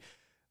somebody.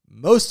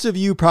 Most of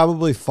you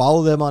probably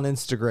follow them on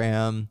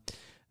Instagram.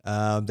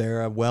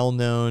 They're a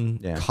well-known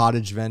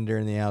cottage vendor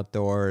in the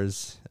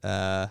outdoors.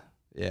 Yeah.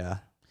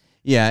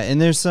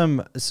 And there's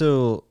some.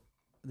 So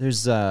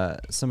there's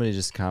somebody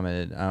just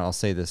commented. I'll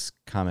say this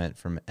comment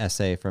from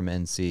SA from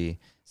NC.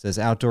 Says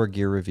outdoor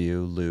gear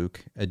review.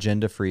 Luke,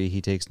 agenda free.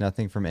 He takes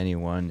nothing from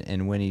anyone,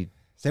 and when he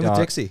same with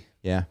Dixie.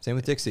 Yeah. Same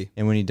with Dixie.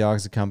 And when he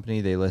dogs a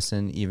company, they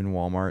listen, even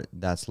Walmart,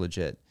 that's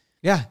legit.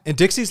 Yeah. And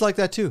Dixie's like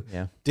that too.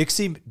 Yeah.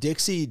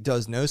 Dixie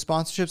does no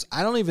sponsorships.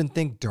 I don't even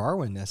think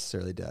Darwin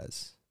necessarily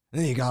does. And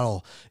then you got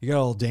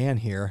old Dan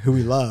here, who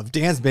we love.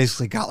 Dan's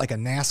basically got like a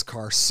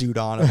NASCAR suit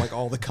on of like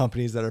all the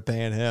companies that are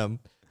paying him.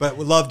 But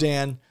we love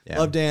Dan. Yeah.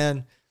 Love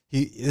Dan.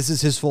 This is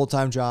his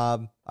full-time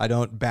job. I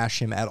don't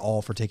bash him at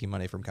all for taking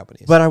money from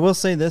companies. But I will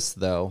say this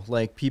though,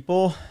 like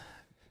people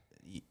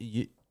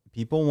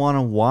want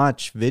to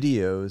watch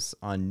videos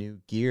on new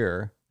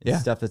gear and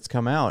stuff that's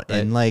come out. Right.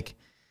 And like,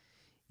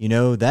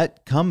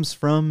 that comes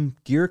from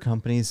gear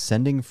companies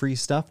sending free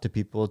stuff to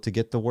people to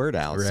get the word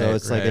out. Right, so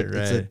it's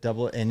it's a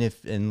double. And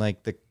if in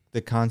like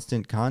the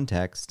constant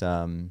context,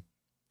 people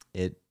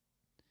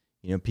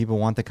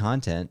want the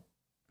content.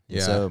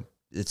 Yeah. So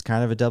it's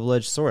kind of a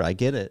double-edged sword. I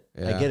get it.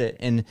 Yeah. I get it.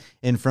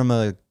 And from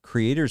a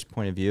creator's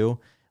point of view,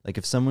 like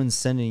if someone's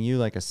sending you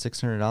like a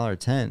 $600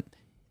 tent,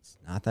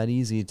 not that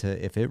easy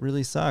to, if it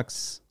really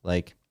sucks,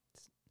 like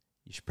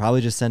you should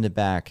probably just send it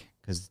back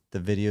because the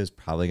video is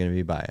probably going to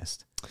be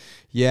biased.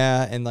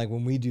 Yeah. And like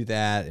when we do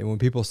that and when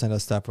people send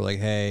us stuff, we're like,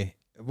 hey,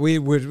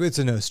 it's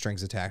a no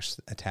strings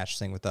attached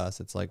thing with us.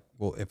 It's like,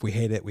 well, if we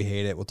hate it, we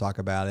hate it. We'll talk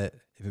about it.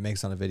 If it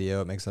makes on a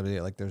video, it makes on a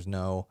video. Like there's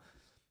no,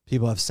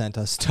 people have sent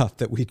us stuff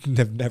that we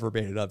have never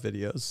made it up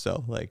videos.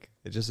 So like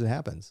it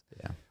happens.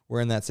 Yeah.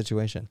 We're in that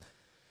situation.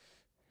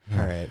 All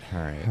right.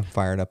 I'm I'm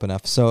fired up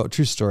enough. So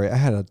true story. I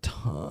had a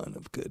ton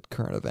of good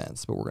current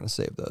events, but we're going to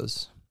save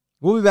those.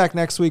 We'll be back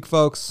next week,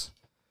 folks.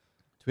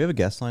 Do we have a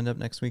guest lined up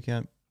next week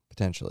yet?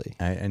 Potentially.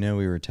 I know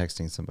we were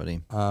texting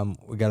somebody.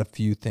 We got a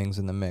few things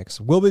in the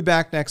mix. We'll be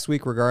back next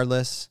week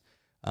regardless.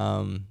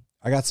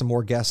 I got some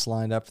more guests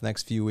lined up for the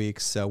next few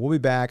weeks. So we'll be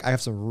back. I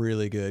have some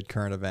really good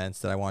current events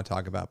that I want to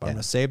talk about, but I'm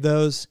going to save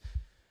those.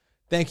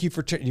 Thank you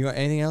for, you got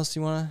anything else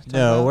you want to talk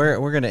about? No,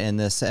 we're going to end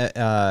this.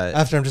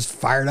 After I'm just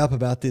fired up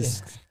about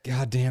these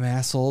goddamn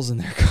assholes and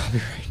their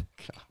copyright.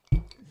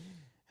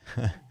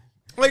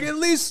 Like at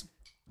least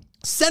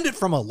send it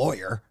from a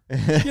lawyer,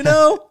 you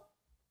know?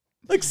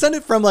 Like send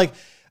it from like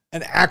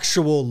an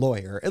actual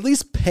lawyer. At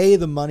least pay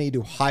the money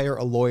to hire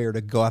a lawyer to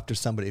go after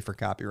somebody for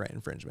copyright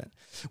infringement.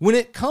 When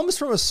it comes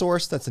from a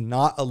source that's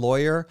not a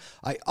lawyer,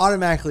 I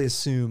automatically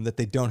assume that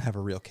they don't have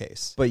a real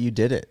case. But you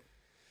did it.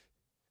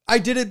 I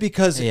did it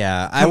because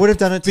I would have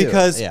done it too.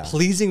 Because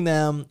pleasing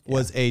them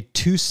was a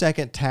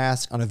 2-second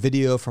task on a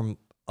video from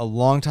a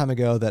long time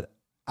ago that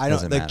I don't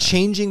Doesn't like. matter.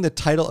 Changing the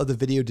title of the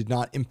video did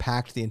not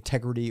impact the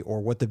integrity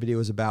or what the video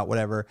was about,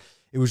 whatever.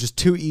 It was just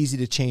too easy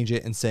to change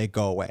it and say,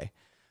 go away.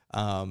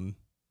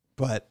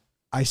 But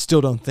I still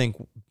don't think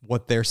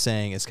what they're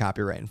saying is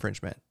copyright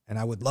infringement. And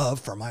I would love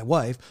for my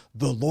wife,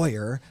 the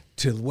lawyer,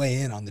 to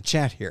weigh in on the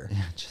chat here.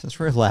 Just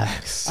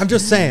relax. I'm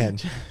just saying,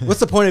 what's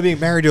the point of being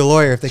married to a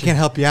lawyer if they can't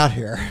help you out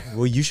here?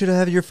 Well, you should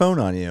have your phone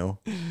on you.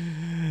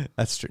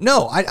 That's true.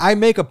 No, I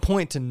make a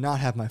point to not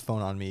have my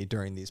phone on me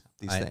during these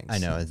things. I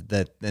know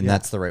that, and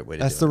that's the right way to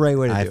do it. That's the right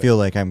way to do it. I feel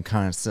like I'm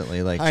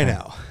constantly like. I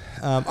know.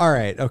 All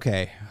right.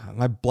 Okay.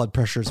 My blood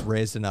pressure's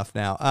raised enough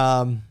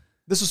now.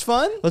 This was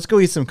fun. Let's go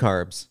eat some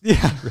carbs.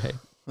 Yeah. Right.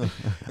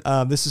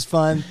 This is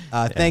fun.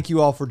 Thank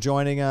you all for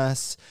joining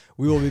us.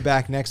 We will be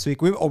back next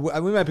week. We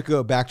might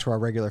go back to our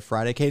regular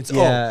Friday cadence.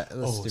 Yeah.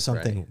 Let's do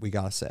something Friday. we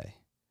got to say.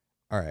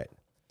 All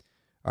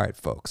right,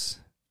 folks.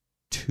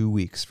 2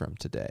 weeks from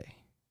today.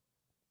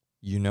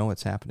 You know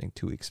what's happening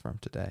 2 weeks from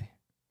today.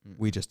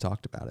 We just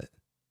talked about it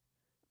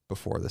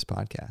before this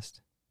podcast.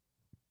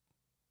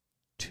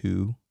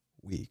 2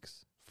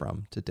 weeks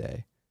from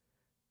today,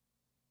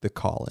 the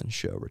call-in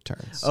show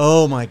returns.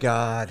 Oh my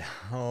God.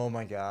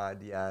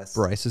 Yes.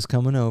 Bryce is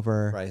coming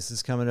over. Bryce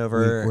is coming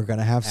over. We're going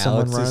to have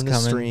someone Alex is run the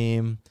coming.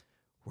 stream.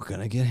 We're going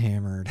to get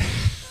hammered.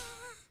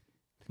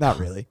 Not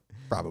really.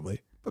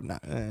 Probably. But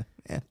not.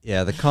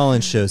 Yeah, the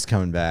call-in show's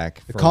coming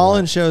back. The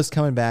call-in show is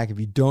coming back. If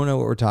you don't know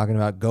what we're talking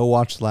about, go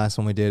watch the last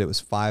one we did. It was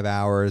 5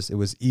 hours. It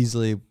was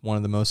easily one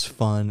of the most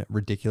fun,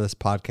 ridiculous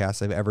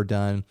podcasts I've ever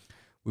done.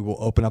 We will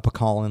open up a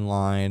call-in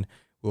line.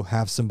 We'll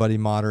have somebody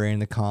moderating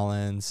the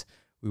call-ins.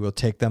 We will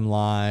take them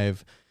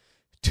live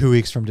 2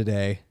 weeks from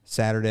today,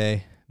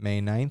 Saturday,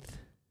 May 9th.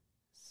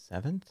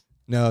 7th?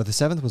 No, the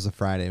 7th was a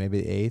Friday,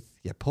 maybe the 8th.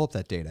 Yeah, pull up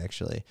that date,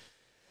 actually.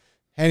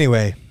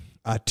 Anyway,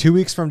 2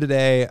 weeks from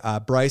today,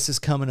 Bryce is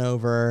coming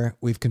over.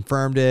 We've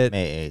confirmed it.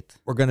 May 8th.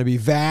 We're going to be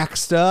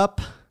vaxxed up.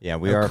 Yeah,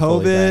 we No are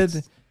fully COVID.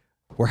 vaxxed.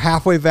 We're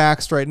halfway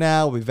vaxxed right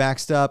now. We'll be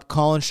vaxxed up.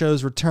 Call-in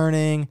show's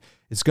returning.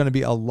 It's going to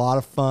be a lot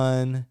of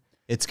fun.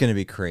 It's going to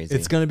be crazy.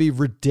 It's going to be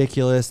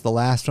ridiculous. The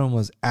last one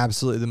was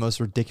absolutely the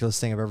most ridiculous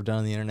thing I've ever done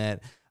on the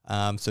internet.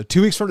 So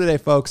 2 weeks from today,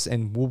 folks,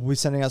 and we'll be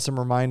sending out some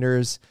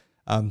reminders.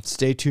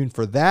 Stay tuned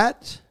for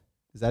that.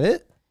 Is that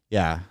it?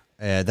 Yeah.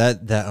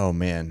 Oh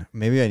man.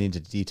 Maybe I need to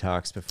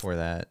detox before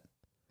that.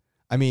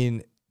 I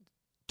mean,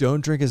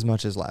 don't drink as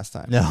much as last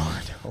time. No.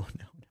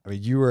 I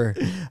mean, you were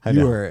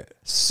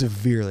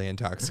severely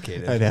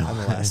intoxicated I know. on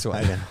the last one.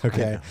 I know.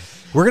 Okay. I know.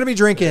 We're going to be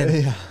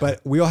drinking,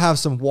 but we'll have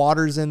some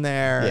waters in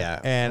there.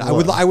 Yeah. And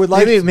Well, I would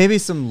like maybe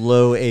some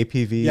low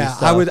APV yeah,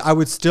 stuff. I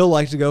would still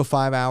like to go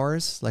 5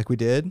 hours like we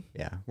did.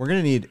 Yeah.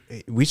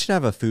 We should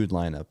have a food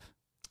lineup.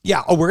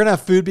 Yeah. Oh, we're going to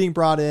have food being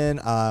brought in.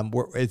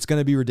 It's going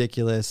to be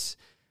ridiculous.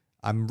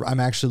 I'm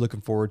actually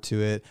looking forward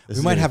to it. This We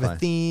is might gonna have be a fun.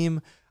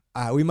 theme.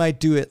 We might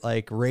do it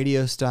like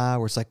radio style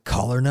where it's like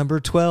caller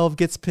number 12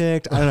 gets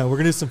picked. I don't know. We're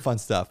going to do some fun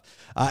stuff.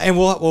 And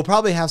we'll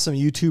probably have some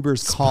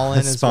YouTubers call in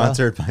as well.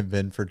 Sponsored by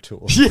Binford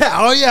Tools. Yeah.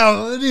 Oh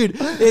yeah, dude.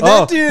 Hey,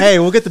 Hey,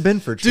 we'll get the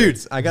Binford dude,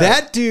 shirts. I got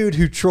that dude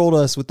who trolled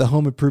us with the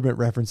home improvement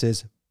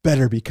references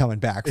better be coming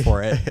back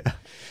for it.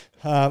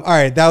 All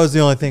right, that was the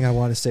only thing I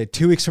want to say.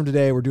 2 weeks from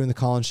today, we're doing the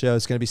call-in show.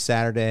 It's going to be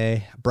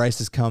Saturday.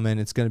 Bryce is coming.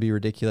 It's going to be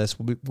ridiculous.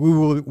 We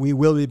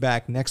will be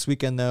back next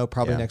weekend though,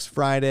 probably next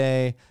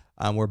Friday.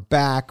 We're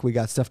back. We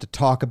got stuff to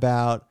talk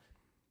about.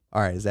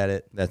 All right, is that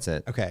it? That's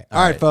it. Okay.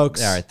 All right,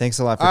 folks. All right. Thanks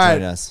a lot for All right.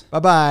 joining us.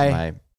 Bye-bye. Bye.